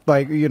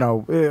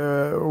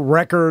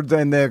records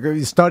and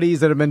the studies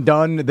that have been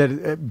done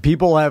that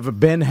people have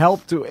been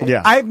helped.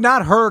 Yeah. I've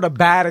not heard a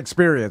bad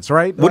experience,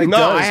 right?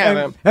 I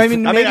haven't. I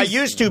mean, I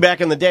used to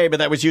back in the day, but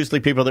that was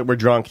usually people that were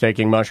drunk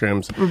taking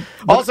mushrooms.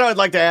 Also, I'd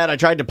like to add, I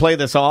tried to play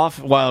this off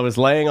while I was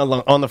laying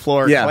on the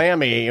floor,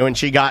 clammy, when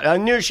she got. I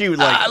knew she was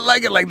like, I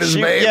like it like this,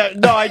 babe. Yeah,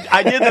 no,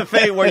 I did the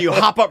thing where you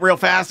hop up real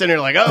fast and you're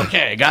like,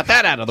 okay, got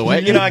that out of the way.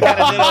 I kind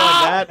of did it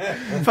like that.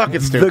 Fucking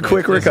stupid. The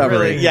quick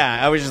recovery.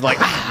 I was just like,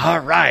 all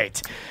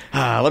right.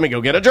 Let me go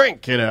get a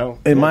drink,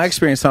 In my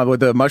experience, Tom, with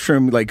the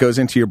mushroom goes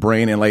into your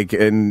brain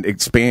and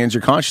expands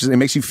your consciousness, it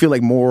makes you feel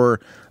like more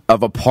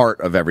of a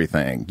part of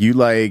everything. You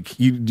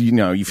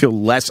feel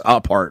less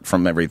apart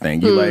from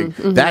everything.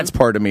 That's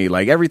part of me.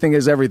 Like, everything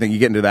is everything. You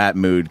get into that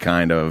mood,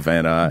 kind of,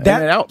 and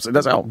it helps. It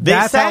does help.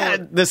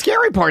 The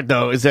scary part,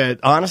 though, is that,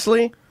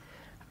 honestly,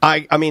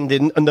 I mean,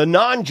 the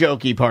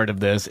non-jokey part of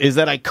this is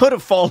that I could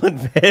have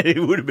fallen. It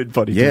would have been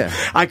funny. Yeah, too.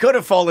 I could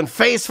have fallen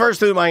face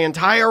first through my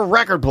entire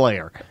record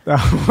player, or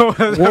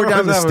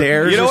down the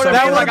stairs. You know what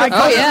I mean?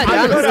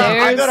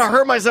 I could have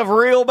hurt myself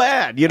real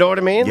bad. You know what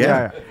I mean?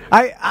 Yeah.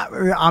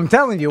 I'm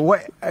telling you,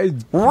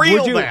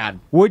 bad.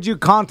 Would you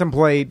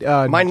contemplate?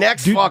 My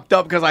neck's fucked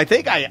up because I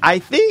think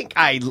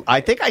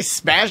I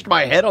smashed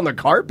my head on the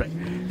carpet.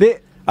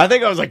 I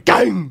think I was like,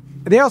 gang.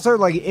 They also have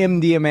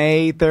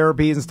MDMA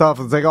therapy and stuff.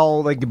 It's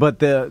but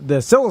the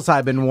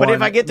psilocybin one. But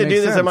if I get to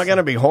do this, am I going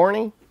to be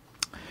horny?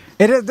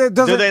 It doesn't.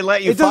 Do they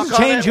let you? It doesn't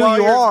change who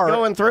you are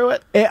going through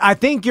it. I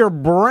think your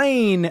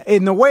brain,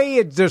 in the way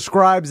it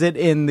describes it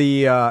in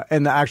the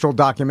actual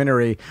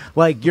documentary,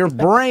 your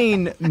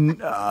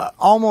brain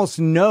almost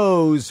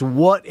knows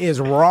what is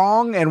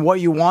wrong and what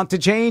you want to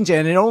change,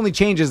 and it only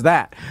changes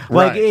that.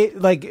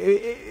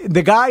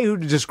 The guy who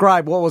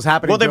described what was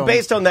happening. Well, then,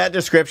 based on that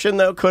description,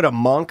 though, could a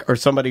monk or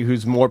somebody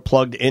who's more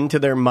plugged into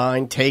their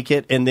mind take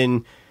it and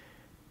then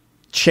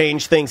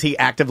change things he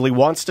actively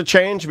wants to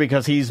change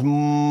because he's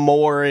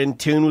more in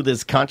tune with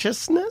his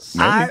consciousness?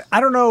 I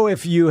don't know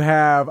if you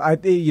have,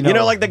 like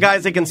the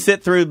guys that can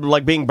sit through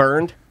being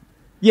burned.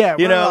 Yeah,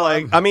 you know,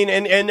 like I mean,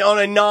 and on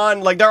a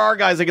non like there are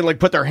guys that can like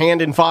put their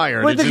hand in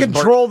fire. Well, they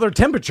control their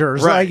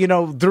temperatures, right? Like, you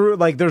know, through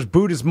like there's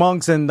Buddhist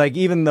monks and like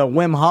even the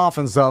Wim Hof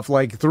and stuff,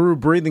 like through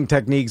breathing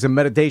techniques and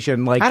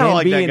meditation. Like, I don't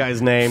like that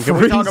guy's name. Can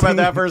we talk about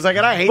that for a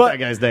second? I hate that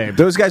guy's name.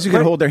 Those guys who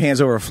can hold their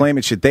hands over a flame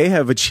and shit, they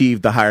have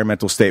achieved the higher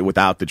mental state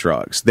without the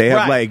drugs. They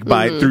have like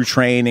through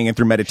training and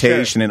through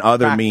meditation and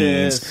other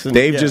means,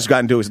 they've just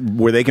gotten to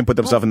where they can put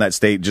themselves in that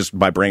state just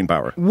by brain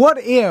power. What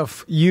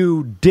if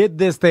you did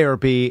this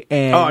therapy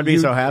and I'd be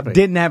so happy.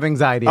 Didn't have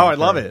anxiety? Oh, I'd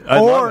love it.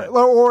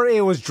 Or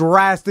it was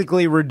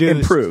drastically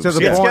reduced. Improved. To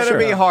the it's point. going to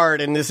be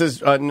hard, and this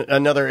is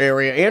another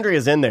area.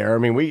 Andrea's in there. I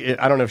mean,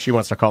 I don't know if she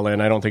wants to call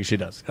in. I don't think she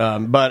does.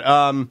 But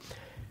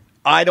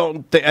I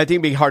think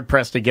it'd be hard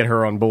pressed to get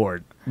her on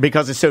board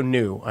because it's so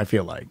new. I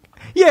feel like.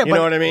 Yeah, you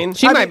know what I mean?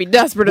 She might be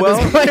desperate at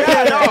this point.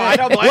 Yeah, no, I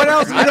don't blame What her.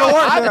 else? You know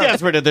what? I'm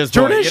desperate at this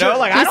point. You know,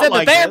 like I He don't said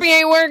like the therapy this.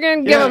 ain't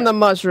working. Give him the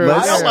mushrooms.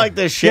 I don't like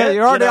this shit. Yeah,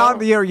 you're already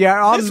on.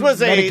 You're on this was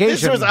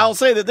medication. I'll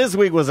say that this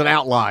week was an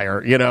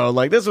outlier. You know,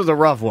 like this was a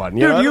rough one.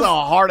 You Dude, know, this was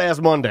a hard ass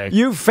Monday.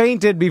 You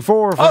fainted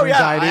before from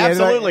anxiety. I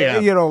absolutely and,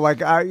 have. You know,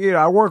 like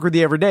I work with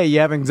you every day. You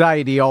have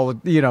anxiety all.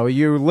 You know,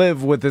 you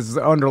live with this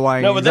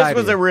underlying. No, but anxiety.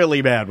 this was a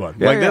really bad one.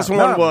 Yeah, this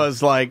one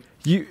was like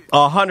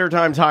 100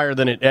 times higher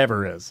than it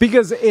ever is.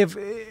 Because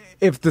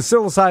if the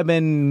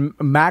psilocybin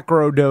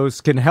macro dose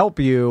can help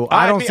you,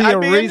 I don't see a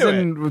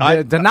reason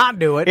to not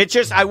do it. It's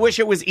just I wish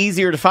it was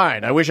easier to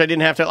find. I wish I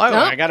didn't have to.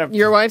 I gotta.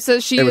 Your wife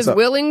says she is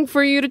willing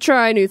for you to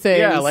try new things.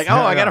 Yeah, like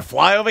I gotta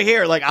fly over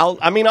here. Like I'll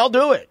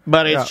do it,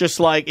 but it's just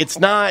like it's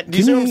not. Do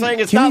you see what I'm saying?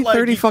 It's give not me like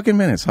 30 fucking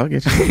minutes. I'll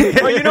get you.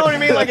 Well, you know what I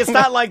mean? Like it's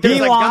not like there's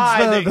he a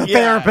wants guy the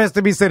therapist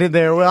to be sitting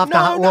there. We'll have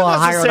to we'll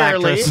hire an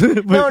actress.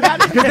 No, not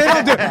they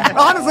don't do.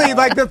 Honestly,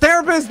 like the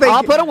therapist,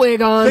 I'll put a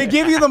wig on. They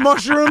give you the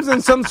mushrooms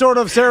in some sort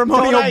of ceremonial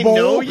Don't I bowl.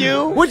 know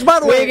you? Which, by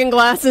the way, wig and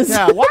glasses.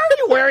 Yeah, why are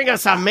you wearing a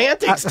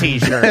semantics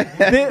T-shirt?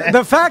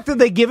 the fact that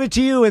they give it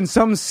to you in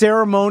some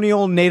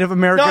ceremonial Native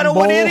American No, I don't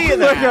bowl. want any of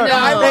that.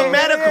 I want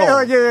medical.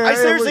 I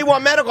seriously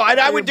want medical.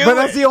 I would do it. But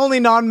that's the only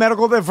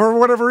non-medical that, for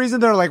whatever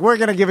reason, they're like, we're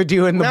going to give it to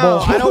you in the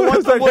bowl. I don't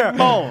want the wooden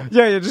bowl.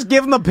 Yeah, you just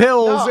give them the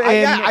pills.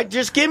 I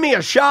just give me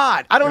a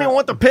shot. I don't even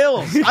want the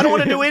pills. I don't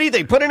want to do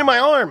anything. Put it in my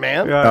arm,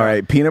 man. All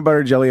right, peanut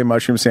butter jelly and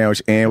mushroom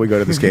sandwich, and we go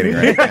to the skating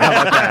rink. How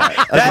about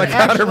that? That's my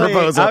counter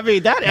proposal. I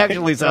mean, that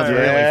actually sounds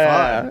really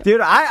fun.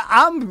 Dude,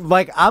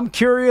 I'm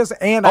curious,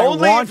 and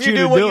only I want if you to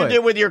do what do you it.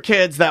 did with your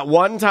kids that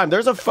one time.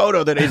 There's a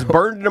photo that is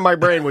burned into my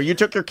brain where you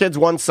took your kids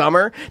one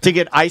summer to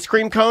get ice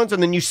cream cones,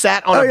 and then you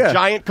sat on a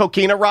giant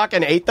coquina rock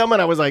and ate them,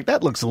 and I was like,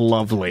 that looks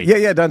lovely.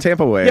 Yeah, down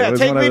Tampa way. Yeah,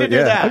 take me to do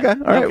that.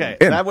 Okay, all right.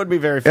 That would be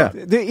very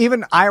fun.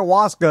 Even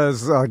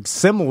ayahuasca is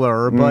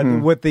similar, but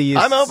with the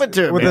I'm open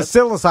to it, with man. the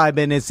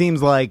psilocybin, it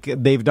seems like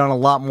they've done a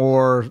lot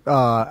more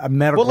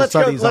medical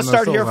studies. Let's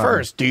start here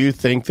first. Do you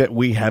think that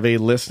we have a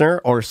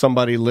listener or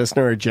somebody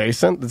listener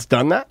adjacent that's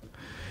done that?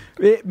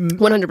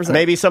 100%.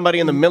 Maybe somebody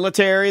in the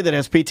military that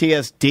has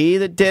PTSD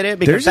that did it,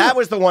 because that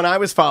was the one I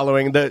was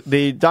following. The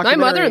documentary. My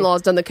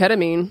mother-in-law's done the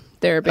ketamine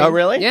therapy. Oh,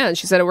 really? Yeah, and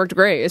she said it worked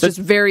great. It's just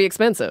very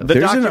expensive.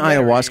 There's an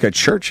ayahuasca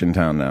church in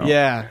town now.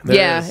 Yeah,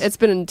 it's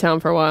been in town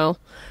for a while.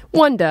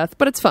 One death,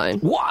 but it's fine.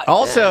 What?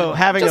 Also,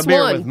 having Just a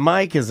beer one. with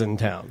Mike is in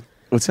town.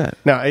 What's that?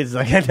 No, it's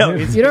like I know.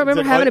 You don't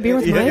remember having a beer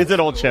with Mike? It's an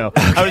old show.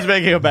 I was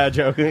making a bad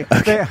joke.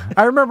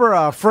 I remember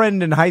a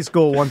friend in high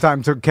school one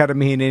time took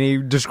ketamine, and he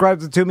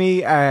described it to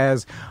me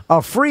as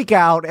a freak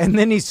out, and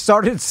then he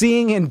started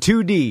seeing in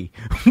 2D.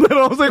 And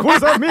I was like,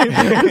 what does that mean?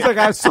 He's like,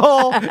 I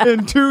saw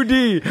in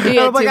 2D. He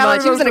had too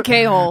much. He was in a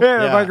K-hole.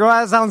 Yeah, like, well,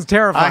 that sounds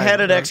terrifying. I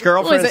had an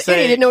ex-girlfriend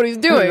say... He didn't know what he was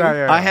doing.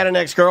 I had an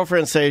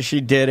ex-girlfriend say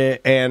she did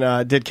it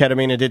and did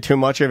ketamine and did too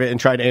much of it and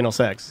tried anal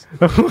sex.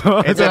 and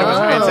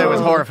said it was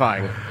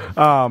horrifying.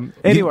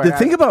 Anyway, the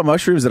thing about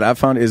mushrooms that I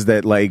found is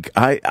that, like,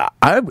 I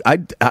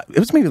it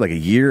was maybe like a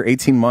year,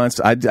 18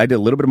 months. I did a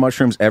little bit of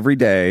mushrooms every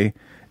day,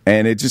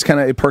 and it just kind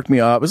of perked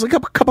me up. It was like a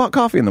cup of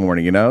coffee in the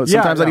morning, you know.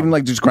 Sometimes I'd even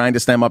like just grind a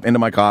stem up into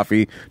my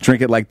coffee,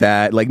 drink it like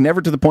that. Like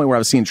never to the point where I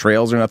was seeing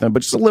trails or nothing,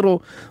 but just a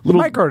little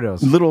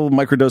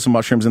microdose of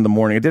mushrooms in the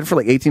morning. I did it for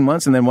like 18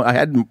 months, and then when I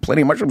had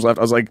plenty of mushrooms left,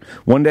 I was like,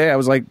 one day I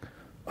was like,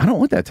 I don't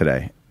want that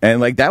today. And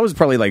like that was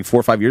probably like 4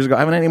 or 5 years ago. I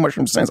haven't had any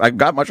mushrooms since. I've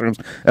got mushrooms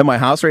at my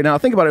house right now. I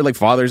think about it like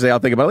Father's Day. I'll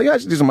think about it, like, I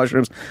should do some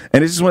mushrooms.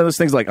 And it's just one of those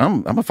things like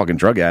I'm a fucking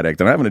drug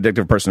addict and I have an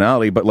addictive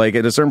personality. But like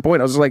at a certain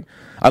point, I was just like,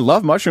 I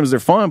love mushrooms. They're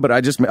fun. But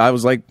I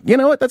was like, you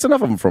know what? That's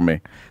enough of them for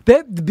me.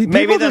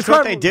 Maybe that's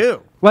what they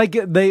do. Like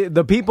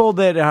the people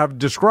that have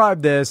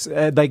described this,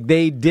 like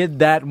they did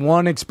that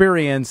one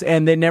experience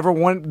and they never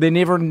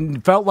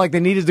felt like they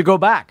needed to go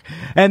back.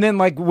 And then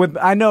like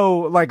I know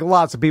like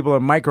lots of people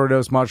that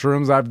microdose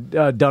mushrooms. I've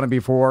done it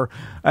before,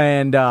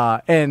 and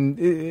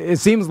it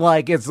seems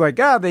like it's like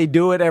they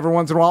do it every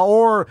once in a while,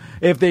 or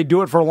if they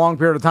do it for a long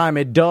period of time,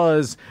 it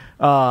does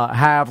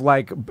have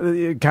like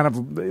kind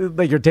of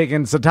like you're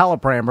taking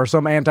citalopram or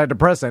some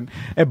antidepressant,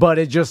 but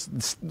it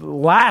just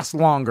lasts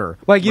longer.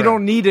 Like you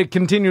don't need to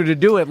continue to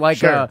do it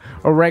like a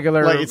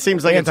regular. Like it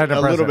seems like it's a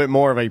antidepressant. little bit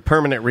more of a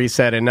permanent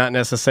reset and not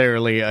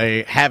necessarily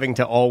a having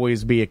to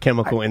always be a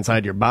chemical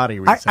inside your body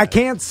reset. I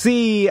can't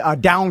see a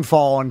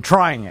downfall in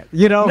trying it.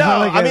 You know, no.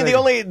 Like, I mean,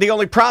 the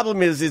only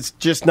problem is it's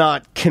just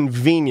not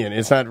convenient.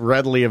 It's not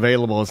readily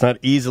available. It's not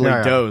easily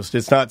dosed.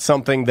 It's not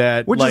something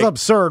that which is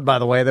absurd, by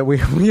the way. That we,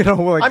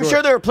 like, I'm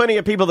sure there are plenty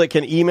of people that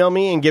can email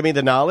me and give me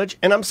the knowledge,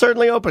 and I'm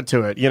certainly open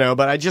to it.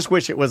 But I just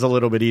wish it was a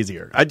little bit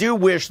easier. I do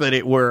wish that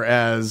it were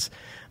as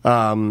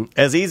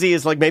easy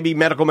as like maybe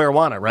medical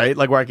marijuana, right?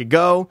 Like where I could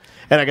go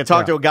and I could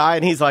talk to a guy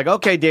and he's like,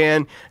 okay,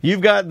 Dan,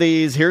 you've got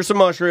these, here's some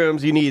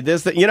mushrooms, you need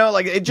this, like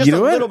it just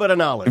little bit of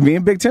knowledge. Me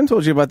and Big Tim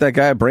told you about that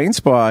guy at Brain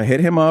Spa. Hit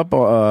him up.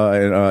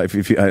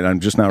 If you, I'm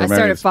just not remembering. I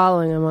started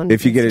following him on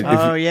if you get it.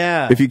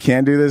 If you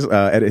can do this,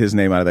 edit his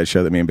name out of that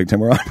show that me and Big Tim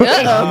were on.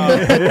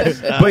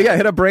 But yeah,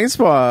 hit up Brain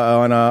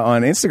Spa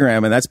on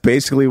Instagram, and that's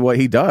basically what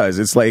he does.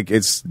 It's like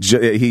it's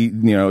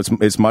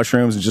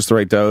mushrooms and just the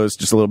right dose,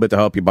 just a little bit to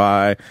help you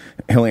buy.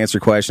 He'll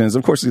answer questions.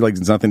 Of course,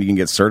 it's nothing you can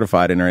get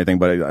certified in or anything,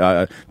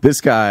 but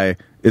this guy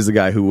is the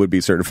guy who would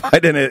be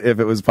certified in it if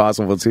it was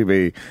possible to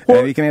be.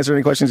 And he can answer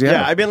any questions you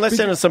have. Yeah, I've been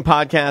listening to some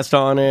podcasts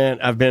on it.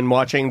 I've been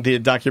watching the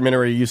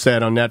documentary you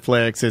said on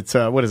Netflix. It's,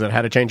 what is it,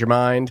 How to Change Your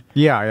Mind?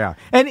 Yeah.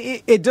 And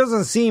it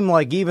doesn't seem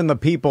like even the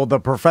people, the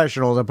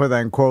professionals, I put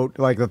that in quote,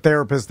 like the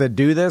therapists that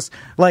do this,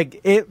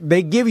 like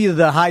they give you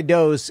the high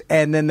dose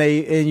and then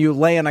you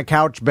lay in a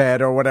couch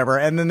bed or whatever,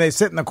 and then they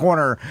sit in the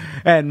corner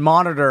and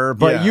monitor.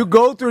 But you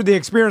go through the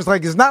experience,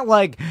 like it's not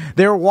like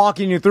they're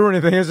walking you through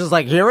anything. It's just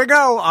like, here we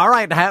go. All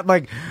right,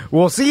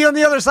 we'll see you on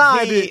the other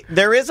side.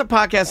 There is a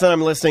podcast that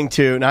I'm listening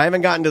to, and I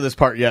haven't gotten to this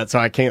part yet, so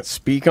I can't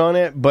speak on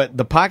it, but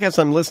the podcast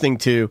I'm listening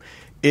to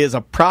is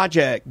a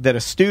project that a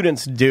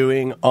student's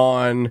doing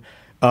on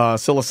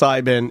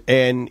psilocybin,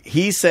 and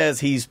he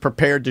says he's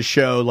prepared to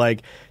show,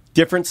 like,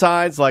 different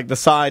sides, like the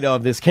side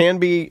of this can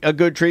be a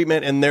good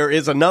treatment, and there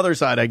is another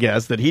side, I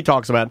guess, that he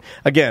talks about.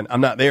 Again,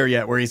 I'm not there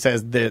yet, where he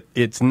says that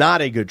it's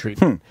not a good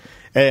treatment.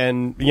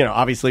 And,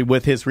 obviously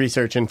with his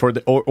research and for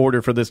the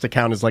order for this to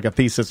count as like a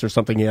thesis or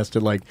something, he has to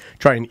like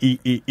try and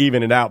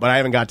even it out. But I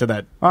haven't got to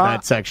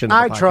that section.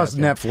 I trust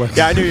Netflix.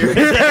 Yeah, I knew you were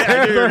going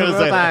to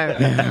say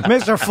that.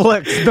 Mr.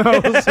 Flicks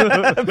knows.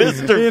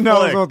 Mr. He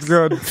knows what's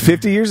good.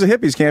 50 years of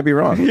hippies can't be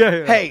wrong.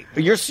 Yeah. Hey,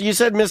 you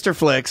said Mr.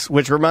 Flicks,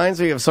 which reminds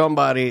me of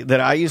somebody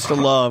that I used to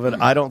love,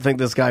 and I don't think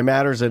this guy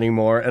matters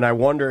anymore, and I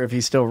wonder if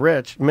he's still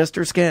rich.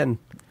 Mr. Skin.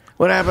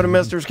 What happened to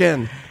Mr.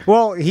 Skin?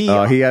 Well, he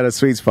had a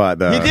sweet spot,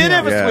 though. He did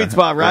have a sweet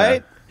spot, right?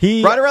 Yeah.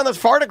 Right around this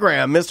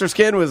fartogram, Mr.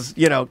 Skin was,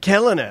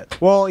 killing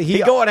it. Well,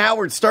 he'd go on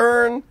Howard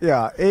Stern.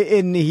 Yeah,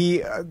 and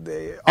he.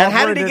 And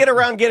how did he get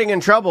around getting in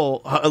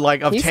trouble?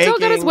 He still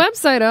got his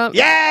website up.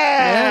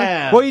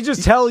 Yeah. Well, he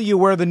just tell you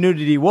where the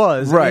nudity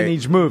was in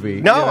each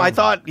movie. No, I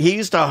thought he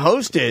used to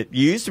host it.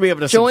 You used to be able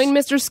to join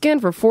Mr. Skin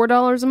for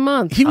 $4 a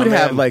month. He would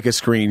have like a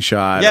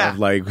screenshot of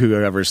like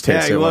whoever's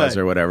tits it was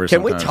or whatever.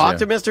 Can we talk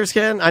to Mr.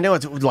 Skin? I know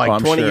it's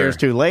like 20 years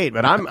too late,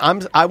 but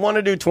I want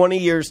to do 20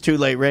 years too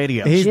late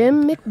radio.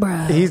 Jim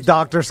McBride. He's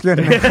Dr. Skin.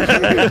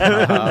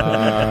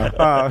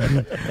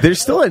 There's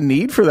still a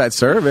need for that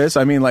service.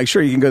 I mean, like,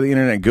 sure, you can go to the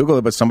internet and Google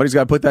it, but somebody's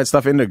got to put that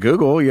stuff into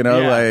Google,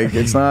 like,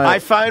 it's not... I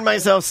find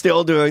myself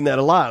still doing that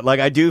a lot. Like,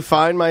 I do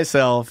find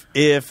myself,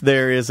 if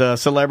there is a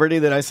celebrity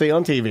that I see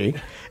on TV,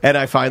 and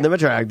I find them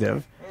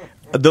attractive,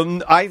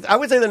 I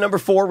would say the number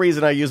 4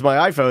 reason I use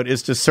my iPhone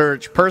is to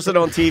search person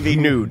on TV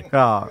nude.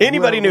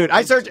 Anybody nude.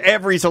 I search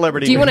every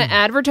celebrity Do you nude. want to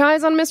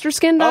advertise on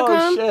MrSkin.com?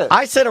 Oh, shit.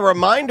 I sent a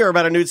reminder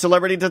about a nude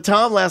celebrity to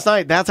Tom last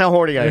night. That's how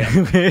horny I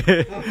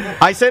am.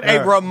 I sent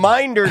a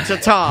reminder to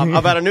Tom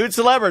about a nude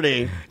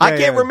celebrity. I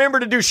can't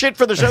remember to do shit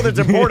for the show that's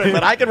important,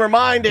 but I can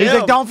remind him. He's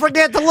like, don't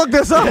forget to look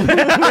this up.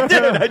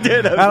 I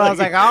did. I was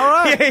like, all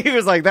right. Yeah, he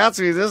was like, this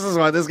is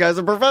why this guy's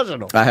a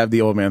professional. I have the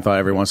old man thought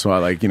every once in a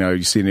while, like,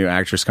 you see a new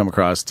actress come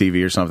across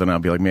TV or something, I'll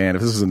be like, man,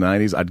 if this was the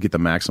 90s, I'd get the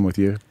Maxim with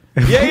you.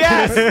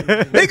 Yes,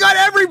 they got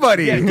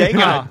everybody.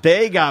 Yeah,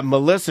 they got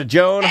Melissa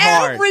Joan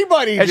Hart.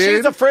 Everybody, and dude.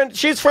 She's a friend.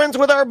 She's friends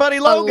with our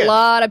buddy Logan. A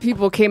lot of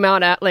people came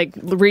out at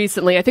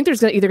recently. I think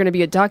there's either going to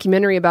be a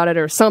documentary about it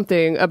or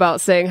something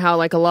about saying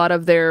how a lot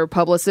of their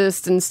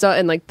publicists and stuff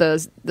and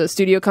the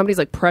studio companies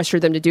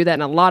pressured them to do that,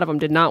 and a lot of them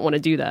did not want to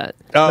do that.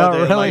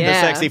 Oh, really? The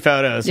sexy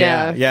photos.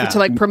 Yeah.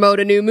 To promote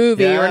a new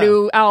movie or a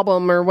new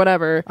album or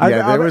whatever.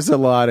 Yeah, there was a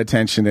lot of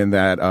tension in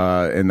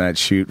that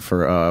shoot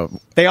for.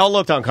 They all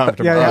looked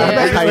uncomfortable.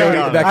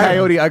 That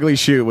Coyote Ugly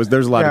shoot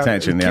there's a lot of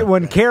tension. Yeah.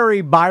 When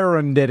Carrie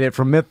Byron did it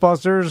from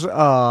MythBusters,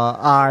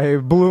 I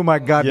blew my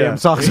goddamn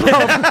socks off.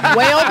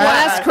 Whale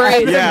blast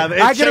crazy. Yeah,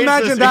 I can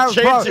imagine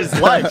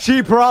that.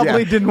 She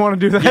probably didn't want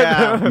to do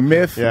that. Yeah.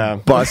 Myth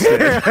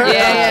busted.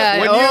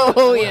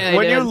 Yeah.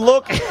 When you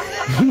look.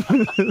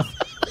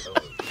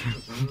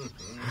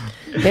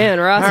 Man,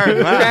 Ross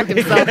cracked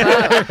himself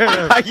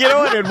up. You know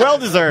what? And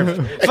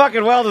well-deserved.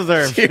 Fucking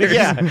well-deserved. Cheers.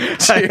 Yeah.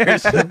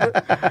 Cheers.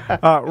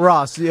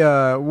 Ross,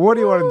 what do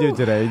you want to do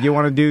today? Do you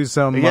want to do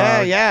some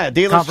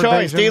dealer's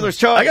choice. Dealer's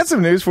choice. I got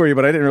some news for you,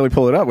 but I didn't really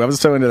pull it up. I was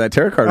so into that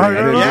tarot card reading. I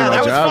didn't do my that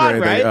was job fun,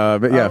 or anything. right?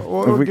 But yeah,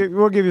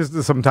 we'll give you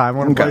some time.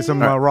 Want to play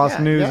some Ross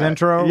News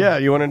intro? Yeah,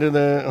 you want to do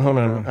the... Hold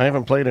on. I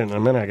haven't played it in a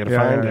minute. I got to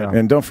find it.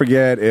 And don't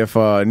forget, if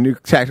a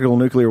tactical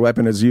nuclear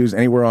weapon is used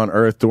anywhere on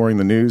Earth during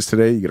the news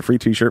today, you get a free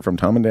T-shirt from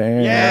Tom and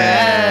Dan.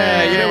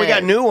 Yeah, we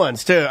got new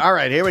ones too. All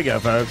right, here we go,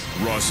 folks.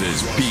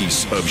 Ross's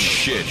piece of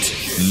shit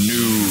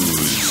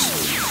news.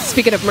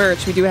 Speaking of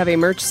merch, we do have a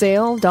merch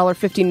sale.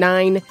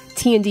 $1.59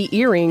 T&D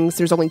earrings.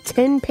 There's only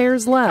 10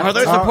 pairs left. Are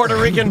those the Puerto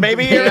Rican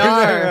baby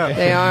earrings?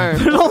 They are.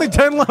 There's only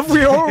 10 left.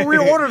 We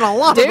ordered a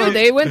lot. Dude,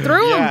 they went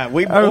through them. Yeah,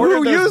 we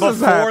ordered those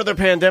before the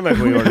pandemic.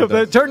 We ordered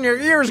They turn your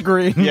ears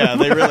green. Yeah,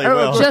 they really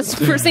will. Just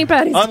for St.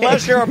 Patty's Day.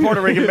 Unless you're a Puerto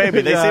Rican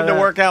baby. They seem to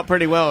work out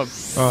pretty well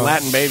with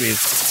Latin babies.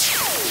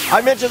 I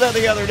mentioned that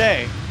the other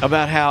day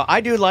about how I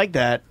do like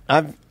that.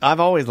 I've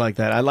always liked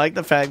that. I like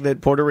the fact that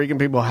Puerto Rican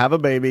people have a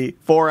baby.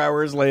 4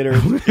 hours later,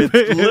 it's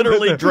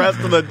literally dressed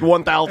to the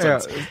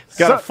 1000s. It's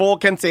got a full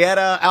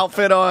quinceañera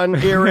outfit on,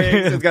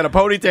 earrings. It's got a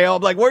ponytail.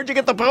 I'm like, where'd you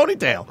get the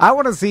ponytail? I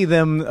want to see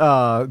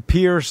them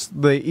pierce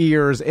the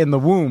ears in the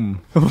womb,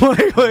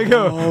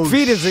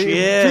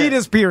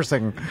 fetus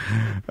piercing.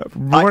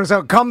 So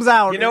it comes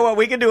out. You know what?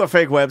 We could do a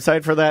fake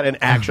website for that and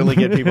actually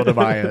get people to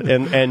buy it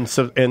and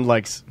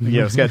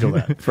schedule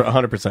that for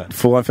 100%.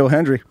 Full on Phil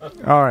Hendry.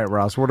 All right,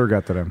 Ross, what do we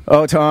got today?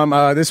 Oh, Tom,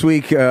 this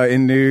week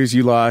in news,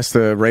 you lost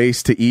the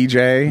race to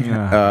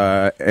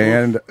EJ,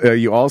 and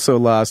you also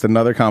lost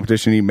another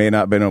competition you may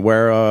not have been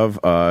aware of.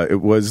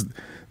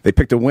 They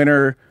picked a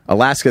winner,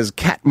 Alaska's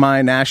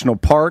Katmai National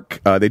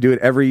Park. They do it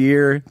every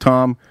year.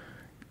 Tom,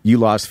 you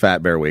lost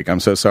Fat Bear Week.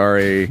 I'm so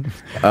sorry.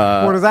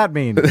 What does that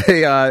mean?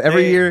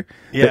 Every year,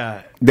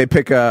 they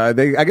pick. I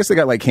guess they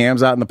got like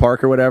cams out in the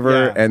park or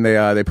whatever, and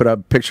they put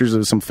up pictures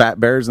of some fat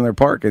bears in their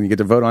park, and you get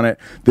to vote on it.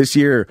 This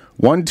year,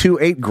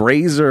 128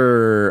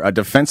 Grazer, a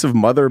defensive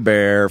mother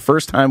bear,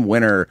 first time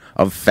winner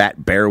of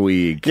Fat Bear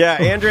Week. Yeah,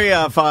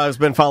 Andrea has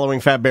been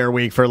following Fat Bear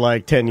Week for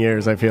like 10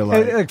 years. I feel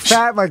like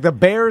fat, like the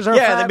bears are.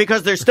 Yeah, fat?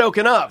 Because they're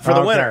stoking up for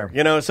the winter.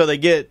 You know, so they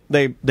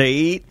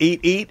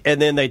eat,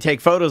 and then they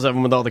take photos of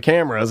them with all the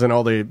cameras and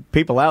all the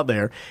people out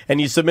there,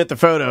 and you submit the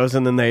photos,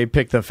 and then they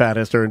pick the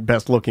fattest or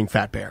best looking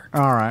fat bear.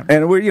 All right.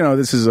 And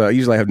this is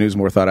usually I have news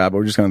more thought out, but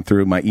we're just going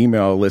through my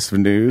email list of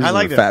news. I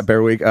like this. Fat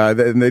Bear Week.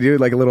 And they do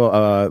like a little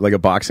like a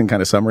boxing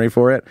kind of summary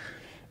for it.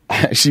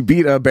 She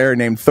beat a bear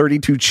named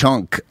 32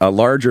 Chunk, a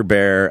larger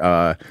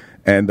bear,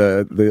 and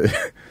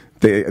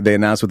they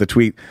announced with a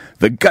tweet,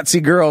 "The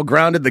gutsy girl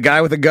grounded the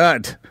guy with a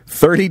gut.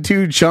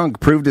 32 Chunk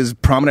proved his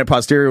prominent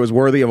posterior was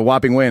worthy of a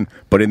whopping win,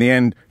 but in the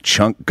end,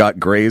 Chunk got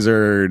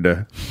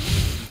grazered."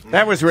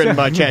 That was written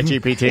by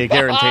ChatGPT,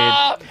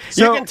 guaranteed.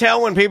 You can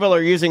tell when people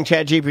are using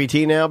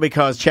ChatGPT now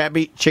because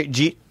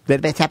ChatGPT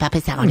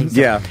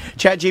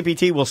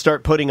will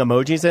start putting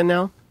emojis in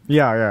now.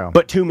 Yeah.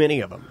 But too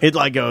many of them. It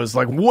goes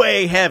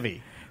way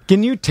heavy.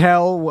 Can you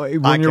tell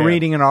when you're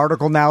reading an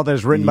article now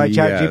that's written by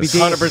ChatGPT?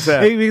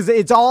 100%.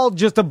 It's all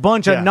just a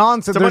bunch of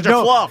nonsense. It's a bunch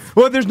of fluff.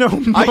 Well, there's no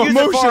I use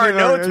it for our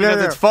notes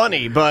because it's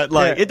funny, but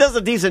it does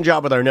a decent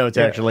job with our notes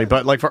actually.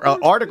 But for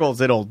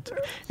articles,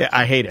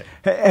 I hate it.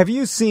 Have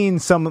you seen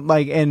some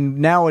and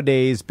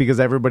nowadays because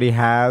everybody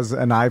has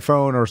an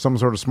iPhone or some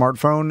sort of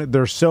smartphone,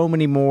 there's so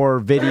many more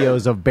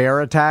videos of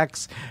bear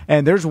attacks,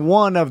 and there's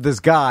one of this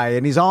guy,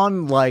 and he's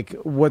on what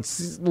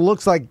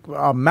looks like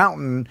a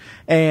mountain,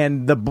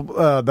 and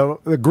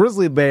the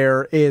grizzly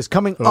bear is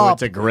coming up.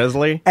 It's a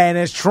grizzly? And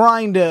is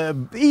trying to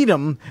eat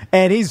him,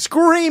 and he's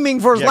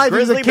screaming for his life.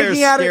 Grizzly bears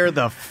scare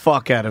the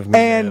fuck out of me.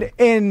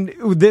 And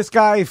this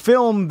guy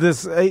filmed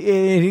this,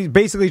 and he's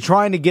basically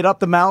trying to get up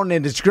the mountain,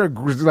 and it's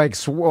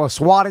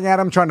swatting at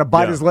him, trying to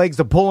bite his legs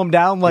to pull him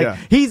down.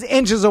 He's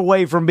inches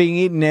away from being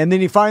eaten, and then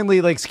he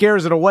finally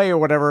scares it away or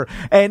whatever,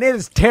 and it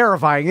is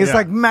terrifying. It's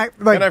Can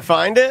I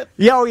find it?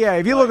 Yeah, oh yeah.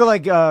 If you look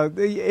at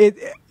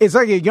it's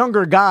like a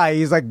younger guy.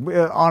 He's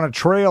on a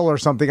trail or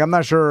something. I'm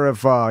not sure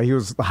if he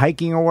was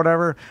hiking or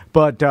whatever,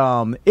 but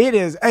it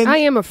is. And I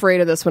am afraid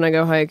of this when I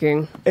go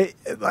hiking.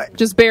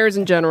 Just bears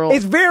in general.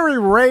 It's very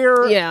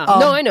rare. Yeah.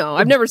 No, I know.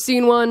 I've never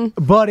seen one.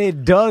 But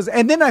it does.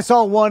 And then I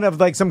saw one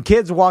of some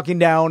kids walking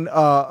down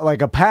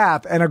a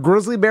path, and a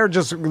grizzly bear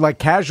just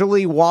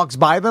casually walks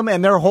by them,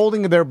 and they're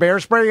holding their bear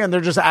spray, and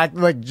they're just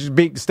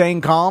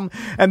staying calm.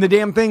 And the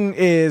damn thing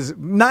is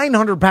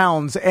 900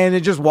 pounds, and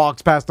it just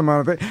walks past them.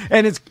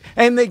 And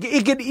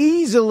it could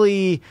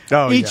easily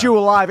eat you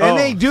alive. And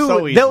they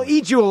do. They'll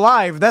eat you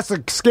alive. That's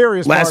the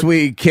scariest part. Last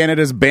week,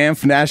 Canada's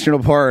Banff National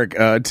Park,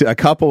 a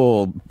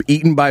couple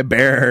eaten by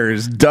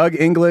bears. Doug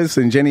Inglis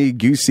and Jenny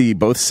Goosey,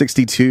 both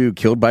 62,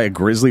 killed by a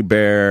grizzly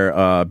bear.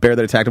 Bear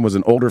that attacked him was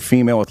an older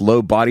female with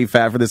low body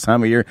fat for this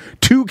time of year.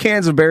 2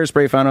 cans of bear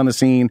spray found on the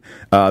scene.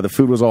 The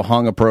food was all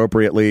hung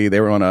appropriately.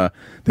 They were on a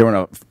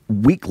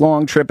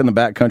week-long trip in the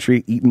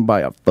backcountry, eaten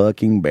by a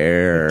fucking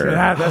bear.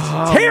 God,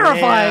 that's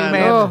terrifying,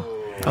 man.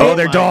 Oh,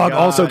 their dog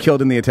also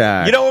killed in the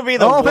attack. You know what would be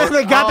the worst?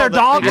 They got their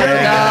dog.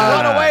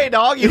 Run away,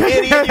 dog! You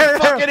idiot! You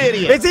fucking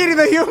idiot! It's eating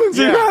the humans.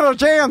 You got no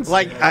chance.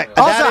 Like, that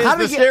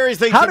is the scariest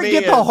thing to me.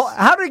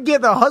 How did it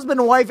get the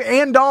husband, wife,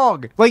 and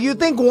dog? Like, you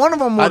think one of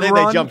them would I think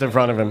run? they jumped in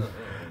front of him.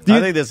 I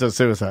think this is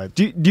suicide.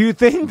 Do you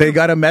think they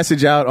got a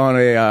message out on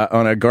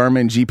a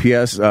Garmin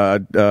GPS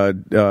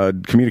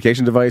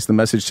communication device? The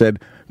message said,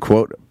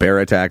 "quote bear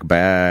attack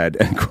bad."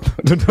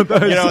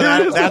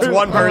 That's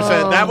one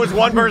person. That was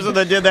one person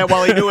that did that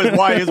while he knew his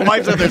wife. His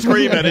wife's in there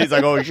screaming. And he's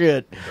like, "Oh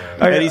shit!"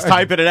 And he's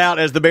typing it out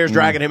as the bear's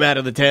dragging him out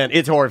of the tent.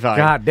 It's horrifying.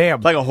 God damn,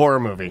 it's like a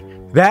horror movie.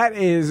 That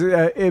is.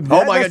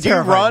 Oh my god! Do you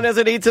run as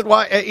it eats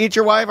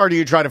your wife, or do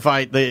you try to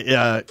fight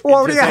the? Well,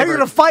 how are you going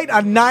to fight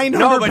a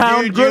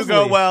 900-pound grizzly? You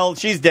go, well,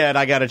 she's dead.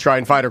 I got to try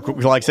and fight her,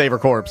 like save her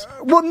corpse.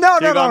 Well, no.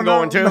 I'm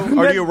going to,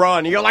 or do you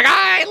run? You're like,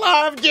 I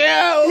loved you.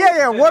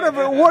 Yeah.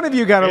 What have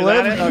you got to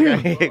live?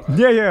 Okay.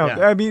 Yeah.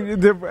 I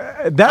mean,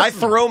 I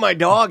throw my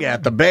dog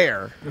at the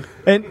bear,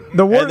 and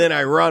then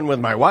I run with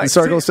my wife. This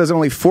article says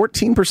only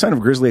 14% of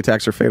grizzly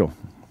attacks are fatal.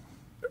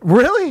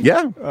 Really?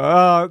 Yeah.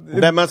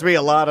 That must be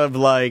a lot of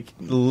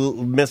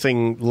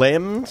missing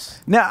limbs.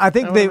 No, I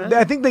think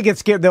they get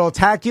scared. They'll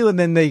attack you and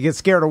then they get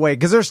scared away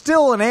because there's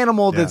still an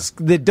animal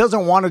that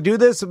doesn't want to do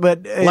this.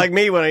 But like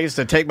me when I used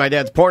to take my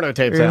dad's porno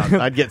tapes out,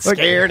 I'd get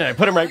scared and I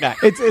put them right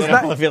back. I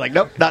feel like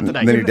nope, not tonight.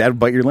 And then your dad would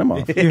bite your limb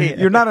off.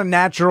 You're not a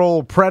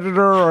natural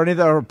predator or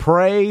anything or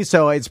prey,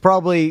 so it's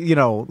probably it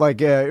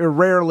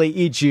rarely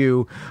eats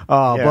you.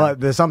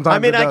 But sometimes I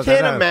mean I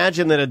can't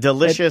imagine that a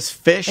delicious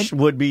fish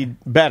would be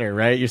better,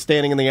 right? You're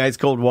standing in the ice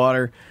cold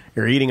water.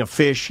 You're eating a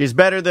fish is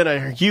better than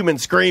a human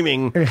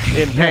screaming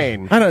in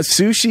pain. I don't know,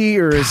 sushi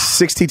or a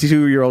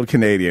 62-year-old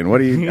Canadian. What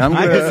do you?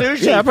 I get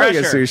sushi. Yeah, I probably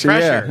get sushi.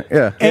 Fresher.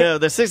 Yeah.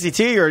 The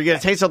 62-year, you're going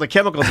to taste all the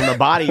chemicals in the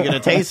body. You're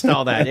going to taste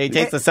all that. You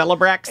taste the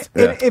Celebrex.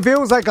 If it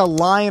was like a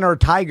lion or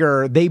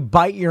tiger, they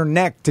bite your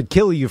neck to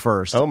kill you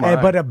first. Oh my!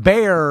 But a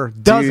bear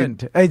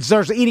doesn't. It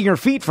starts eating your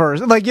feet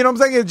first. Like you know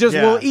what I'm saying? It just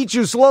will eat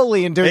you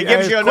slowly until it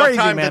gives you enough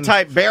time to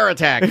type bear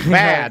attack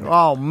bad.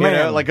 Oh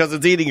man! Because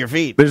it's eating your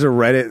feet. There's a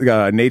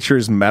Reddit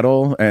Nature's Metal.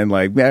 And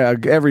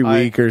every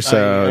week or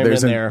so,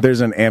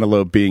 there's an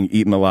antelope being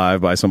eaten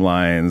alive by some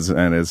lions,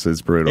 and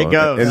it's brutal. It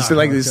goes. And it's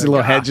this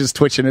little head just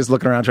twitching, is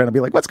looking around, trying to be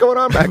like, "What's going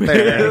on back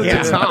there?"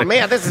 Oh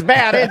man, this is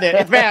bad, isn't it?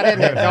 It's bad,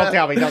 isn't it? Don't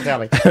tell me. You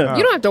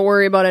don't have to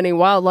worry about any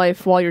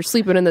wildlife while you're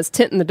sleeping in this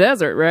tent in the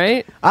desert,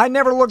 right? I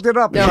never looked it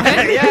up. No.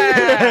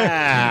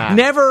 Yeah.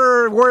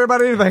 Never worry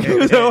about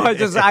anything. So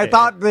I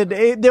thought that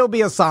there'll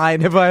be a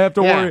sign if I have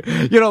to worry.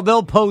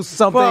 They'll post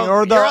something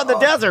or you're on the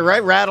desert,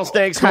 right?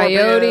 Rattlesnakes,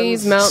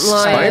 coyotes, mountain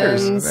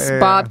lions,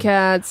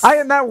 bobcats. I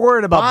am not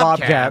worried about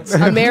bobcats.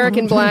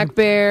 American black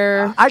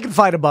bear. I can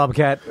fight a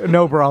bobcat,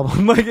 no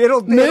problem.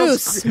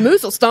 Moose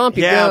will stomp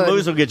you. Yeah, good.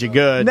 moose will get you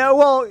good.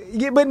 No,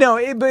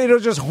 it'll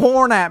just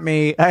horn at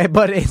me.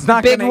 But it's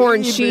not big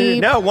horn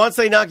sheep. No, once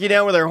they knock you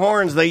down with their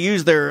horns, they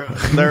use their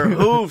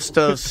hooves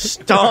to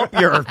stomp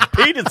your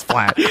penis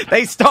flat.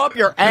 They stomp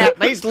your ass.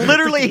 They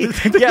literally,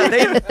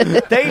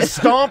 they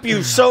stomp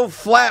you so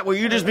flat where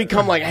you just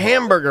become like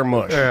hamburger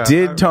mush. Yeah.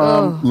 Did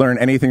Tom learn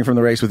anything from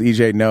the race with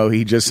EJ? No,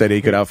 he just said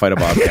he could outfight a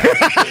bobcat.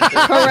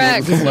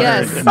 Correct.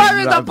 Yes. There's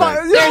that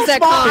confidence.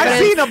 I've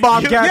seen a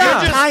bobcat.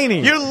 They're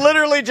tiny. You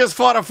literally just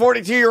fought a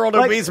 42-year-old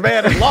obese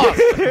man and lost.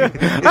 I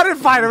didn't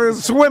fight him. It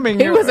was swimming.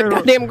 He was a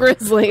goddamn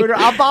grizzly. A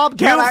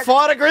bobcat. You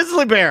fought a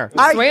grizzly bear.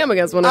 I swam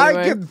against one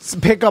anyway. I could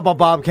pick up a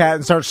bobcat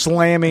and start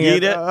slamming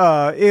it.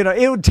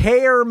 It would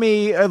tear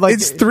me.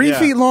 It's 3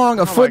 feet long.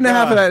 A foot and a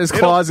half of that is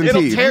claws and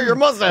teeth. It'll tear your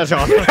mustache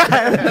off.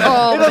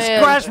 It'll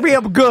scratch me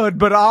up good,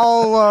 but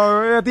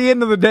I'll at the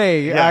end of the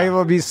day, I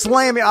will be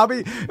slamming. How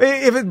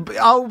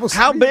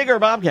big are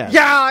bobcats?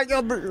 Yeah, I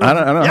don't know.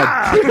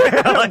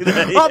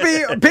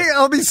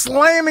 I'll be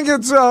slamming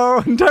its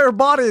entire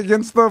body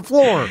against the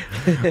floor.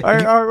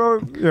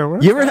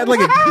 You ever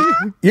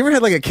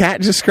had like a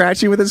cat just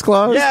scratch you with his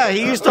claws? Yeah,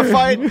 he used to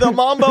fight the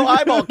Mambo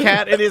eyeball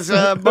cat in his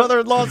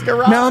mother-in-law's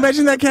garage. Now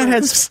imagine that cat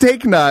had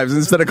steak knives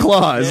instead of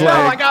claws. Yeah.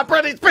 I got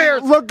Britney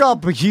Spears. Look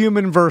up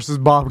human versus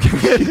bobcat.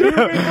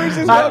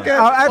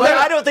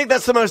 I don't think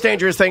that's the most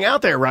dangerous thing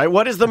out there, right?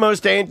 What is the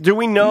most dangerous? Do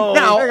we know?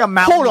 Now,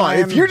 hold on.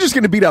 If you're just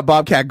going to beat up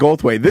Bobcat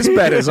Goldthwait, this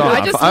bet is off.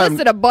 I just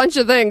listed a bunch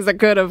of things that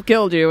could have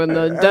killed you in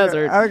the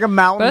desert. I think a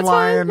mountain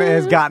lion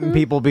has gotten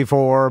people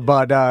before,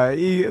 but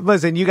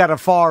listen, you got a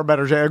far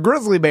better chance. A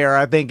grizzly bear,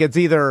 I think it's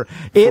either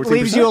it 14%?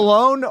 Leaves you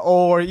alone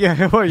or or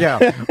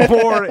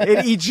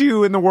it eats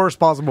you in the worst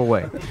possible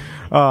way.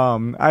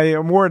 I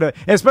am worried,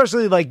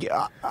 especially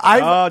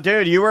oh,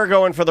 dude, you were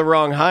going for the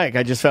wrong hike.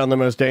 I just found the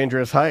most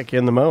dangerous hike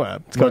in the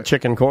Moab. It's called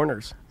Chicken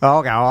Corners. Oh,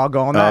 okay, I'll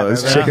go on that.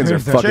 Those chickens are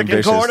fucking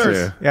vicious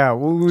too. Yeah,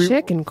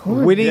 chicken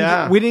corners. We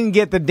didn't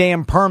get the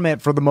damn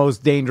permit for the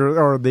most dangerous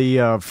or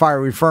the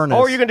fiery furnace.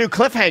 Or you can do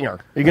Cliffhanger.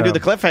 You can do the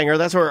Cliffhanger.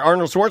 That's where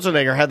Arnold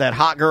Schwarzenegger had that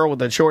hot girl with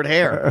the short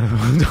hair.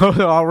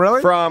 Oh,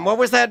 really? From what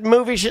was that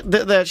movie?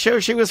 That show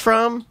she was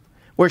from?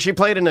 Where she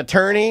played an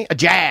attorney, a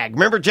Jag.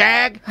 Remember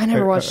Jag? I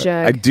never watched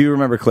Jag. I do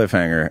remember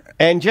Cliffhanger.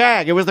 And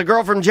Jag. It was the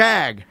girl from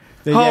Jag.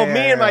 Me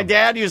and my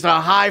dad used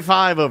a high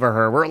five over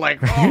her. We're like,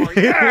 oh,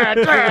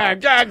 yeah,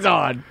 Jag's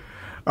on.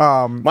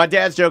 My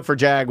dad's joke for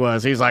Jag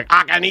was, he's like,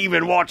 I can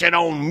even watch it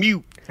on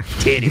mute.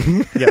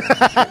 Titty.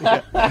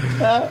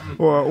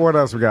 Well, what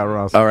else we got,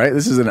 Ross? All right,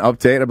 this is an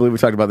update. I believe we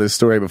talked about this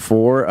story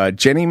before.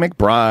 Jenny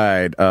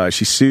McBride,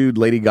 she sued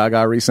Lady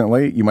Gaga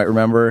recently. You might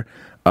remember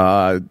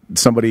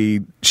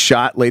somebody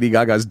shot Lady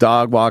Gaga's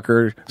dog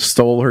walker,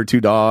 stole her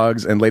 2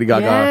 dogs, and Lady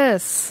Gaga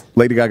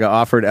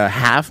offered a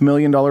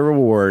 $500,000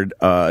 reward.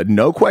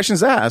 No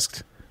questions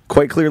asked,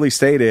 quite clearly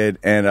stated.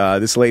 And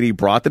this lady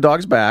brought the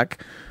dogs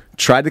back,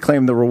 tried to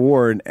claim the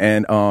reward,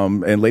 and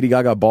Lady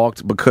Gaga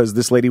balked because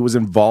this lady was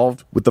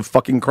involved with the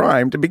fucking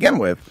crime to begin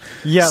with.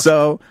 Yes.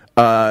 So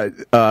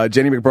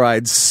Jenny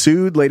McBride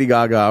sued Lady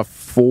Gaga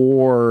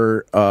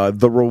for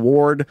the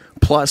reward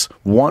plus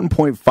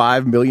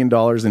 $1.5 million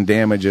in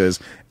damages,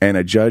 and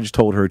a judge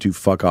told her to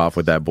fuck off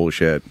with that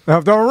bullshit.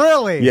 Oh,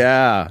 really?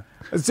 Yeah.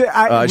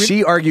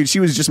 She argued she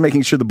was just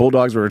making sure the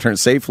bulldogs were returned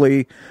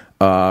safely.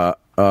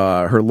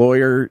 Her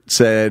lawyer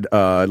said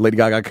Lady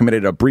Gaga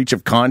committed a breach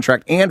of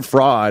contract and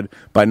fraud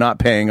by not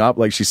paying up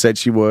like she said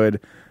she would,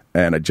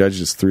 and a judge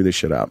just threw this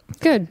shit out.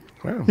 Good.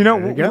 Wow,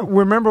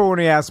 remember when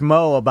we asked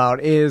Mo about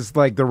is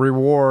like the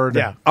reward?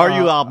 Yeah. Are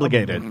you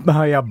obligated?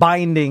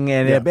 Binding,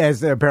 and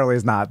as apparently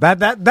is not.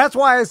 That's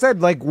why I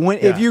said like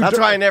if you. That's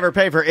why I never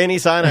pay for any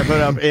sign I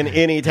put up in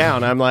any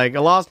town. I'm like,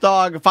 a lost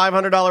dog,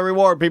 $500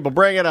 reward. People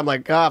bring it. I'm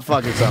like,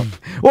 fuck yourself.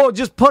 Well,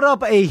 just put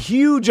up a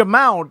huge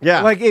amount.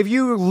 Yeah. Like if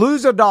you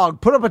lose a dog,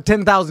 put up a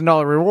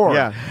 $10,000 reward.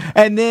 Yeah.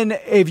 And then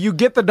if you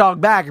get the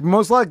dog back,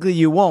 most likely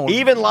you won't.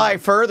 Even lie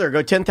further.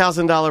 Go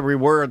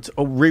 $10,000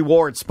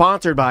 reward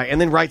sponsored by,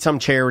 and then write some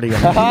charity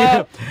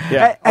on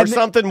it. Or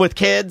something with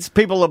kids.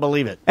 People will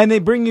believe it. And they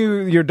bring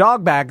you your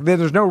dog back. Then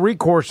there's no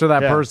recourse to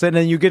that person,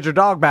 and you get your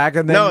dog back.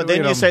 And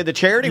then you say the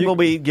charity will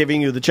be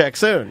giving you the check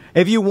soon.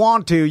 If you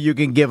want to, you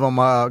can give them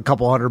a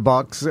couple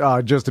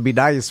 $100 just to be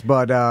nice.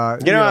 But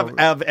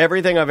of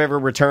everything I've ever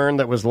returned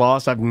that was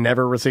lost, I've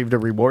never received a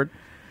reward.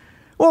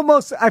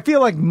 Well, I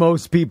feel like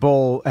most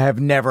people have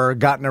never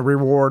gotten a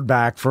reward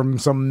back from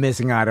some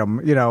missing item.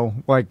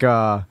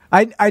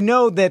 I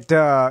know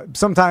that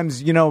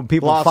sometimes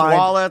people lost find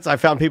wallets. I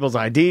found people's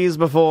IDs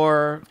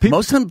before.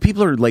 Most of the time,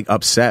 people are like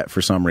upset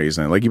for some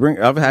reason. Like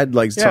I've had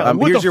like,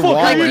 here's your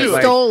wallet. Like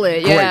you stole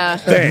it. Yeah.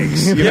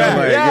 Thanks.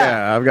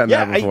 I've gotten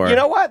that before. You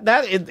know what?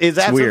 That is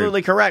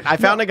absolutely correct. I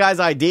found a guy's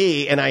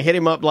ID and I hit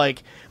him up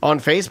like on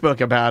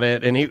Facebook about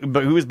it, and he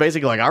was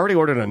basically like, I already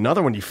ordered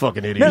another one, you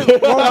fucking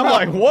idiot. I'm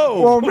like,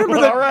 whoa. Well, remember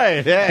all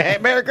right. Hey,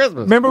 Merry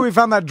Christmas. Remember we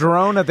found that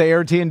drone at the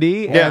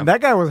AT&T? Yeah. And that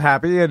guy was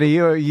happy, and he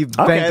thanked us.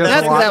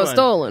 That's because that was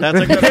stolen. That's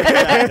a good one.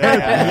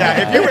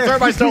 Yeah. If you return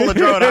my stolen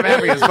drone, I'm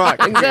happy as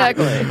fuck.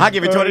 Exactly. I'll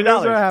give you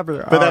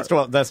 $20.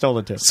 But that's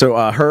stolen too. So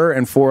her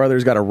and 4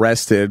 others got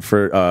arrested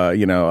for,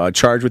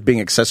 charged with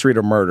being accessory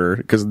to murder,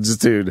 because this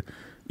dude...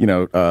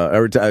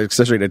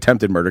 accessory to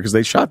attempted murder because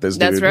they shot this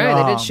dude. That's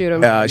right. They did shoot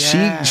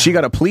him. She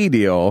got a plea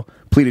deal,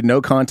 pleaded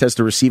no contest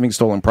to receiving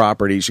stolen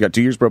property. She got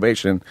 2 years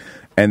probation,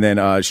 and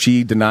then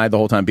she denied the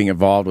whole time being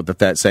involved with the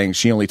theft, saying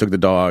she only took the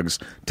dogs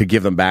to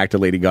give them back to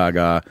Lady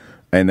Gaga.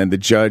 And then the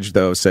judge,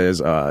 though,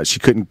 says she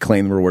couldn't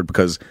claim the reward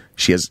because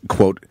she has,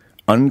 quote,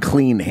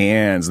 unclean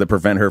hands that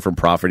prevent her from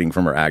profiting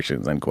from her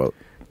actions, end quote.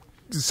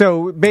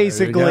 So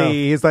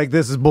basically, it's like,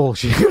 this is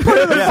bullshit.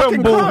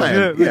 Some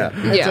bullshit.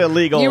 It's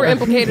illegal. You were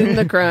implicated in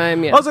the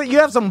crime. Yeah. Also, you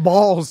have some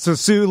balls to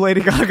sue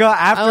Lady Gaga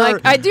after.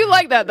 I do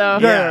like that though.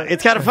 Yeah,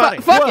 it's kind of funny.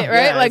 Fuck it,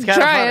 right?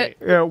 Try it.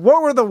 Yeah.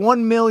 What were the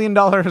 $1 million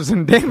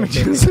in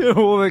damages?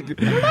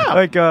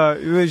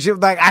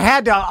 I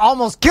had to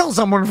almost kill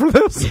someone for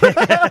this.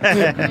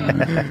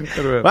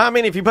 Well, I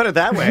mean, if you put it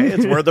that way,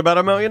 it's worth about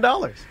 $1 million.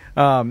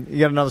 You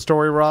got another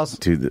story, Ross?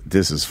 Dude,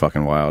 this is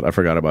fucking wild. I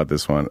forgot about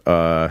this one.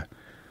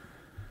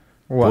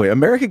 Boy,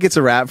 America gets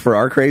a rap for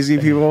our crazy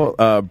people.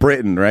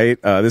 Britain, right?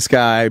 This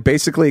guy,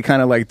 basically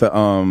kind of like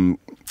the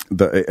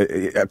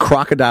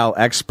crocodile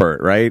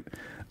expert, right?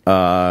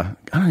 I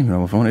don't even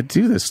know if I want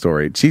to do this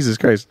story. Jesus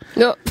Christ.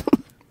 No.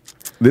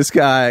 This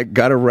guy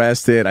got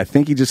arrested. I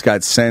think he just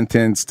got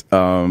sentenced.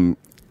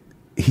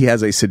 He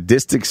has a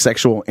sadistic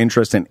sexual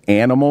interest in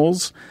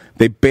animals.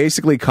 They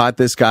basically caught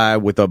this guy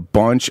with a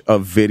bunch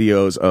of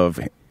videos of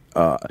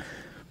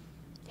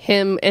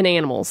him and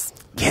animals.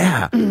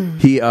 Yeah,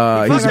 he's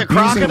a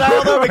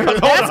crocodile though. Because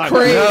that's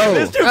crazy. No.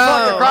 This dude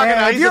fucking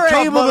crocodile. If you're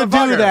able to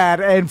do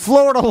that, and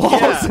Florida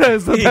law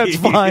says that's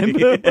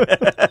fine.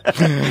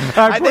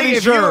 I'm pretty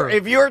sure.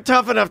 If you're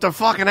tough enough to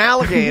fuck an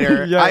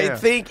alligator, I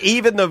think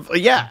even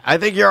I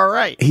think you're all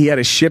right. He had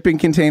a shipping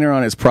container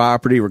on his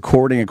property,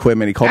 recording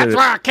equipment. He called That's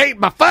why I keep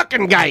my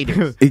fucking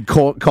gators. He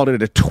called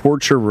it a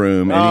torture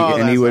room,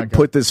 and he would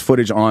put this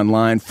footage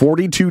online.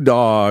 42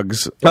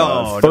 dogs,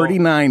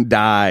 39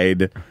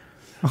 died.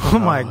 Oh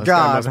my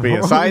God! Must be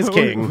a size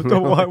king. He's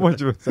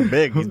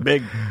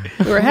big.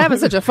 We were having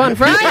such a fun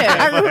Friday.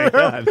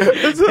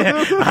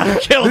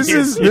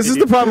 This is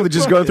the problem with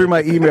just going through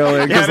my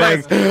email because I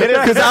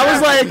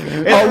was like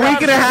a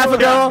week and a half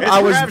ago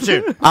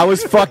I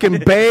was fucking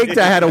baked.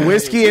 I had a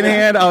whiskey in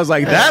hand. I was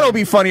like, that'll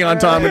be funny on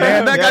Tom and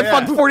Dan. That guy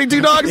fucked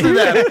 42 dogs to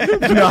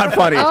that. Not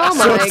funny. Oh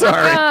so my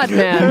sorry. God,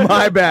 man.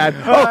 My bad.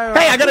 Oh,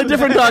 hey, I got a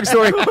different dog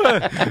story.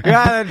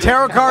 Yeah, the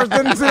tarot cards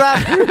didn't see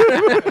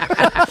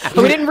that.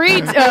 We didn't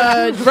read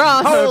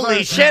Ross.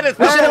 Holy shit! It's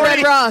We should have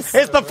read Ross.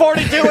 It's the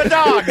 42 and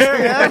dogs.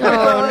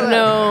 Oh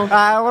no!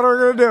 What are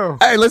we gonna do?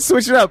 Hey, let's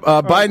switch it up.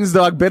 Biden's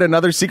dog bit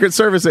another Secret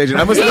Service agent.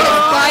 I must He's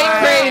quite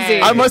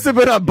crazy. I must have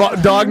been on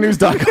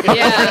dognews.com.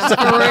 Yeah,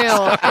 for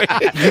real.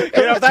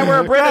 If that were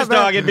a British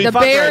dog, it'd be The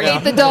fucked bear right now.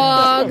 ate the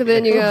dog.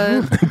 Then you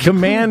got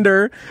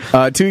Commander,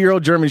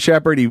 2-year-old German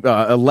Shepherd.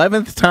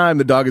 11th time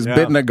the dog has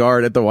bitten a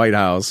guard at the White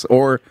House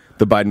or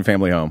the Biden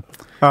family home.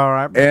 All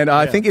right. And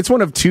I think it's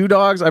one of 2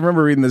 dogs. I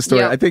remember reading this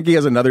story. Yep. I think he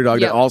has another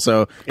dog that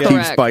also keeps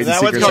Correct. biting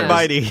That one's Secret called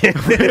Service. Bitey.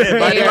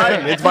 Bitey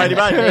Biden. It's Bitey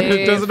Biden.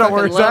 They Doesn't know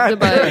where it's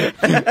fucking at.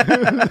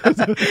 love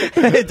to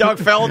bite. The dog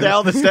fell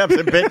down the steps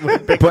and bit.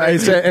 But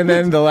it said, and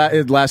then the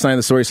last line of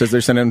the story says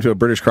they're sending him to a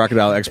British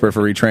crocodile expert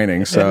for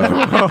retraining. So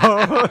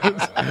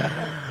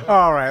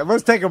All right,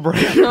 let's take a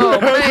break. Oh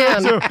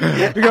man!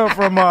 We go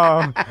from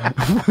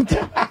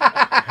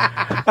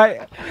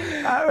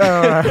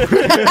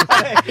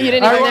You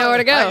didn't even know where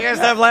to go. I guess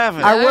I'm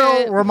laughing. I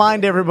will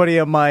remind everybody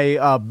of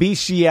my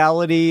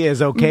bestiality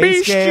is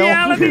okay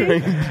scale.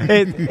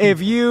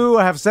 If you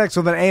have sex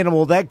with an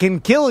animal that can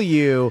kill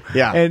you,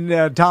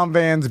 and Tom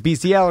Van's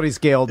bestiality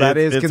scale, that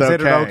is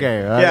considered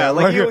okay. Yeah,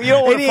 like you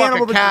don't want to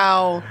fuck a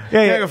cow.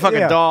 Yeah, you're going to fuck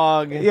a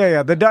dog.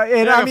 Yeah. The dog.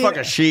 You're going to fuck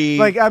a sheep.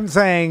 Like I'm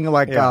saying,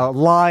 like a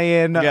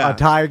lion, a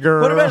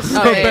tiger. What about a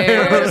snake?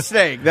 What about a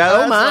snake?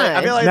 Oh my!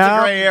 I feel like it's a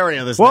gray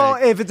area. This well,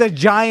 if it's a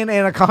giant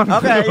anaconda,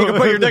 okay, you can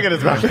put your dick in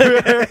his mouth.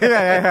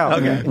 yeah.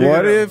 Okay.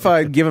 what if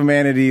I give a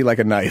manatee like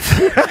a knife?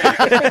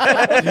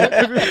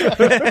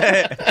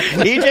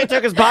 EJ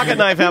took his pocket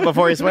knife out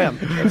before he swam.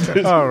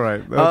 All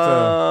right.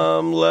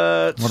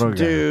 Let's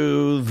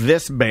do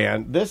this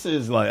band. This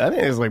is I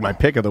think it's like my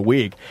pick of the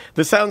week.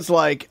 This sounds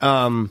like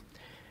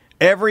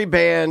every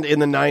band in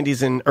the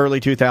 90s and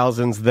early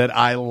 2000s that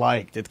I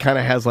liked. It kind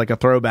of has like a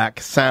throwback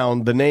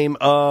sound. The name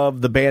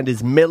of the band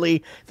is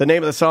Millie. The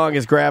name of the song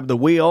is Grab the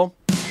Wheel.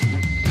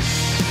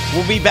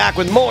 We'll be back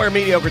with more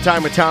Mediocre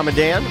Time with Tom and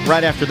Dan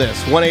right after this.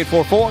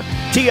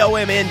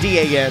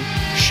 1-844-TOMANDDAN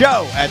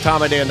show at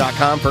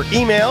TOMANDDAN20 for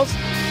emails.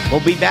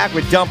 We'll be back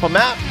with Dump 'em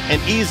Out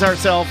and ease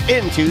ourselves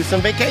into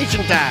some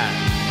vacation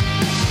time.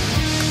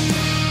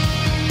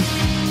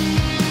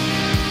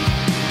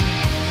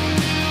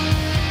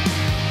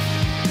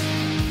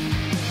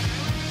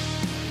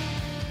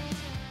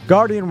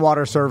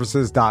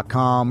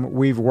 GuardianWaterServices.com.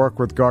 We've worked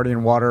with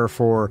Guardian Water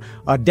for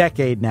a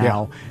decade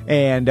now,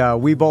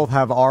 and we both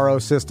have RO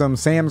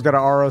systems. Sam's got an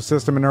RO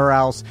system in her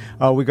house.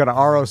 We got an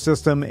RO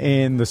system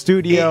in the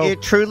studio.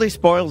 It truly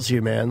spoils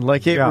you, man.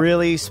 Like, it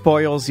really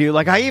spoils you.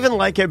 Like, I even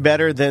like it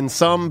better than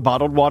some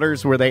bottled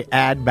waters where they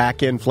add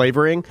back in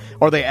flavoring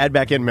or they add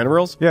back in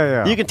minerals.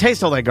 Yeah. You can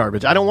taste all that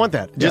garbage. I don't want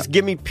that. Just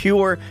give me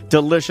pure,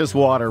 delicious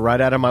water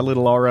right out of my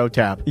little RO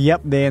tap.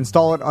 Yep, they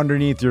install it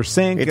underneath your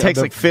sink. It takes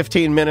like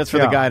 15 minutes for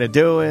the guy to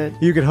do it.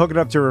 You can hook it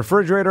up to a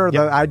refrigerator.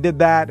 I did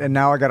that, and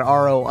now I got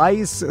RO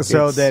ice,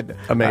 so It's that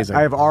amazing.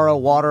 I have RO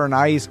water and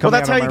ice coming Well,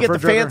 that's out how of you my get the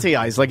refrigerator. fancy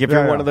ice. Like, if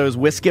you're one of those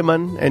whiskey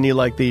men and you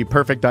like the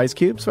perfect ice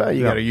cubes, well,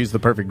 you got to use the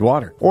perfect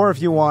water. Or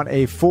if you want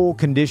a full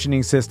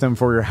conditioning system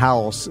for your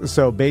house,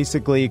 so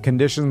basically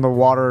condition the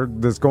water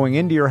that's going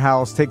into your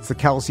house, takes the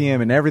calcium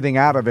and everything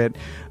out of it,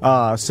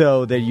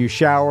 so that you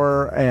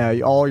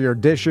shower, all your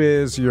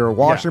dishes, your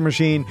washing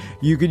machine.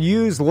 You could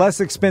use less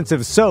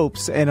expensive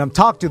soaps, and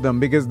talk to them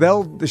because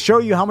they'll show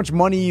you how much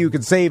money you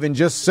could save in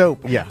just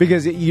soap. Yeah.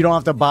 Because you don't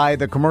have to buy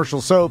the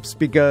commercial soaps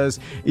because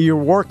you're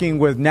working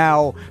with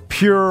now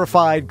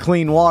purified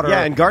clean water.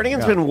 Yeah, and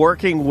Guardian's been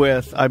working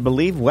with, I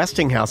believe,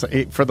 Westinghouse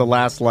for the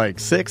last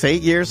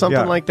 6-8 years,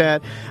 something like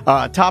that.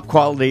 Top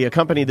quality, a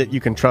company that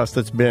you can trust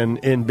that's been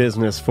in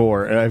business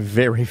for a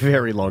very,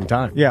 very long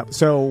time. Yeah,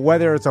 so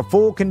whether it's a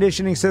full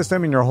conditioning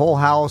system in your whole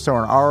house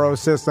or an RO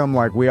system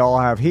like we all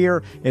have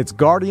here, it's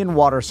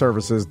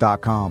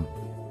GuardianWaterServices.com.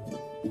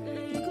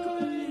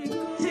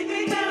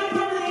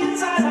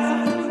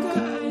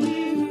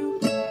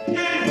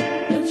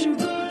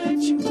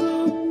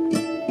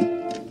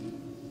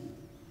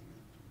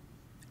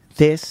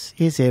 This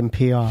is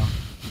NPR.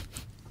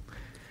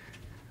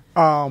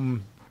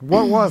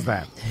 What was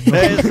that?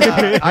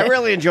 I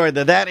really enjoyed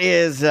that.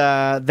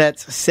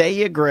 That's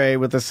Say Gray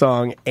with the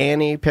song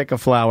Annie Pick a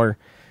Flower.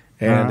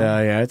 And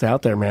it's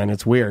out there, man.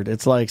 It's weird.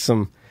 It's like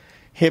some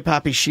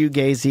hip-hoppy,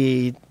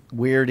 shoegazy,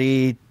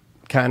 weirdy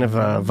kind of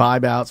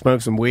vibe out.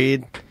 Smoke some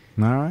weed.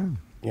 All right.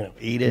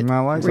 Eat it.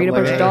 Read a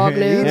bunch of dog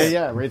news.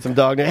 Yeah, read some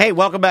dog news. Hey,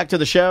 welcome back to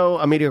the show.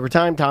 A Mediocre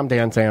Time. Tom,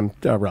 Dan, Sam,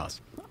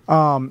 Ross.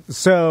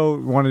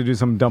 So, want to do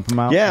some dump them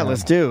out? Yeah,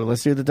 let's do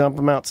the dump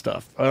them out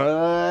stuff.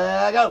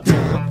 Go.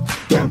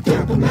 We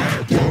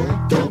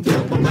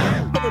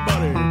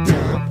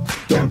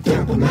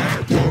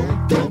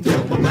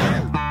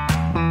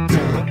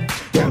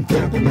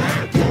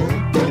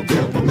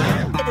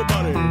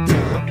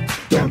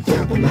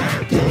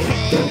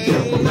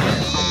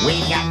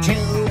got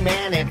too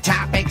many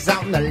topics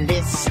on the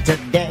list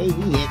today.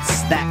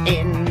 It's the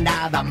end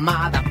of the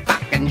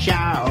motherfucking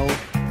show.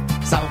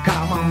 So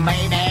come on,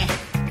 baby,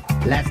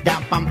 let's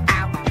dump them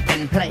out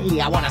and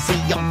play. I want to see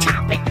your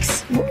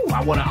topics. Ooh,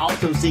 I want to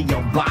also see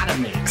your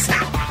bottomics.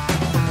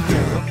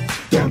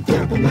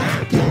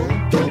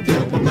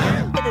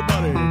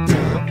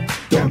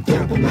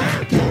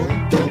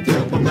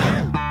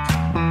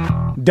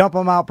 Dump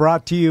 'em Out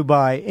brought to you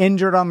by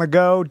Injured on the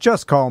Go.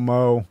 Just call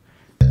Mo.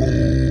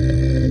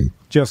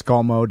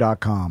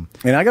 JustCallMo.com.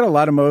 And I got a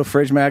lot of Mo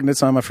fridge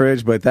magnets on my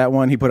fridge, but that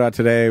one he put out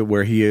today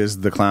where he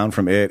is the clown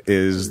from It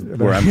is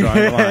where I'm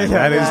drawing the line.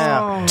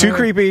 That is too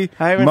creepy.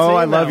 Mo,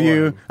 I love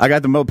you. One. I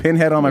got the Mo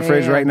pinhead on my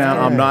fridge right now.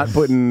 I'm not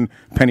putting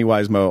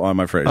Pennywise Mo on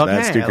my fridge. Okay,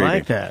 that's too creepy. I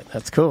like that.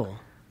 That's cool.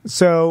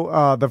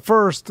 So the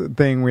first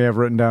thing we have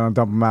written down on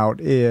Dump 'em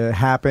Out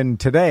happened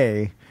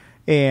today.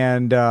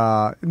 And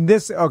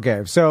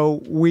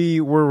so we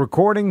were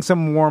recording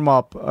some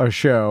warm-up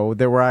show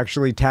that we're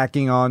actually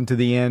tacking on to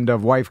the end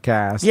of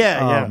Wifecast.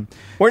 Yeah.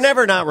 We're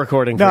never not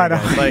recording. No.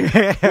 Like,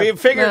 we've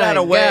figured out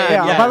a way.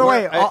 Yeah. By the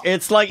way,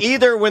 it's like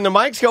either when the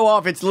mics go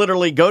off, it's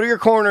literally go to your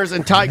corners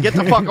and get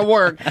the fucking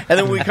work, and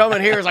then we come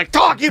in here, it's like,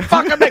 talk, you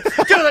fucking make, do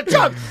the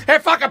joke, hey,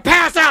 fucking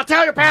pass out,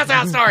 tell your pass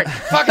out story,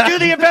 fucking do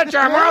the adventure,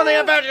 we're on the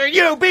adventure,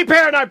 you, be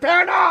paranoid.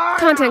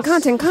 Content.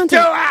 Do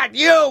it,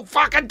 you,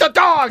 fucking the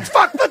dogs,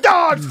 fuck the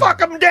dogs, fuck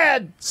them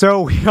dead.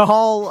 So we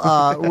all,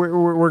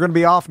 we're going to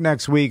be off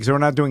next week, so we're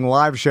not doing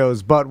live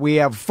shows, but we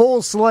have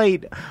full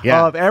slate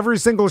of every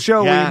single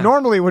show we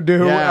normally would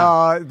do.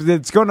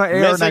 It's going to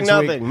air next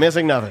week.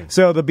 Missing nothing.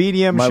 So the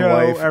BDM My show,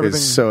 wife everything.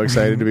 is so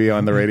excited to be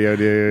on the radio,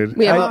 dude.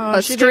 We have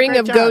a string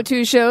of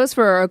go-to shows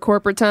for our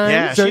corporate time.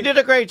 Yeah, she did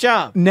a great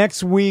job.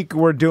 Next week,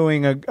 we're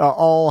doing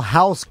all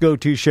house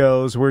go-to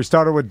shows. We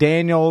started with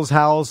Daniel's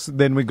house,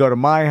 then we go to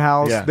my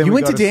house. Yeah. Then You we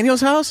went go to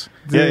Daniel's house?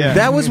 Yeah.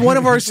 That was one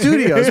of our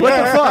studios. What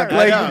the fuck?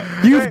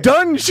 Like, you've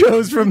done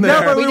shows from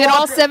there. No, we did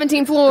all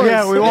 17 floors.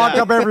 Yeah, we walked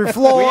up every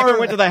floor. We even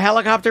went to the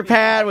helicopter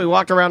pad. We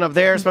walked around up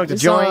there, smoked a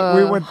joint.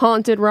 We went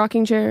haunted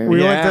rocking chair.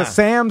 We went to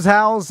Sam's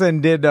house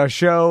and did a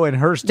show in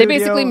her studio. They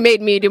basically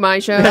made me do my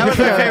show. That was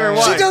my favorite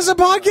one. She does a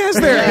podcast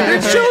there.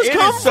 It shows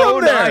come so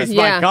from there. nice.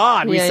 My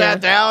God, we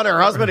sat down.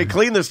 Her husband had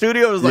cleaned the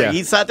studio. It was like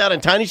he sat down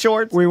in tiny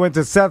shorts. We went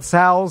to Seth's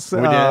house.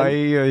 We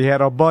did. He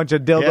had a bunch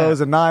of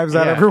dildos and knives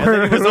out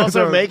everywhere. And then he was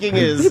also making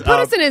his. He put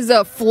us in his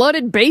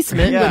flooded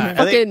basement. With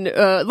fucking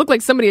looked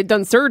like somebody had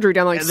done surgery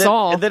down like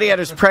Saul. And then he had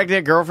his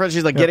pregnant girlfriend.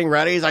 She's like getting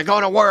ready. He's like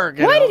going to work.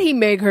 Why did he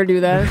make her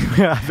do that?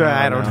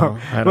 I don't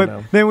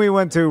know. Then we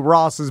went to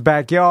Ross's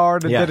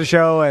backyard and did a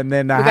show, and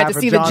then we got to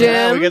see the gym.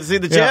 Yeah, we got to see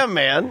the gym,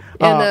 man.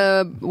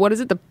 And what is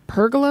it? The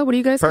pergola? What do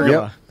you guys call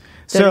it?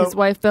 That his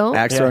wife built.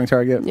 Axe throwing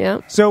target.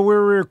 Yeah. So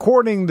we're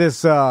recording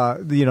this,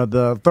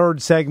 the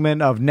third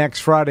segment of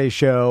next Friday's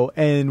show,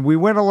 and we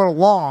went a little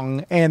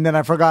long, and then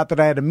I forgot that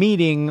I had a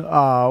meeting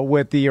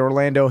with the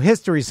Orlando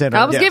History Center.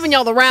 I was giving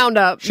y'all the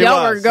roundup.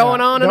 Y'all were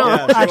going on and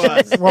on.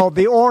 Well,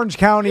 the Orange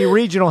County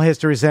Regional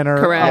History Center,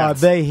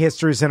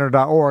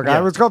 thehistorycenter.org.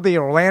 I was called the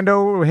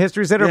Orlando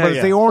History Center, but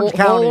it's the Orange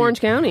County. Orange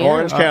County.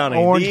 Orange County.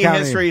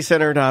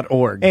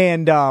 Thehistorycenter.org.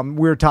 And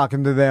we were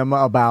talking to them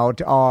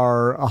about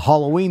our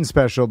Halloween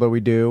special that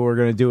we do. We're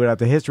going to do it at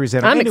the History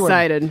Center. I'm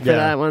excited for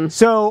that one.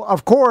 So,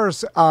 of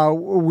course,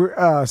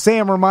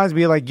 Sam reminds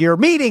me, like, your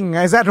meeting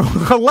is at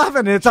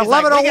 11. It's 11:01.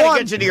 Like, we got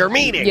to get you to your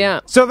meeting. Yeah.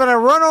 So then I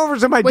run over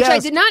to my desk. Which I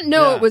did not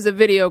know it was a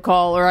video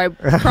call, or I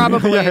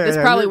probably, this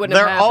probably wouldn't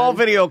have happened. They're all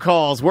video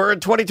calls. We're in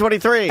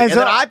 2023. And then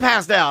I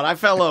passed out. I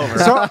fell over.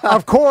 So,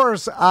 of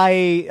course,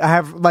 I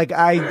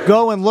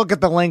go and look at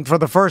the link for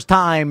the first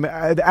time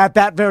at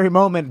that very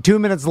moment, 2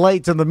 minutes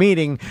late to the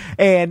meeting,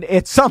 and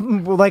it's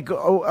some, like,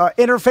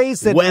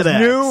 interface that is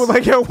new,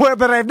 like a web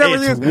that I've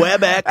never used.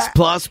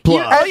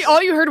 WebEx++.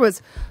 All you heard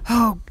was,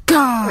 oh,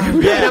 God.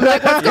 And I'm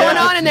like, what's going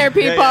on in there,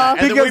 people? And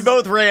then we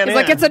both ran in. It's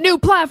like, it's a new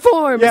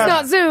platform. It's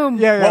not Zoom.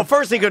 Well,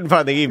 first he couldn't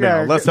find the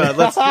email. Let's He's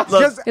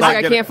like,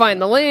 I can't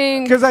find the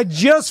link. Because I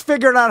just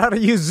figured out how to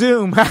use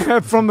Zoom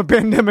from the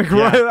pandemic.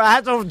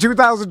 That's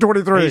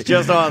 2023. He's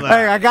just on that.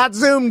 Hey, I got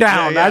Zoom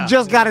down. I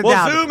just got it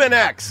down. Zoom and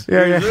X.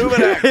 Zoom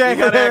and X. He's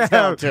got X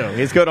down, too.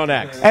 He's good on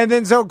X. And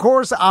then, so, of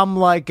course, I'm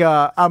like,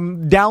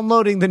 I'm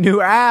downloading the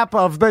new app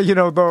of the,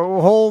 the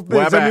whole thing.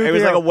 It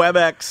was like a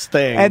WebEx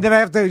thing. And then I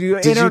have to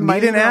enter my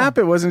email. App?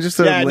 It wasn't just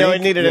a link? No,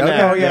 it needed an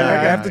app.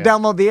 I have to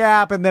download the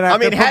app, and then I have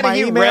to put my had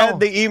he email.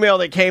 read the email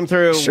that came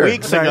through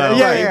weeks ago,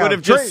 he would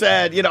have just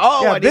said,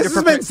 I need this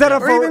has been set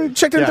up or even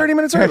checked in 30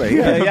 minutes early.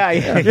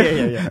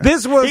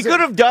 This was he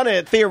could have done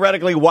it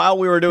theoretically while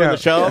we were doing the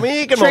show. I mean,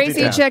 he can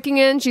Tracy checking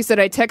in. She said,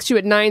 I text you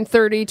at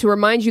 9:30 to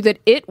remind you that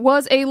it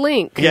was a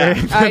link. Yeah.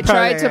 I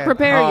tried to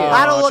prepare you.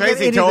 I don't look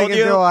Tracy at anything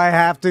until I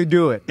have to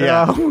do it.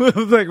 Yeah.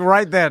 Like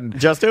right then.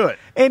 Just do it.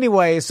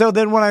 Anyway, so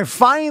then when I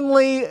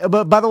finally,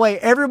 but by the way,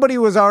 everybody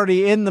was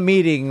already in the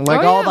meeting,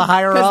 like all the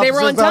higher ups. Because they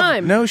were on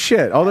time. No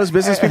shit. All those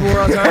business people were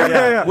on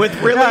time.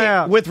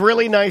 With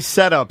really nice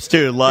setups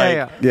too,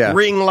 like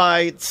ring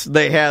lights.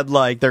 They had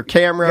like their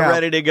camera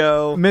ready to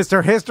go.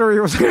 Mr. History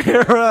was here,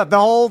 the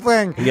whole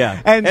thing.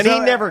 Yeah, and he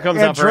never comes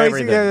up for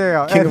everything.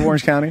 King of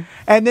Orange County.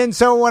 And then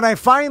so when I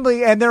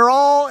finally, and they're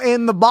all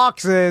in the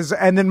boxes,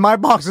 and then my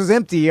box is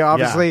empty,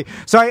 obviously.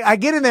 So I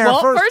get in there.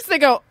 Well, first they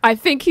go, I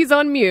think he's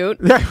on mute.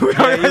 You were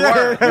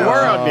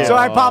on mute. So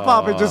I pop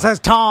up, it just says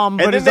Tom,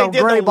 but it's a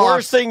gray box. The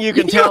worst thing you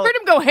can You tell. heard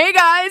him go, hey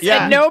guys,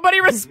 and nobody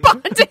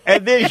responded.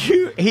 And then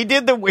he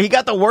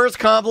got the worst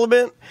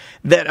compliment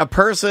that a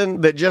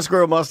person that just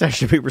grew a mustache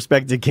to be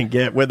respected can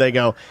get when they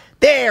go,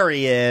 there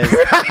he is.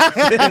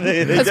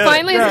 Because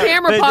finally his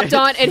camera popped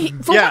on,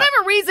 and for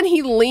whatever reason,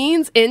 he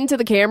leans into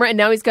the camera, and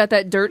now he's got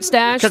that dirt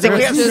stash. Because he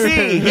can't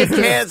see. He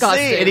can't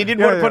see, and he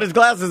didn't want to put his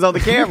glasses on the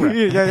camera.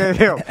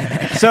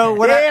 So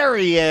there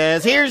he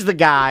is. Here's the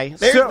guy.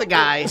 There's the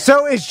guy.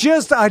 So it's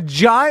just a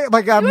giant,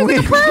 like I'm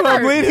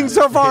leaning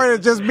so far,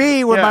 it's just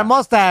me with my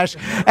mustache,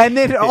 and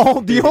then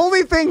the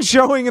only thing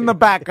showing in the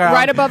background,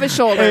 right above his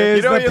shoulder,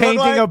 is the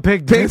painting of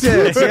pig tits.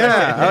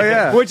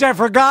 Which I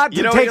forgot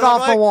to take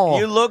off the wall.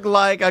 You look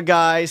like a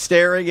guy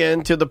staring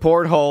into the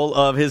porthole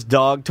of his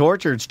dog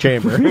tortured's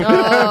chamber. We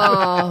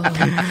got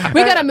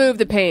to move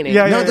the painting.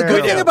 The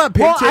good thing about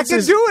pig tits I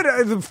can do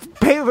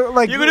it.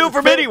 Like you can do it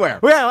from anywhere.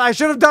 Well, I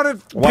should have done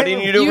it. Why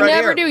didn't you do it right here?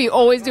 You never do. You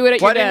always do it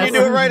at your desk. Why didn't you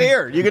do it right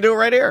here? You can do it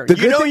right here.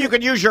 You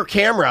can use your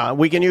camera.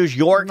 We can use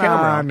your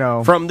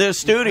camera from this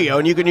studio,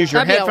 and you can use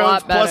your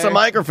headphones plus a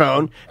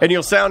microphone, and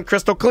you'll sound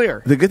crystal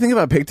clear. The good thing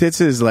about pig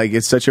tits is like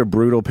it's such a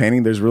brutal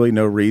painting. There's really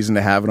no reason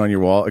to have it on your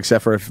wall,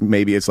 except for if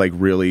maybe it's like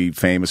really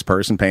famous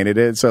person painted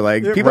it. So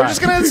like people are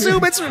just gonna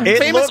assume it's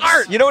famous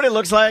art. You know what it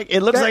looks like?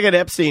 It looks like an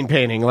Epstein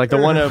painting, like the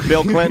one of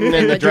Bill Clinton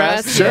in the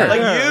dress. Sure.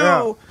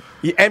 Like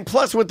and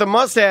plus with the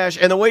mustache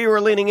and the way you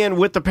were leaning in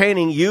with the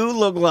painting, you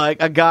look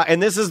like a guy.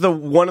 And this is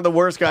one of the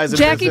worst guys in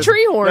Jackie business.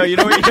 Treehorn. No, you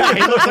know what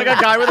he looks like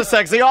a guy with a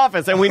sexy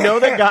office, and we know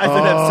that guys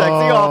that have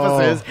sexy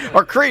offices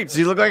are creeps.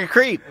 You look like a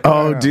creep.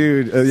 Oh,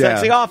 dude,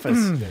 sexy office.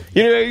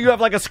 You know, you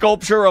have like a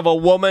sculpture of a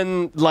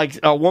woman, like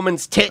a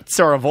woman's tits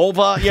or a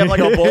vulva. You have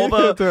like a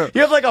vulva. You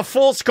have like a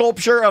full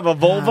sculpture of a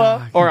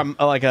vulva or I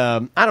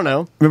don't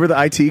know. Remember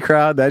the IT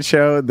crowd? That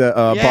show, the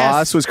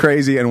boss was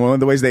crazy, and one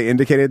of the ways they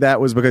indicated that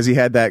was because he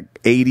had that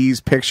 80s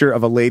picture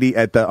of a lady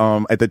at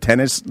the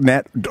tennis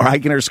net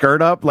hiking her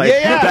skirt up. Like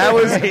that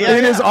was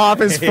in his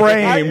office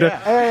framed. You're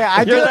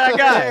that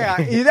guy.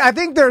 I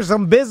think there's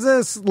some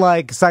business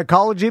like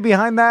psychology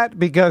behind that,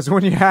 because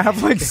when you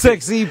have like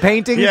sexy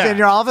paintings in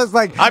your office,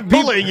 like I'm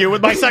bullying you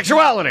with my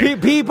sexuality.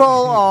 People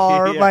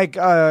are like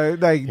they're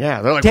like,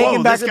 taken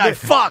whoa, back. This guy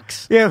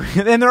fucks. Yeah,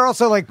 and they're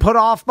also like put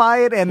off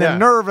by it and then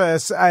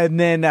nervous, and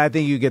then I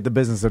think you get the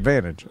business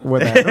advantage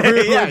with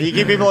that. You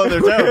keep people on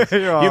their toes.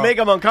 You make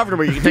them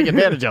uncomfortable. You can take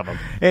advantage of them.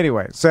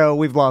 Anyway, so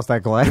we've lost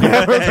that class.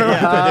 That did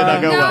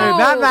not go well.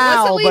 Not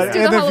now, let's at least but do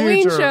in the the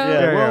Halloween future.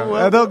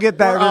 show. They'll get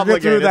that. They'll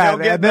get through that,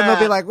 and then they'll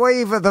be like,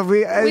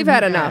 "We've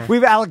had enough.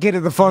 We've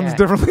allocated the funds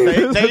differently."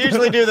 They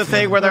usually do the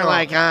thing where they're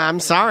like, "I'm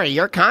sorry,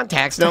 your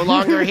contact's no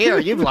longer here.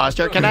 You've lost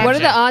your connection." What are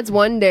the odds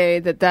one day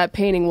that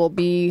painting will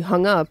be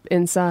hung up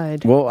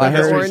inside? Well, I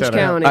heard Orange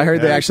County. I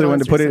heard they actually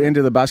wanted to put it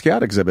into the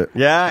Basquiat exhibit.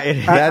 Yeah,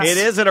 it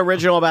is an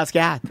original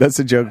Basquiat. That's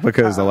a joke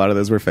because a lot of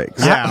those were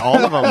fakes. Yeah,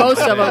 all of them.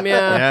 Most of them,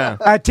 yeah.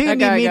 At T&amp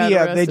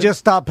Media, they just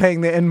stopped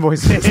paying the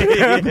invoices.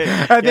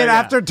 And then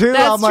after two,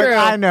 That's I'm like, true.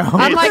 I know.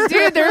 I'm like,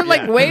 dude, they're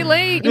like way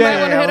late. You might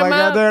want to hit them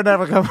up. They're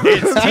never coming.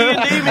 It's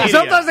T&amp Media.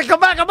 Sometimes they come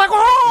back. I'm like,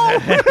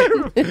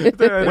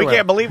 whoa! We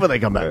can't believe when they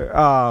come back.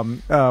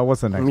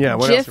 What's the next? Yeah,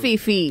 one? Jiffy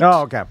feet.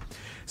 Oh, okay.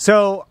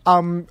 So,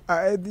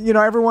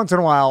 every once in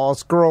a while, I'll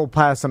scroll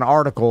past an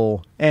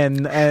article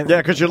and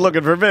because you're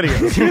looking for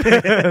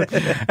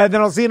videos, and then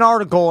I'll see an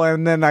article,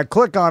 and then I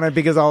click on it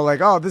because I'll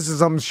like, oh, this is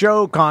some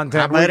show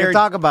content we can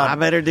talk about. I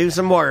better do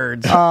some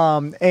words.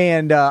 So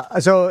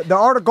the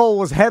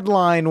article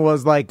headline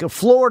was like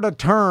Florida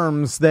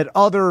terms that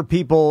other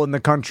people in the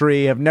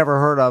country have never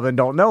heard of and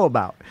don't know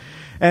about.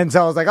 And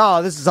so I was like,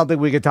 oh, this is something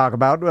we could talk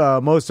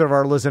about. Most of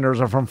our listeners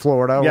are from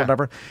Florida or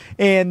whatever.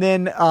 And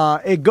then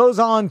it goes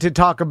on to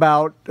talk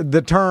about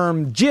the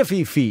term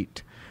Jiffy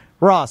feet.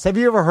 Ross, have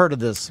you ever heard of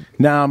this?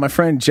 Now, my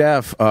friend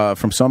Jeff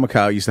from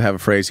Somacow used to have a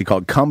phrase he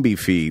called Cumby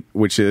feet,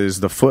 which is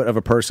the foot of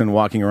a person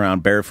walking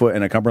around barefoot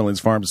in a Cumberland's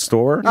Farms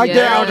store.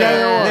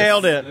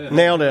 Nailed it.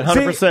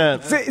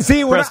 100%.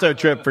 See, Presto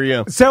trip for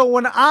you. So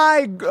when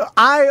I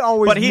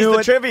always But he's knew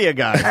the trivia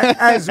guy.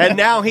 And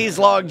now he's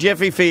logged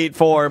Jiffy feet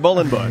for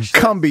Bullenbush.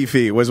 Cumby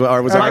feet was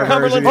our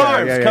Cumberland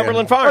Farms.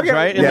 Cumberland Farms,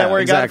 right? Isn't that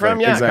where he got it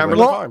from? Yeah, Cumberland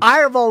well, Farms.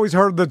 I have always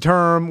heard the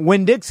term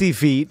Winn-Dixie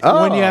feet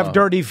when you have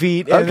dirty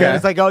feet. And then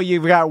it's like, oh,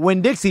 you've got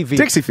Winn-Dixie feet.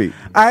 Dixie feet.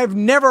 I've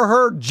never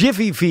heard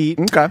Jiffy feet.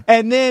 Okay.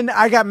 And then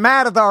I got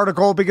mad at the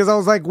article because I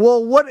was like,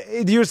 well, what?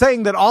 You're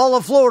saying that all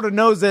of Florida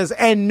knows this,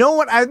 and no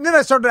one. And then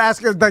I started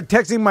asking, like,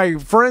 texting my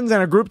friends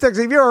in a group text,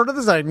 have you ever heard of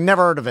this? I've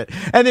never heard of it.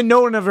 And then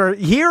no one ever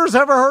here's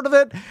ever heard of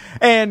it.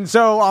 And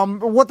so,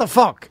 what the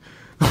fuck?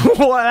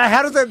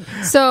 How does that?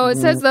 So it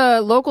says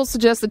the locals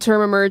suggest the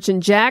term emerged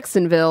in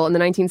Jacksonville in the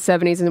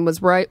 1970s and was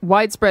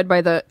widespread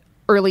by the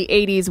early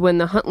 80s when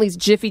the Huntley's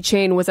Jiffy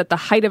chain was at the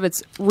height of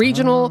its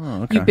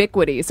regional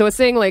ubiquity. So it's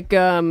saying like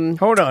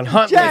hold on,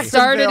 Huntley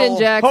started in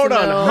Jacksonville.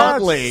 Hold on,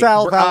 Huntley,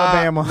 South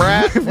Alabama.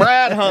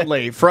 Brad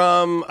Huntley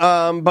from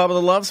Bubba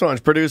the Love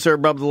Sponge, producer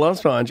of Bubba the Love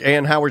Sponge,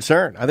 and Howard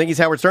Stern. I think he's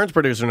Howard Stern's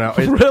producer now.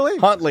 Really?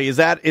 Huntley, is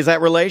that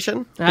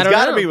relation? I don't It's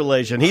got to know. be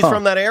relation. He's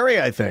from that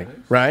area, I think,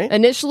 right?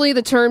 Initially,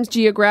 the term's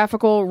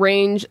geographical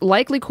range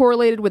likely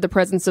correlated with the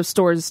presence of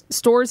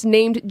stores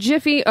named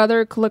Jiffy.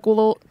 Other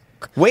colloquial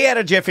We had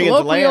a Jiffy in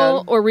colloquial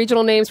DeLand. or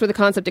regional names where the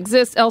concept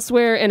exists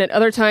elsewhere, and at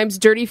other times,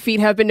 dirty feet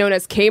have been known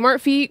as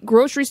Kmart feet,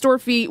 grocery store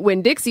feet,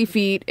 Winn-Dixie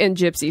feet, and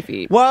Gypsy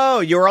feet. Whoa,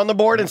 you were on the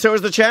board, and so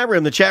was the chat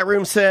room. The chat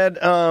room said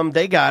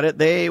they got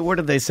it. What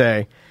did they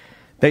say?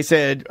 They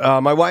said,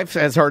 my wife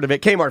has heard of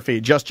it, Kmart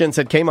feet. Justin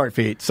said Kmart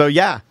feet. So,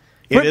 yeah.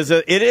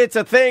 It's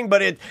a thing,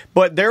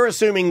 but they're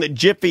assuming that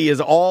Jiffy is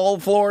all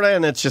Florida,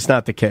 and that's just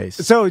not the case.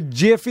 So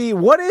Jiffy,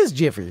 what is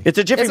Jiffy? It's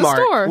a Jiffy It's a Mart.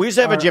 store. We used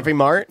to have a Jiffy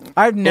Mart.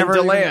 I've never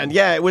in DeLand.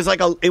 Yeah, it was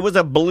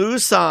a blue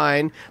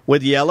sign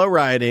with yellow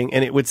writing,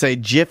 and it would say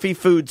Jiffy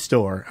Food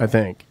Store, I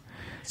think.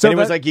 So and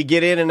it was like you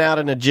get in and out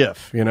in a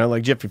jiff,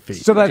 like Jiffy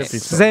feet. So that's Jiffy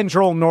store.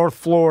 Central North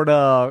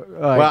Florida.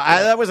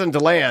 That was in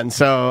DeLand,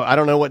 so I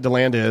don't know what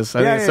DeLand is.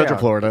 I think it's Central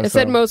Florida. It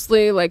said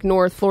mostly like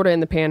North Florida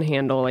and the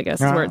Panhandle, I guess,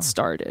 is where it Ah.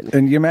 started.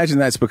 And you imagine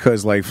that's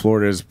because like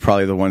Florida is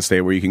probably the one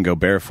state where you can go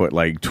barefoot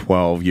like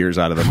 12 years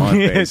out of the month,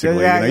 basically.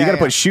 You got to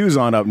put shoes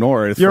on up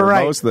north for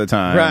most of the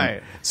time.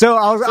 Right. So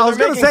I was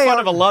going to say fun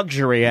of a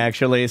luxury,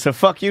 actually. So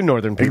fuck you,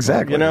 northern people.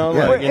 Exactly. In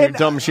your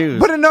dumb shoes.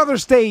 But in other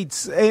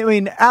states, I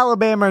mean,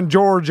 Alabama and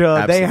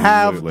Georgia, they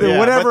have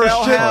whatever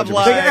but shit. have, They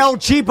got El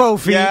Cheapo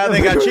feet. Yeah,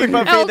 they got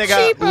cheapo feet. They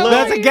got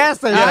That's a gas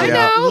station. I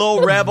know.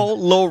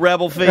 Little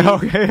rebel feet.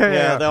 Okay,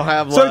 yeah, they'll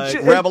have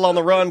rebel on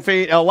the run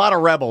feet. A lot of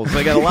rebels.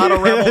 They got a lot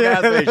of rebel gas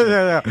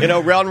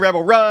stations. Run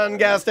rebel run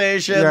gas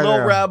station.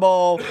 Little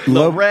rebel.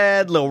 Little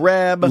red. Little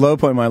reb. Low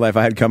point in my life,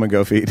 I had come and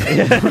go feet.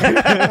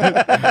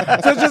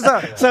 So it's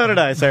just so did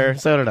I, sir.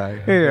 So did I.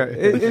 Yeah,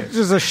 it's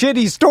just a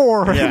shitty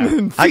store.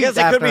 Yeah. I guess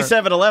it could be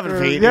 7-Eleven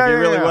feet if you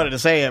really wanted to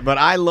say it, but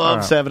I love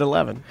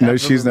 7-Eleven. No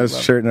shoes, no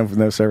shirt,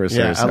 no service.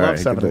 Yeah, I love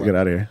 7-Eleven. Get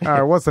out of here. All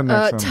right, what's the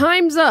next one?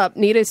 Time's up.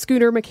 Need a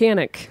scooter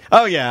mechanic.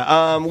 Oh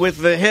yeah, with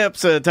the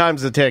hips,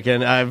 time's a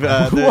ticking. I've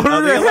What do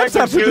the hips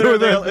have to do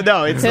with it?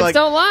 No, it's Hips like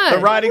don't lie. the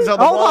writing's on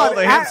the Hold wall. on.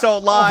 The hips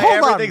don't lie.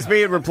 Hold on. Everything's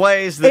being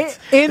replaced. The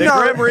In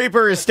our- Grim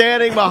Reaper is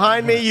standing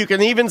behind me. You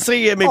can even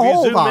see him if you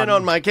Hold zoom on. in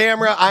on my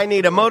camera. I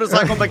need a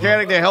motorcycle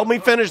mechanic to help me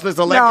finish this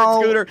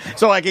electric scooter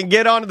so I can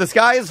get on. The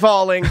sky is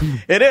falling.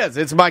 It is.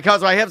 It's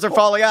because my hips are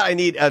falling out. I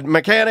need a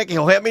mechanic.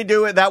 He'll help me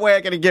do it. That way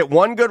I can get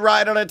one good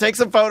ride on it, take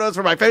some photos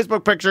for my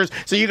Facebook pictures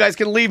so you guys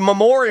can leave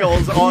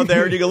memorials on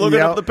there and you can look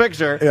at the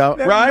picture. Yep.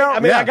 Right? No, I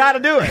mean, I got to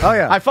do it. Oh,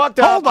 yeah. I fucked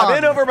up. Hold on. I'm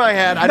in over my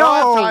head. I don't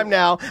have time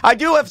now. I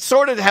do have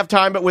sort of have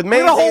time, but with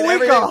Maisie a whole and week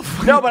everything.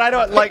 off. No, but I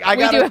don't like. I We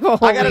do have a gotta.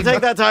 whole I gotta week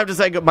take that time to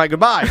say my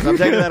goodbyes. I'm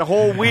taking that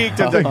whole week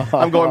to.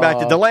 I'm going back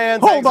to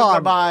DeLand. Saying some on.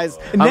 goodbyes.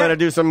 I'm Ne- gonna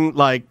do some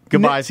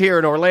goodbyes here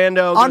in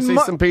Orlando. Go On see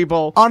Mo- some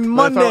people. on I'm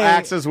gonna throw Monday-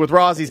 axes with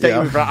Ross. He's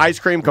taking me for ice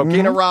cream,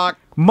 Coquina Rock.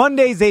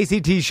 Monday's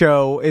ACT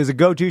show is a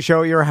go-to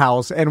show at your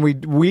house, and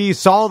we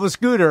saw the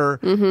scooter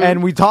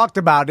and we talked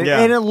about it,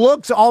 and it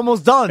looks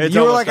almost done. It's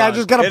You were almost like, I done.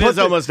 just got to It put is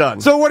almost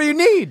done. So what do you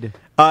need?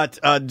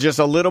 Just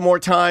a little more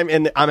time,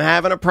 and I'm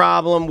having a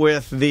problem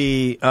with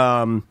the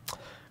on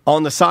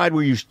the side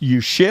where you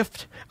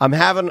shift. I'm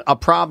having a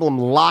problem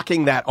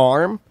locking that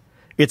arm.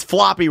 It's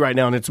floppy right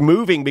now, and it's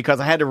moving because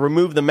I had to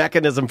remove the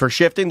mechanism for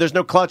shifting. There's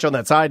no clutch on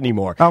that side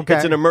anymore. Okay.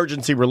 It's an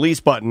emergency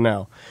release button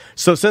now.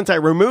 So since I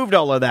removed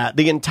all of that,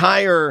 the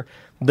entire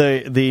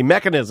the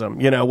mechanism,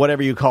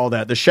 whatever you call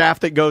that, the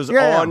shaft that goes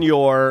on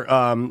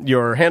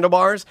your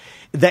handlebars,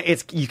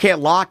 you can't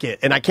lock it,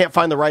 and I can't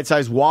find the right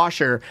size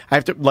washer. I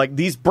have to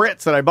these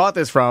Brits that I bought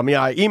this from.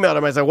 Yeah, I emailed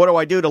them. I said, "What do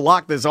I do to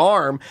lock this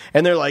arm?"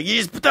 And they're like, "You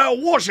just put that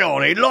washer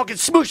on it, lock it,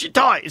 smoosh it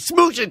tight,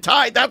 smoosh it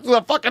tight." That's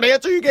the fucking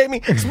answer you gave me.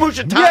 Smoosh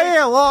it tight.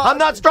 Well, I'm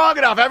not strong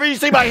enough. Ever you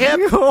see my hip?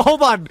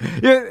 Hold on,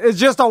 it's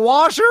just a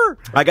washer.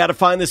 I got to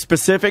find the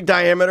specific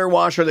diameter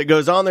washer that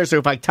goes on there. So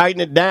if I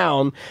tighten it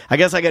down, I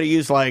guess I got to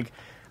use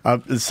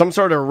some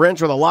sort of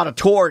wrench with a lot of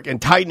torque and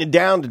tighten it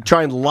down to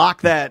try and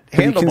lock that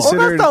handlebar.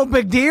 Well, that's no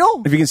big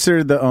deal. Have you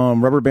considered the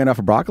rubber band off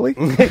of broccoli?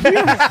 You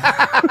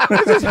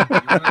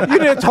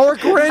need a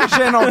torque wrench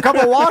and a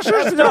couple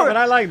washers? No, but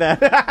I like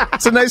that.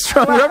 It's a nice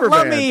strong rubber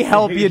Let band. me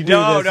help you do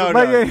No, this.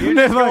 no. You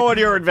just go on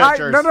your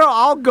adventures. No,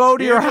 I'll go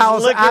to You your just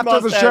house lick your after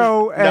the mustache.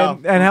 show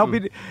and help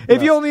you.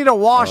 If you'll need a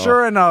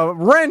washer and a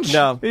wrench,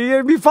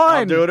 you'll be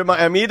fine. I'll do it.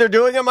 I'm either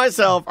doing it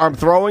myself or I'm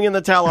throwing in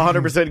the towel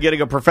 100%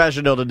 getting a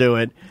professional to do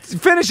it.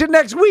 Finish finish it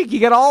next week. You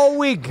got all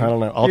week. I don't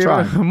know. I'll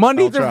try.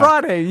 Monday through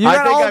Friday. You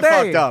got all day.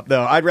 I fucked up,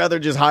 though. I'd rather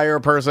just hire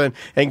a person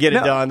and get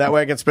it done. That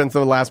way I can spend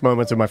the last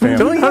moments with my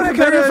family.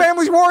 Your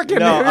family's working.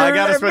 No, I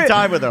got to spend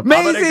time with them.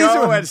 I'm going to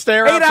go and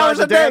stare outside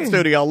the dance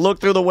studio. I'll look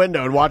through the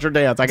window and watch her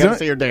dance. I got to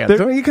see her dance.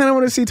 Don't you kind of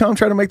want to see Tom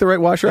try to make the right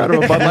washer out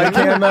of a Bud Light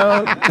can,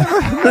 though?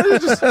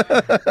 Just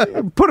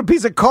put a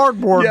piece of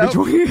cardboard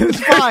between. It's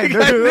fine.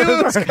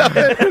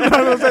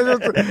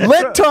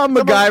 Let Tom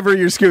MacGyver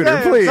your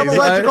scooter, please. Some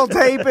electrical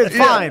tape. It's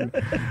fine.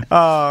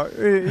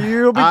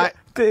 You'll be.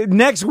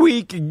 Next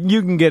week,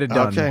 you can get it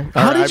done. Okay.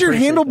 How did your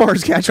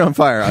handlebars catch on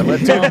fire? I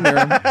let Tom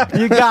know.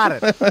 You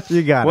got it.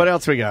 You got it. What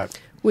else we got?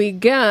 We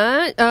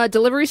got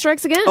delivery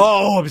strikes again.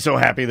 Oh, I'm so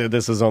happy that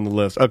this is on the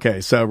list.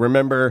 Okay, so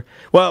remember,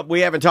 well,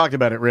 we haven't talked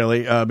about it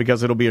really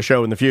because it'll be a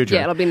show in the future.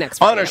 Yeah, it'll be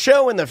next week. On a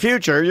show in the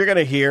future, you're going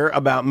to hear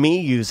about me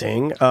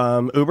using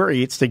Uber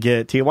Eats to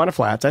get Tijuana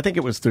Flats. I think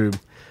it was through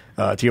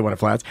Tijuana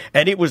Flats.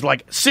 And it was,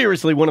 like,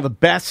 seriously one of the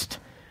best.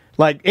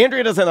 Like,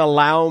 Andrea doesn't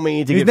allow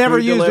me to get never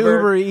food used delivered.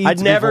 Uber Eats I'd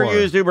never before.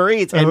 used Uber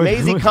Eats. And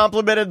Maisie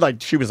complimented,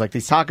 like, she was like,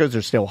 these tacos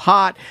are still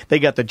hot. They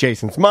got the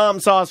Jason's Mom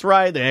sauce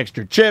right, the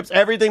extra chips.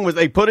 Everything was,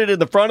 they put it in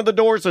the front of the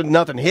door so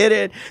nothing hit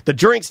it. The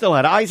drink still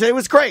had ice. It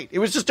was great. It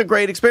was just a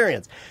great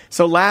experience.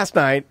 So last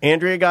night,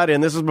 Andrea got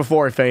in. This was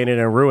before I fainted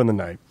and ruined the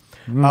night.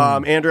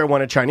 Andrea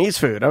wanted Chinese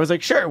food. I was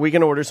like, sure, we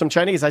can order some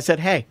Chinese. I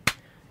said, hey,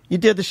 you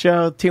did the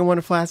show,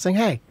 Tijuana Flats, saying,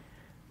 hey,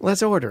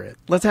 let's order it.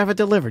 Let's have it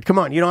delivered. Come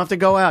on, you don't have to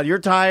go out. You're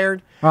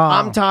tired.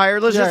 I'm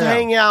tired. Let's just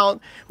hang out.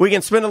 We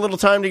can spend a little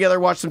time together,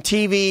 watch some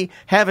TV,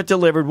 have it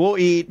delivered. We'll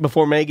eat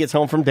before May gets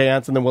home from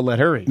dance, and then we'll let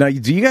her eat. Now,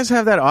 do you guys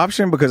have that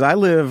option? Because I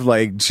live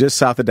like just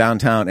south of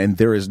downtown, and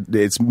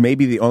it's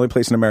maybe the only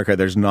place in America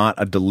there's not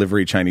a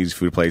delivery Chinese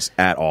food place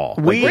at all.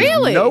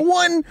 Really? No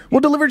one will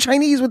deliver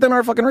Chinese within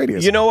our fucking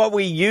radius. You know what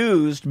we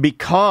used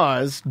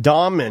because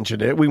Dom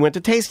mentioned it? We went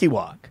to Tasty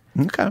Walk.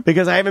 Okay.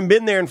 Because I haven't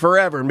been there in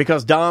forever, and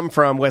because Dom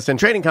from West End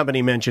Trading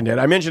Company mentioned it.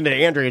 I mentioned it to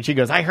Andrea, and she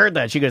goes, I heard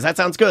that. She goes, that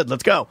sounds good.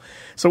 Let's go.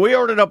 So we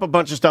ordered up a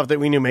bunch of stuff that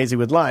we knew Maisie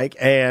would like,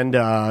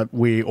 and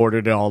we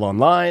ordered it all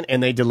online,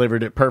 and they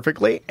delivered it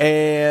perfectly,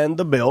 and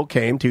the bill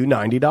came to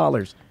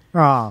 $90.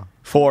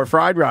 For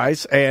fried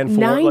rice and for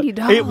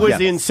 $90. It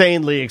was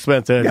insanely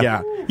expensive.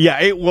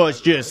 Yeah. It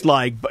was just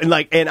like,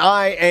 and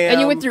I am.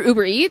 And you went through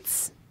Uber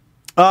Eats?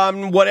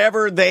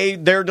 Whatever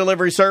their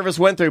delivery service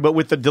went through, but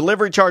with the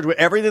delivery charge, with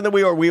everything that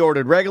we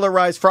ordered regular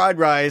rice, fried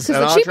rice,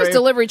 because the cheapest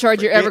delivery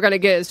charge you're ever going to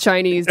get is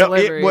Chinese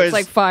delivery. It's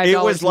like $5. It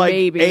was like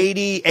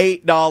maybe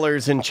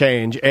 $88 and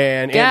change.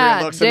 And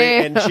Andrea looks at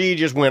me and she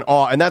just went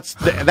off. And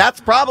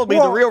that's probably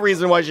the real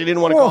reason why she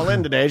didn't want to call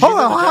in today.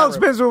 How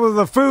expensive was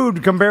the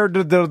food compared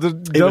to the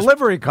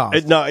delivery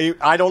cost? No,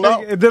 I don't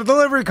know. The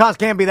delivery cost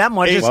can't be that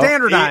much. It's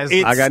standardized.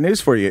 I got news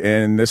for you.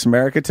 In this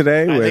America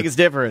today, I think it's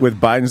different.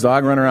 With Biden's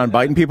dog running around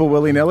biting people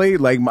willy-nilly.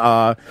 Like,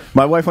 my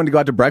wife wanted to go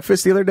out to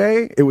breakfast the other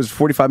day. It was a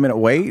 45-minute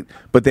wait,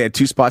 but they had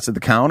 2 spots at the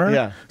counter.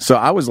 Yeah. So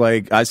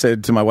I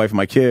said to my wife and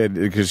my kid,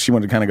 because she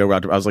wanted to kind of go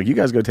out I was like, you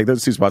guys go take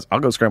those 2 spots. I'll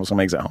go scramble some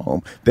eggs at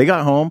home. They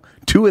got home,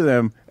 2 of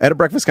them at a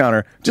breakfast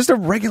counter, just a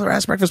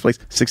regular-ass breakfast place,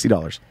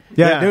 $60.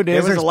 Yeah, dude,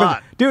 it was a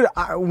lot. Dude,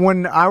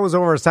 when I was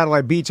over at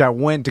Satellite Beach, I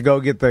went to go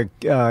get the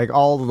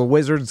all of the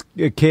Wizards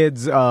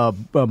kids'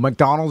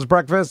 McDonald's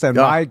breakfast, and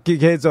my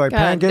kids are like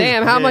pancakes.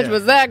 Damn, how much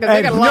was that? Because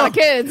they got a lot of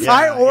kids.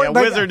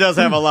 Wizard does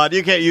have a lot.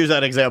 You can't use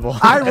that example.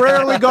 I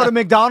rarely go to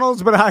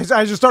McDonald's, but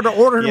I just started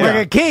ordering like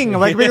a king,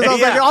 like because I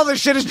was like, all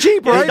this shit is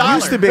cheap, right? It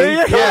used to be.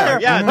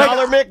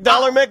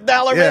 Dollar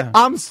Mick.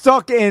 I'm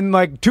stuck in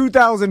like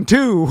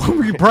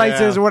 2002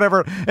 prices or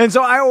whatever, and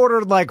so I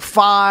ordered like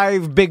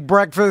 5 big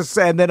breakfasts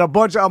and then a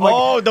bunch. I'm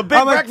like, the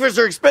big breakfasts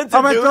are expensive.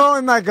 I'm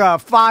throwing like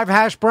 5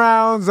 hash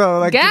browns,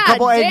 like a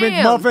couple egg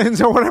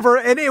McMuffins or whatever,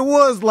 and it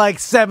was like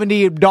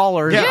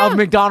 $70 of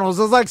McDonald's.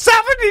 It was like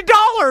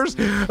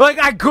 $70. Like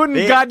I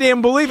couldn't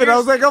goddamn believe it. I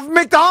was like, of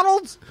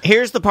McDonald's.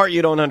 Here's the part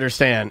you don't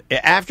understand.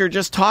 After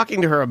just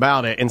talking to her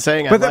about it and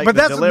saying, but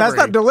that's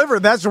not delivered.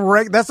 That's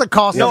the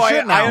cost of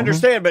shit now. I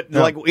understand, but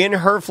like in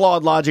her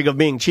flawed logic of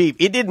being cheap,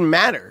 it didn't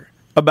matter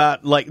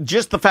about like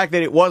just the fact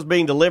that it was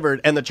being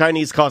delivered and the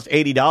Chinese cost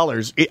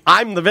 $80.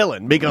 I'm the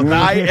villain because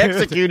I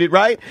executed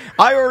right.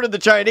 I ordered the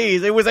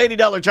Chinese. It was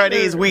 $80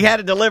 Chinese. We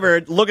had it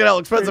delivered. Look at how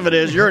expensive it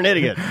is. You're an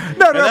idiot.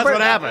 That's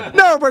what happened.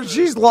 No, but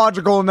she's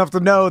logical enough to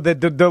know that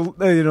the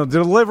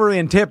delivery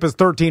and tip is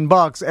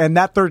 $13, and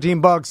that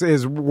 $13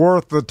 is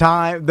worth the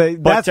time.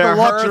 That's the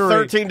luxury.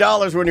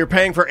 $13 when you're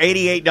paying for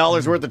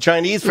 $88 worth of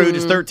Chinese food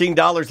is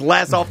 $13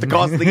 less off the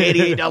cost of the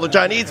 $88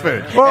 Chinese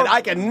food. And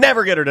I can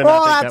never get her to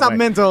not think that's that a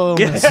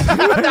mental.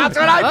 That's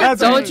what I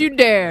Don't you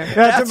dare.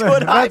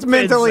 That's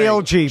mentally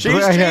ill cheap. She's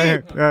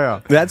cheap.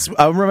 Yeah.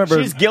 I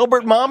remember. She's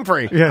Gilbert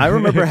Momfrey. I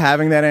remember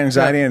having that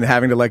anxiety and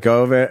having to let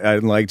go of it,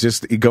 and like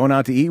just going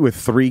out to eat with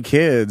 3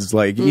 kids.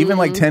 Like even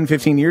like 10,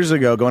 15 years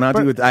ago, going out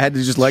to eat with, I had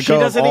to just let go. She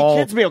doesn't of all...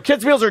 eat kids meal.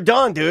 Kids meals are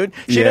done, dude.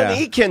 She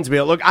doesn't eat kids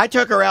meal. Look, I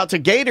took her out to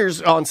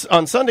Gators on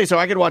Sunday so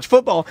I could watch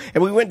football,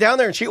 and we went down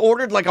there and she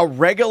ordered like a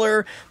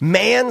regular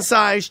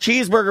man-sized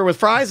cheeseburger with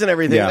fries and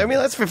everything. I mean,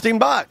 that's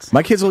 $15.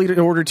 My kids will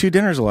order 2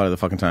 dinners a lot of of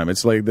the fucking time.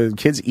 It's like the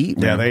kids eat.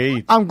 Yeah, man. they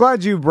eat. I'm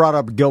glad you brought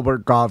up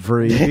Gilbert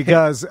Gottfried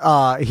because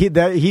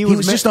he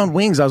was just on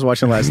Wings. I was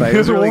watching last night. It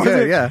was really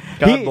good. Yeah,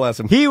 God bless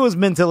him. He was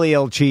mentally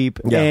ill cheap.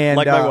 Yeah, and,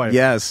 like my wife.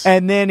 Yes,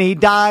 and then he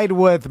died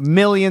with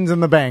millions in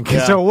the bank.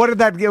 Yeah. So what did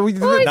that? Well, he's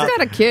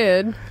got a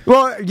kid.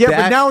 Well, yeah,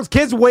 but now his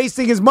kid's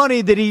wasting his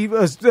money that he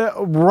was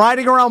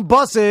riding around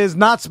buses,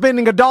 not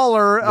spending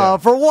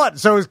 $1 for what?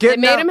 So his kid It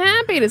made him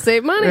happy to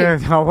save money.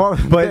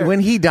 But when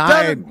he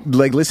died,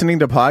 like listening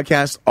to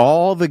podcasts,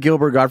 all the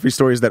Gilbert Gottfried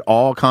stories that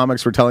all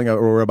comics were telling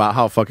were about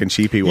how fucking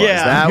cheap he was.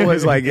 Yeah.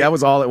 That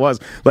was all it was.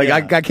 Like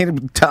I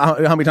can't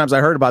tell how many times I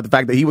heard about the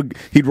fact that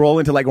he'd roll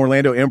into like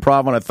Orlando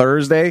Improv on a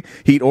Thursday.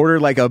 He'd order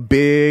like a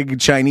big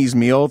Chinese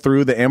meal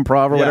through the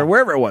Improv or whatever,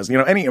 wherever it was,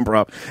 any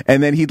Improv,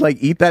 and then he'd like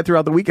eat that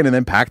throughout the weekend and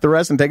then pack the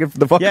rest and take it to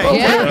the fucking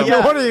hotel.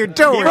 Yeah. What are you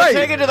doing? He would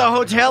take it to the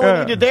hotel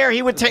and eat it there.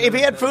 He would take, if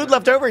he had food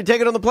left over, he'd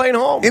take it on the plane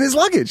home in his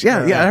luggage.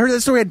 Yeah. I heard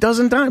that story a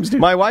dozen times,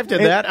 dude. My wife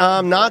did that.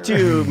 Not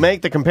to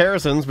make the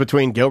comparisons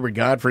between Gilbert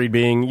Gottfried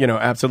being,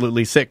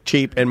 absolutely sick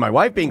cheap and my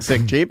wife being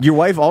sick cheap. Your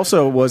wife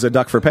also was a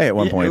duck for pay at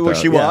one point.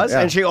 She was,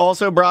 and she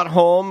also brought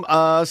home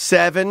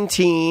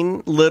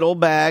 17 little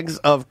bags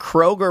of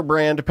Kroger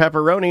brand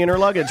pepperoni in her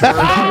luggage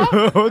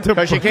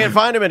because she can't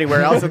find them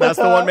anywhere else, and that's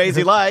the one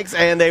Maisie likes.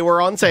 And they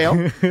were on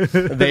sale.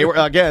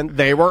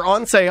 They were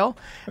on sale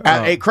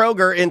at a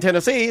Kroger in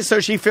Tennessee. So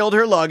she filled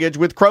her luggage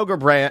with Kroger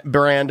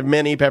brand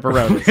mini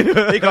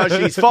pepperonis because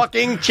she's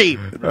fucking cheap.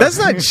 That's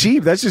not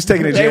cheap. That's just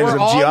taking advantage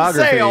of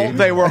geography.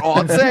 They were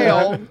on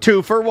sale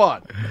 2 for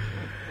 1.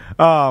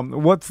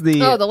 What's the?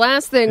 The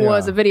last thing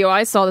was a video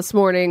I saw this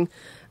morning.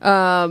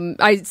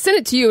 I sent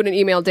it to you in an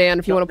email, Dan,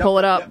 if you want to pull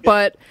it up.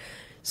 But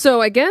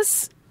so I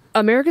guess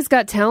America's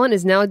Got Talent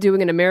is now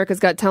doing an America's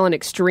Got Talent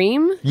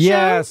Extreme show?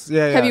 Yes.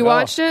 Yeah. Have you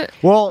watched it?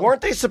 Well,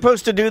 weren't they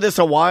supposed to do this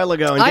a while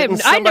ago?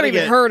 And I'd never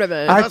even heard of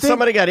it. I thought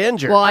somebody got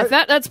injured. Well, I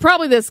thought that's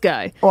probably this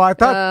guy. Well, I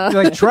thought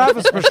like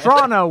Travis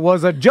Pastrana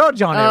was a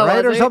judge on it,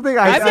 right, or something.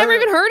 I've never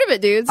even heard of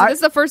it, dude. So this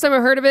is the first time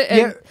I've heard of it.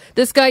 And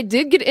this guy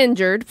did get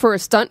injured for a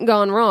stunt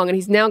gone wrong, and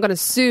he's now going to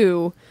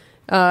sue.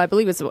 I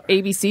believe it's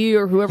ABC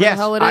or whoever the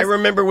hell it is. I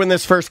remember when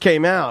this first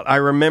came out. I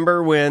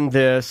remember when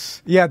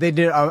this... Yeah, they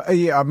did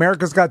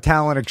America's Got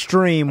Talent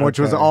Extreme, which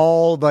was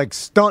all like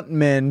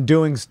stuntmen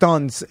doing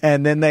stunts.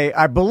 And then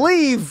I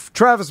believe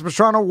Travis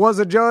Pastrana was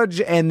a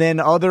judge, and then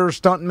other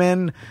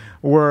stuntmen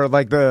were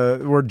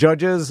were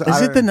judges.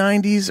 Is it the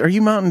 90s? Are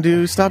you Mountain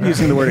Dew? Stop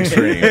using the word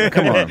extreme.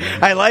 Come on.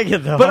 I like it,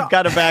 though. I've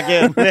got it back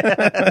in.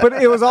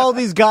 But it was all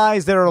these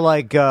guys that are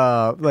like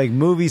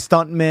movie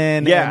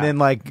stuntmen, and then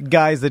like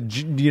guys that,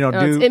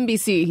 it's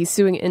NBC. He's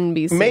suing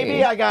NBC.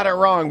 Maybe I got it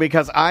wrong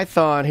because I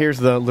thought, here's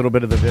the little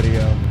bit of the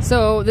video.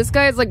 So this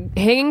guy is like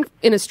hanging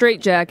in a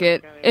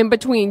straitjacket in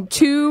between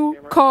 2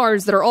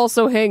 cars that are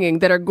also hanging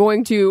that are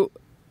going to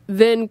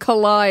then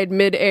collide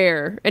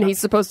midair, and he's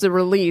supposed to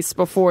release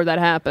before that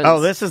happens. Oh,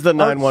 this is the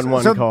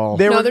 911 call.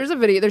 There's a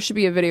video. There should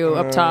be a video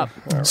up top.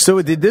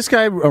 So did this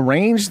guy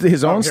arrange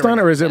his own stunt,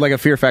 or is it like a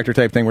Fear Factor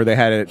type thing where they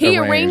had it He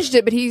arranged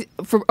it, but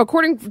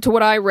according to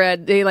what I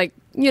read, they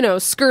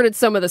skirted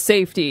some of the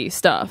safety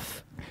stuff.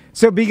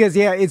 So because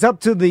it's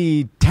up to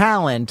the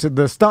talent, the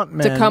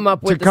stuntman, to come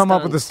up with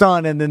the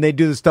stunt, and then they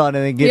do the stunt,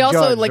 and they get. He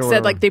also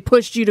said they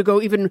pushed you to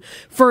go even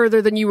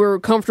further than you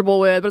were comfortable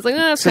with, but it's like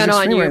that's kind of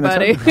on you,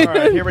 buddy. All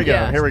right, here we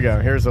go. Here we go.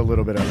 Here's a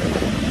little bit of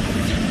it.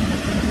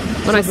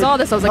 When I saw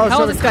this, I was like,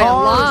 how is this guy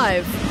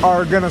alive?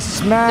 Are gonna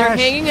smash. They're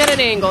hanging at an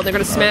angle. They're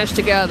gonna smash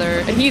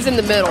together, and he's in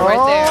the middle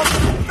right there.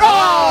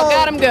 Oh,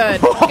 got him good.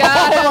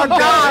 Got him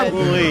good.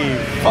 Holy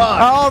fuck.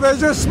 Oh, they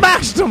just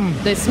smashed him.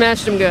 They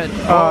smashed him good.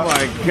 Oh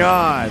my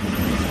god.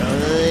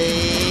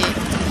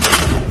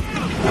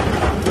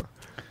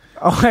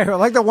 Oh, I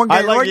like the one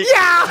guy. No, you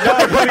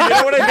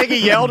know what I think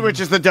he yelled,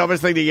 which is the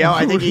dumbest thing to yell?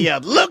 I think he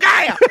yelled, "Look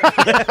out!"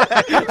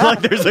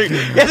 Like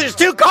there's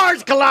 2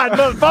 cars colliding,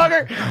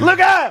 motherfucker. Look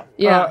out!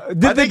 Yeah.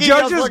 Did the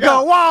judges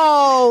go,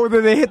 "Whoa"?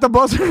 Did they hit the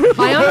buzzer?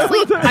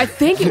 I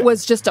think it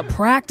was just a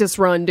practice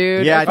run,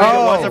 dude. Yeah, I think it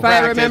was a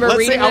practice. I remember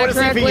reading I want to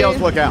see if he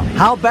yells, "Look out!"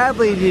 How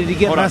badly did he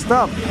get messed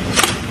up?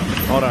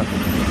 Hold on.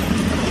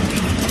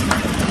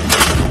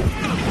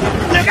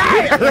 Look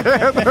out!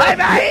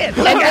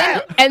 Look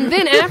out! And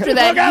then after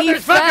that, look out, he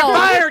there's fell. fucking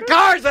fire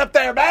cars up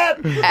there,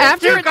 man! There's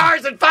 2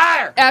 cars and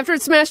fire! After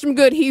it smashed him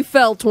good, he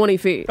fell 20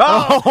 feet.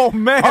 Oh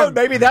man! Oh,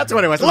 maybe that's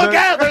what it was. Look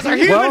out! There's a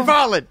human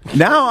falling.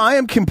 Now I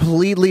am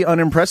completely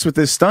unimpressed with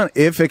this stunt.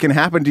 If it can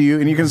happen to you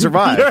and you can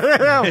survive,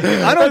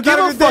 I don't give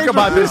a fuck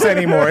about this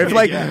anymore.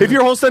 If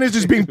your whole stunt is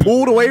just being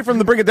pulled away from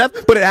the brink of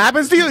death, but it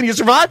happens to you and you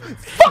survive,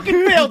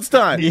 fucking failed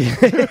stunt.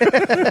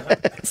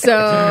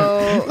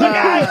 So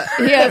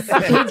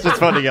It's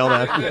fun to yell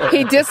that.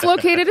 He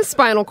dislocated his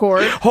spinal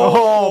cord.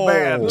 Oh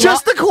man!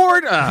 Just the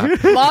cord.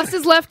 Lost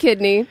his left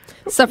kidney.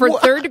 Suffered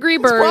 3rd-degree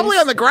burns. Probably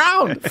on the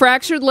ground.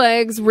 Fractured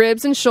legs,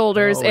 ribs, and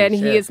shoulders, Holy and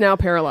shit. he is now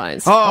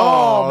paralyzed.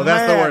 Oh,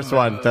 that's the worst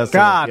one. That's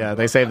God. Yeah,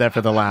 they saved that for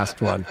the last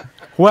one.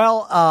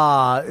 Well,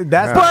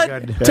 that's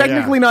but good.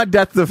 technically not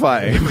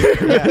death-defying.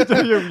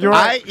 You're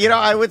right.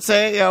 I would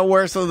say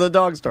worse than the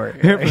dog story.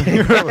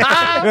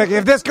 Like,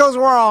 if this goes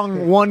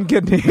wrong, one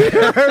kidney.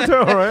 All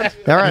right,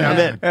 I'm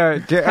in.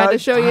 Had to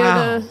show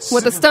you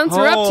what the stunts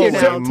are up to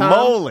now, Tom.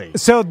 Moly.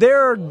 So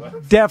they're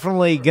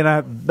definitely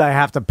gonna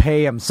have to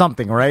pay him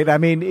something, right? I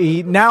mean,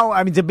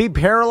 to be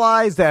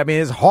paralyzed,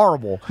 is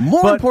horrible.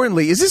 More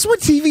importantly, is this what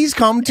TV's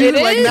come to? It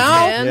is,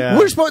 now man. Yeah.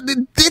 we're supposed.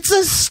 It's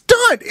a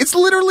stunt. It's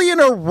literally an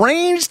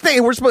arranged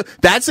thing.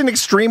 That's an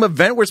extreme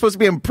event we're supposed to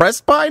be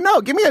impressed by.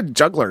 No, give me a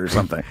juggler or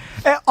something.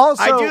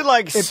 Also, I do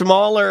like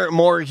smaller,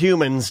 more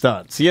human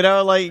stunts.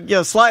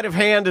 Sleight of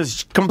hand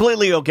is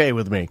completely okay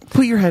with me.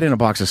 Put your head in a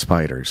box of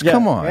spiders.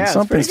 Come on,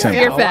 something's simple.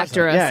 Fear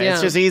factor us, Yeah,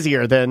 it's just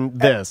easier than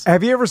this.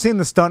 Have you ever seen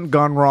the stunt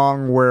gone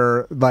wrong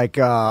where, like,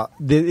 I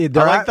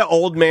like the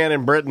old man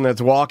in Britain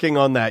that's walking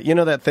on that. You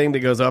know that thing that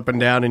goes up and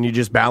down and you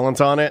just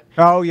balance on it?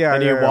 Oh, yeah.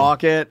 And you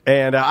walk it.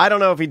 And I don't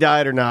know if he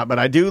died or not, but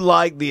I do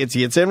like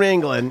it's in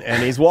England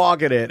and he's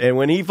walking it. And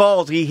when he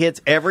falls, he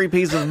hits every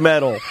piece of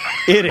metal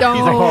in it. Oh.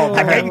 He's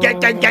like,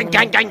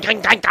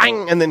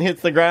 and then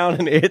hits the ground.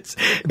 And it's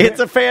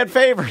a fan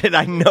favorite. And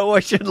I know I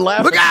shouldn't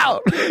laugh. Look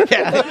out!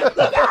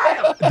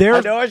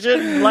 I know I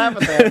shouldn't laugh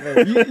at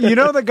that. You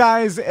know the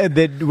guys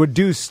that would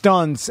do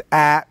stunts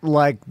at,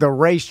 like, the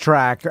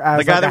racetrack as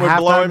The guy like that a would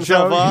blow halftime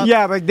himself show? up?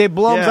 Yeah, like they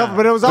blow himself up,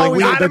 but it was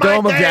always the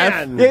Dome of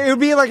Death. It would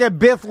be like a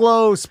Biff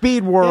Lowe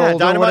Speed World.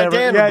 Dynamite or whatever.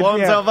 Dan would blow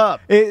himself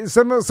up.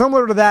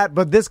 Similar to that,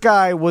 but this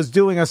guy was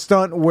doing a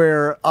stunt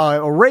where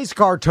a race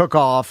car took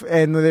off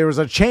and there was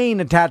a chain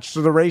attached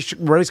to the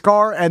race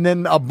car, and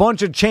then a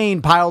bunch of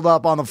chain piled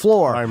up on the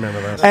floor. I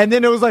remember that. And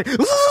then it was like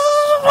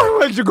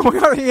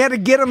going on. He had to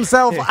get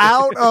himself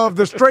out of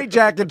the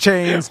straitjacket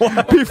chains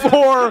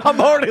before I'm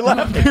already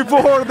laughing.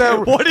 Before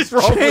the What is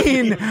wrong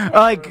chain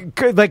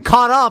with like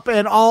caught up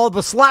and all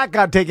the slack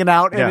got taken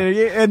out,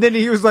 and then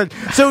he was like,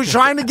 so he's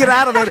trying to get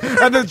out of it,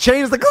 and the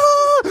chain's like,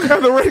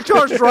 and the race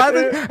car's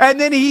driving, and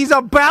then he's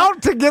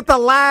about to get the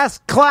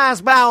last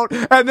clasp out,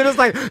 and then it's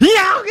like,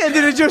 and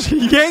then it just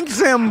yanks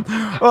him.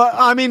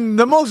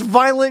 The most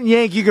violent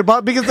yank you could,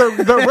 because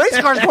the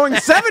race car's going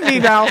 70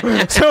 now,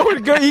 so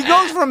he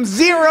goes from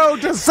 0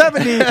 to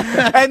 70,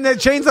 and the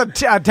chain's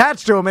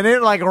attached to him, and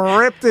it like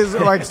ripped his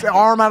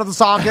arm out of the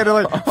socket, and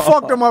like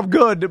fucked him up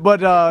good.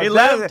 But he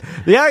lived.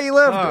 He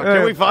lived.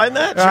 Can we find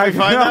that? Should we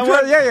find that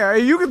one? Yeah.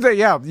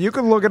 You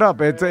can look it up.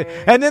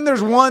 And then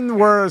there's one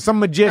where some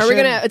magician. Are we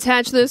gonna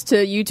attach this to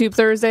YouTube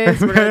Thursdays?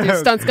 We're gonna do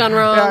stunts gone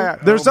wrong. Yeah.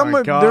 There's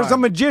a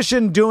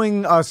magician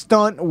doing a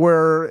stunt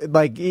where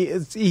like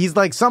he's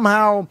like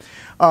somehow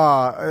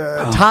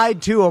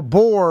tied to a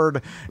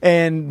board,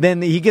 and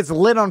then he gets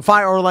lit on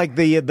fire, or like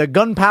the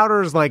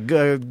gunpowder's like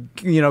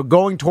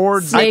going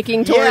towards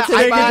snaking towards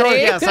his body,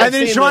 yes, and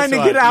then he's trying to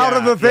get out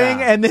of the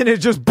thing, and then it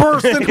just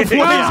bursts into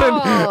flames,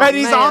 and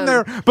he's on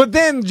there. But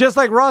then, just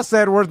like Ross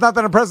said, where it's not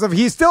that impressive,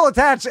 he's still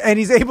attached, and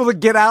he's able to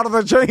get out of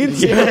the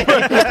chains with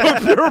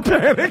pure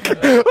panic.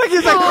 Like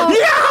he's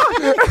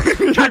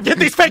like, God, get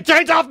these fake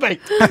chains off me!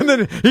 And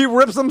then he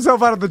rips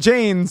himself out of the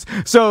chains,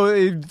 so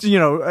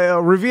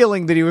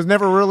revealing that he was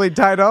never really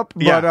tied up,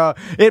 but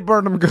it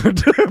burned him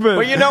good.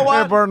 Well, you know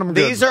what? It burned him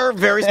good. These are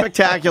very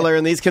spectacular,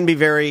 and these can be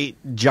very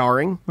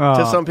jarring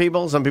to some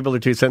people. Some people are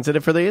too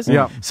sensitive for these.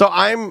 Yeah. So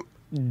I'm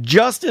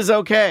just as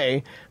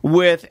okay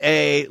with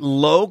a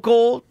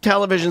local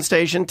television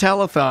station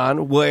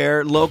telethon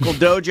where local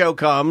dojo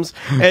comes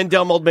and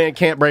dumb old man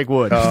can't break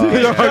wood.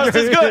 It's just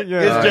as good.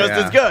 It's just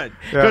as good.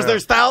 Because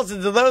there's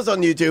thousands of those on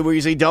YouTube where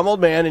you see dumb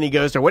old man and he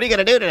goes to, what are you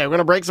going to do today? We're going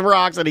to break some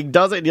rocks. And he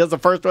does it. And he does the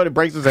first one and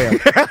breaks his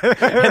hand.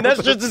 And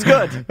that's just as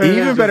good.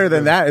 Even better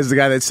than that is the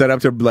guy that's set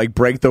up to like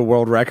break the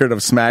world record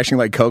of smashing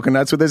like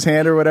coconuts with his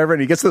hand or whatever. And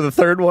he gets to the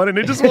third one and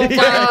it just won't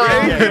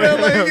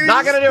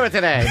not going to do it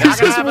today. He's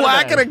just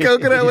whacking a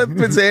coconut with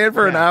his hand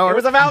for an hour. It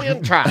was a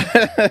valiant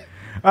try.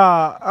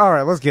 All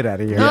right, let's get out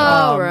of here.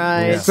 All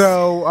right.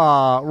 So,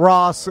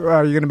 Ross,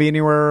 are you going to be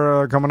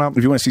anywhere coming up?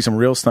 If you want to see some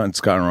real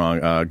stunts gone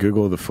wrong,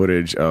 Google the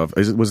footage of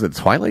was it the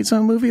Twilight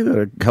Zone movie that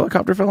a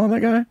helicopter fell on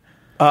that guy?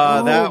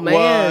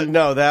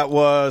 That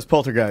was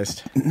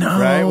Poltergeist. No,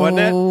 right? Wasn't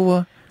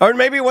it? Or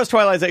maybe it was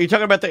Twilight Zone. You're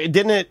talking about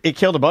it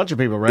killed a bunch of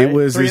people, right? It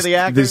was three of the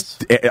actors.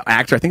 This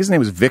actor, I think his name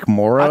was Vic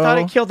Morrow. I thought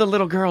he killed the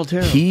little girl too.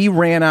 He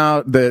ran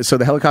out. So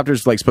the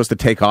helicopter's like supposed to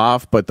take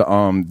off, but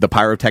the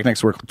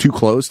pyrotechnics were too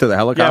close to the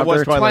helicopter. Yeah, it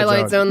was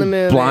Twilight Zone the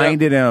movie.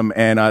 Blinded him,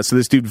 and so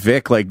this dude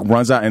Vic like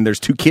runs out, and there's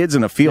two kids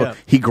in a field. Yeah.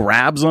 He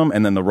grabs them,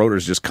 and then the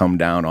rotors just come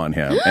down on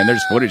him, and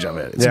there's footage of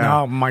it. It's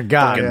Oh my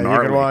god! You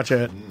can watch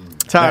it.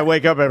 That's how I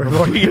wake up every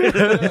morning.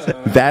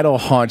 That'll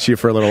haunt you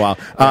for a little while.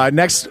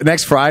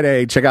 Next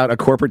Friday, check out A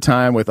Corporate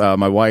Time with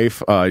my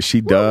wife.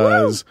 She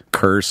does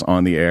curse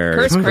on the air.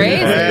 Curse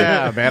crazy.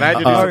 Yeah, man. I had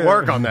to do some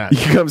work on that. You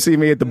can come see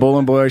me at the Bull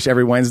and Bush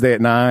every Wednesday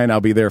at 9.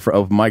 I'll be there for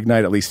open mic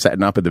night, at least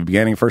setting up at the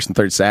beginning, first and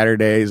third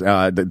Saturdays.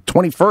 The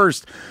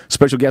 21st,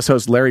 special guest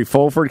host Larry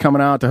Fulford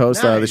coming out to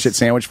host the Shit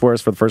Sandwich for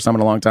us for the first time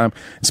in a long time.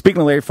 And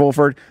speaking of Larry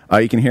Fulford,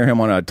 you can hear him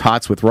on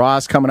Tots with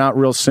Ross coming out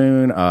real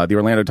soon. The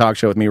Orlando Talk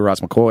Show with me, Ross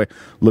McCoy.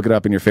 Look it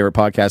up in your favorite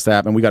podcast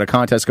app. And we got a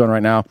contest going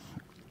right now.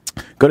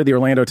 Go to the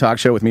Orlando Talk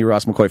Show with me,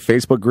 Ross McCoy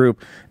Facebook group,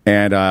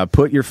 and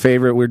put your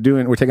favorite. We're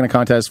taking a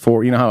contest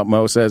for, you know how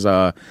Mo says,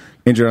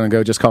 injured on the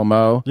go, just call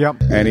Mo.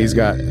 Yep. And he's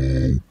got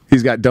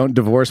don't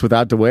divorce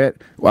without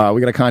DeWitt. We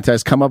got a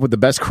contest. Come up with the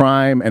best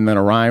crime and then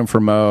a rhyme for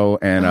Mo,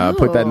 and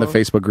put that in the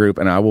Facebook group.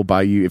 And I will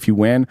buy you, if you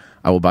win,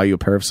 I will buy you a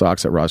pair of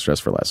socks at Ross Dress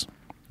for Less.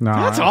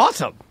 That's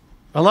awesome.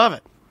 I love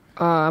it.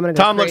 I'm gonna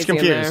go Tom looks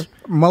crazy in confused.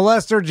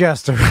 Molester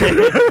Jester.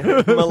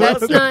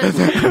 That's not.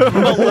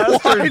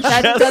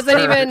 That doesn't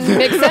even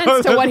make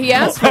sense to what he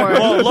asked for.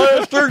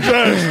 Molester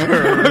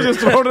Jester. Just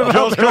throwing it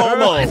out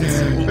there.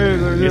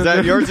 Is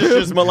that yours? Is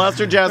just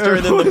Molester Jester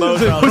and then the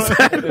most.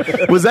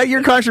 Was that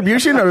your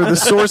contribution or the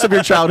source of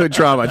your childhood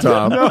trauma,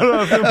 Tom? No.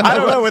 I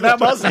don't know. With that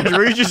mustache,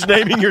 were you just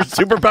naming your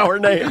superpower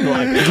name?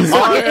 Like, his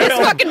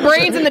fucking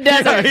brain's in the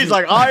desert. He's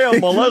like, I am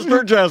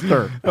Molester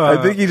Jester.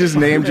 I think you just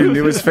named your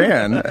newest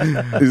fan.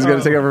 He's going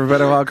to take over for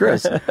Better Wild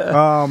Chris.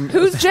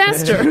 Who's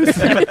Jester?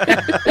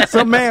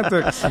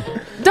 Semantics. I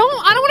don't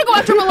want to go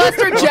after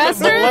Molester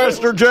Jester.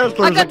 Molester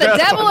Jester. I got the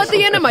devil at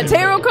the end of my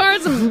tarot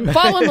cards and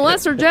following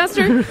Molester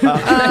Jester.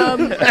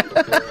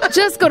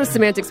 Just go to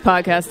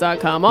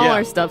semanticspodcast.com. All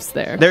our stuff's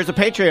there. There's a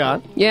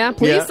Patreon. Yeah,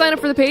 please sign up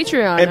for the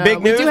Patreon. And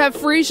big news. We do have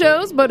free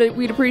shows, but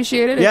we'd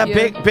appreciate it. Yeah,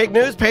 big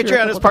news.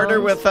 Patreon is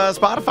partnered with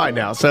Spotify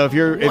now. So if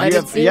you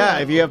have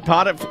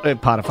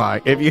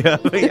Spotify, if you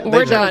have,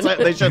 we're done.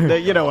 They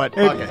should. You know what?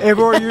 If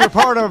you're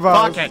part of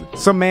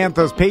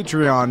Samantha's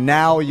Patreon,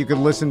 now you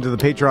can listen to the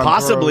Patreon.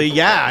 Possibly,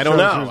 yeah. I don't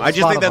know. I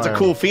just think that's a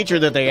cool feature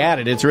that they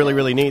added. It's really,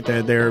 really neat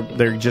that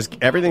they're just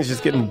everything's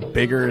just getting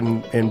bigger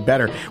and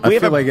better. I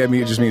feel like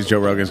it just means Joe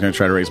Rogan's going to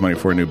try to raise money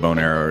for a new bone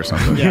arrow or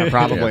something. Yeah,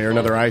 probably, or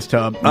another ice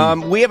tub.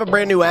 We have a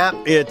brand new app.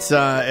 It's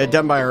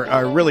done by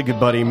our really good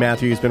buddy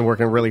Matthew. He's been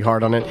working really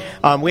hard on it.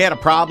 We had a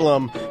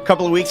problem a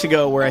couple of weeks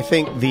ago where I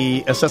think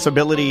the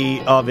accessibility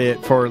of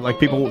it for like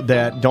people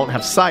that don't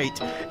have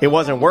sight, it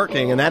wasn't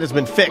working, and that has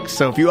been fixed.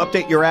 So if you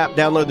update your app,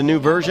 download the new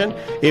version.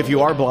 If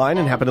you are blind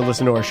and happen to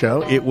listen to our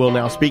show, it will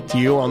now speak to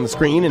you on the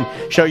screen and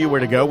show you where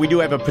to go. We do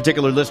have a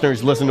particular listener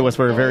who's listened to us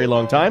for a very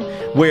long time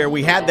where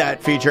we had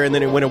that feature and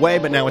then it went away,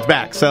 but now it's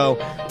back. So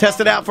test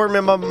it out for me,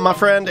 my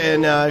friend,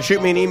 and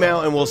shoot me an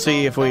email, and we'll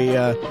see if we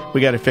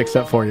got it fixed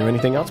up for you.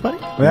 Anything else, buddy?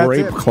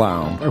 Rape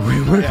clown. Oh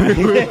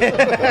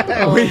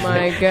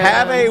my God.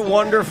 Have a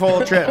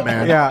wonderful trip,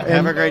 man. Yeah,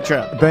 have a great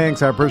trip.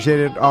 Thanks, I appreciate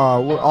it.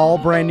 All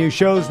brand new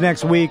shows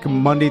next week,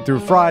 Monday through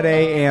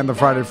Friday, and the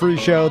Friday Free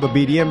Show, the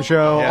BDM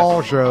show,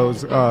 all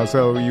shows,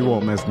 so you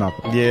won't miss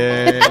nothing.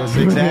 Yes,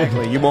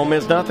 exactly. You won't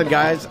miss nothing,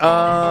 guys.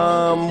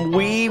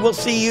 We will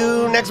see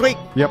you next week.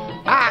 Yep.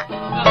 Oh,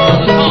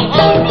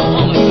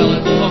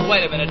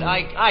 wait a minute.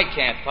 I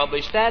can't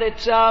publish that.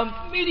 It's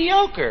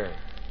mediocre.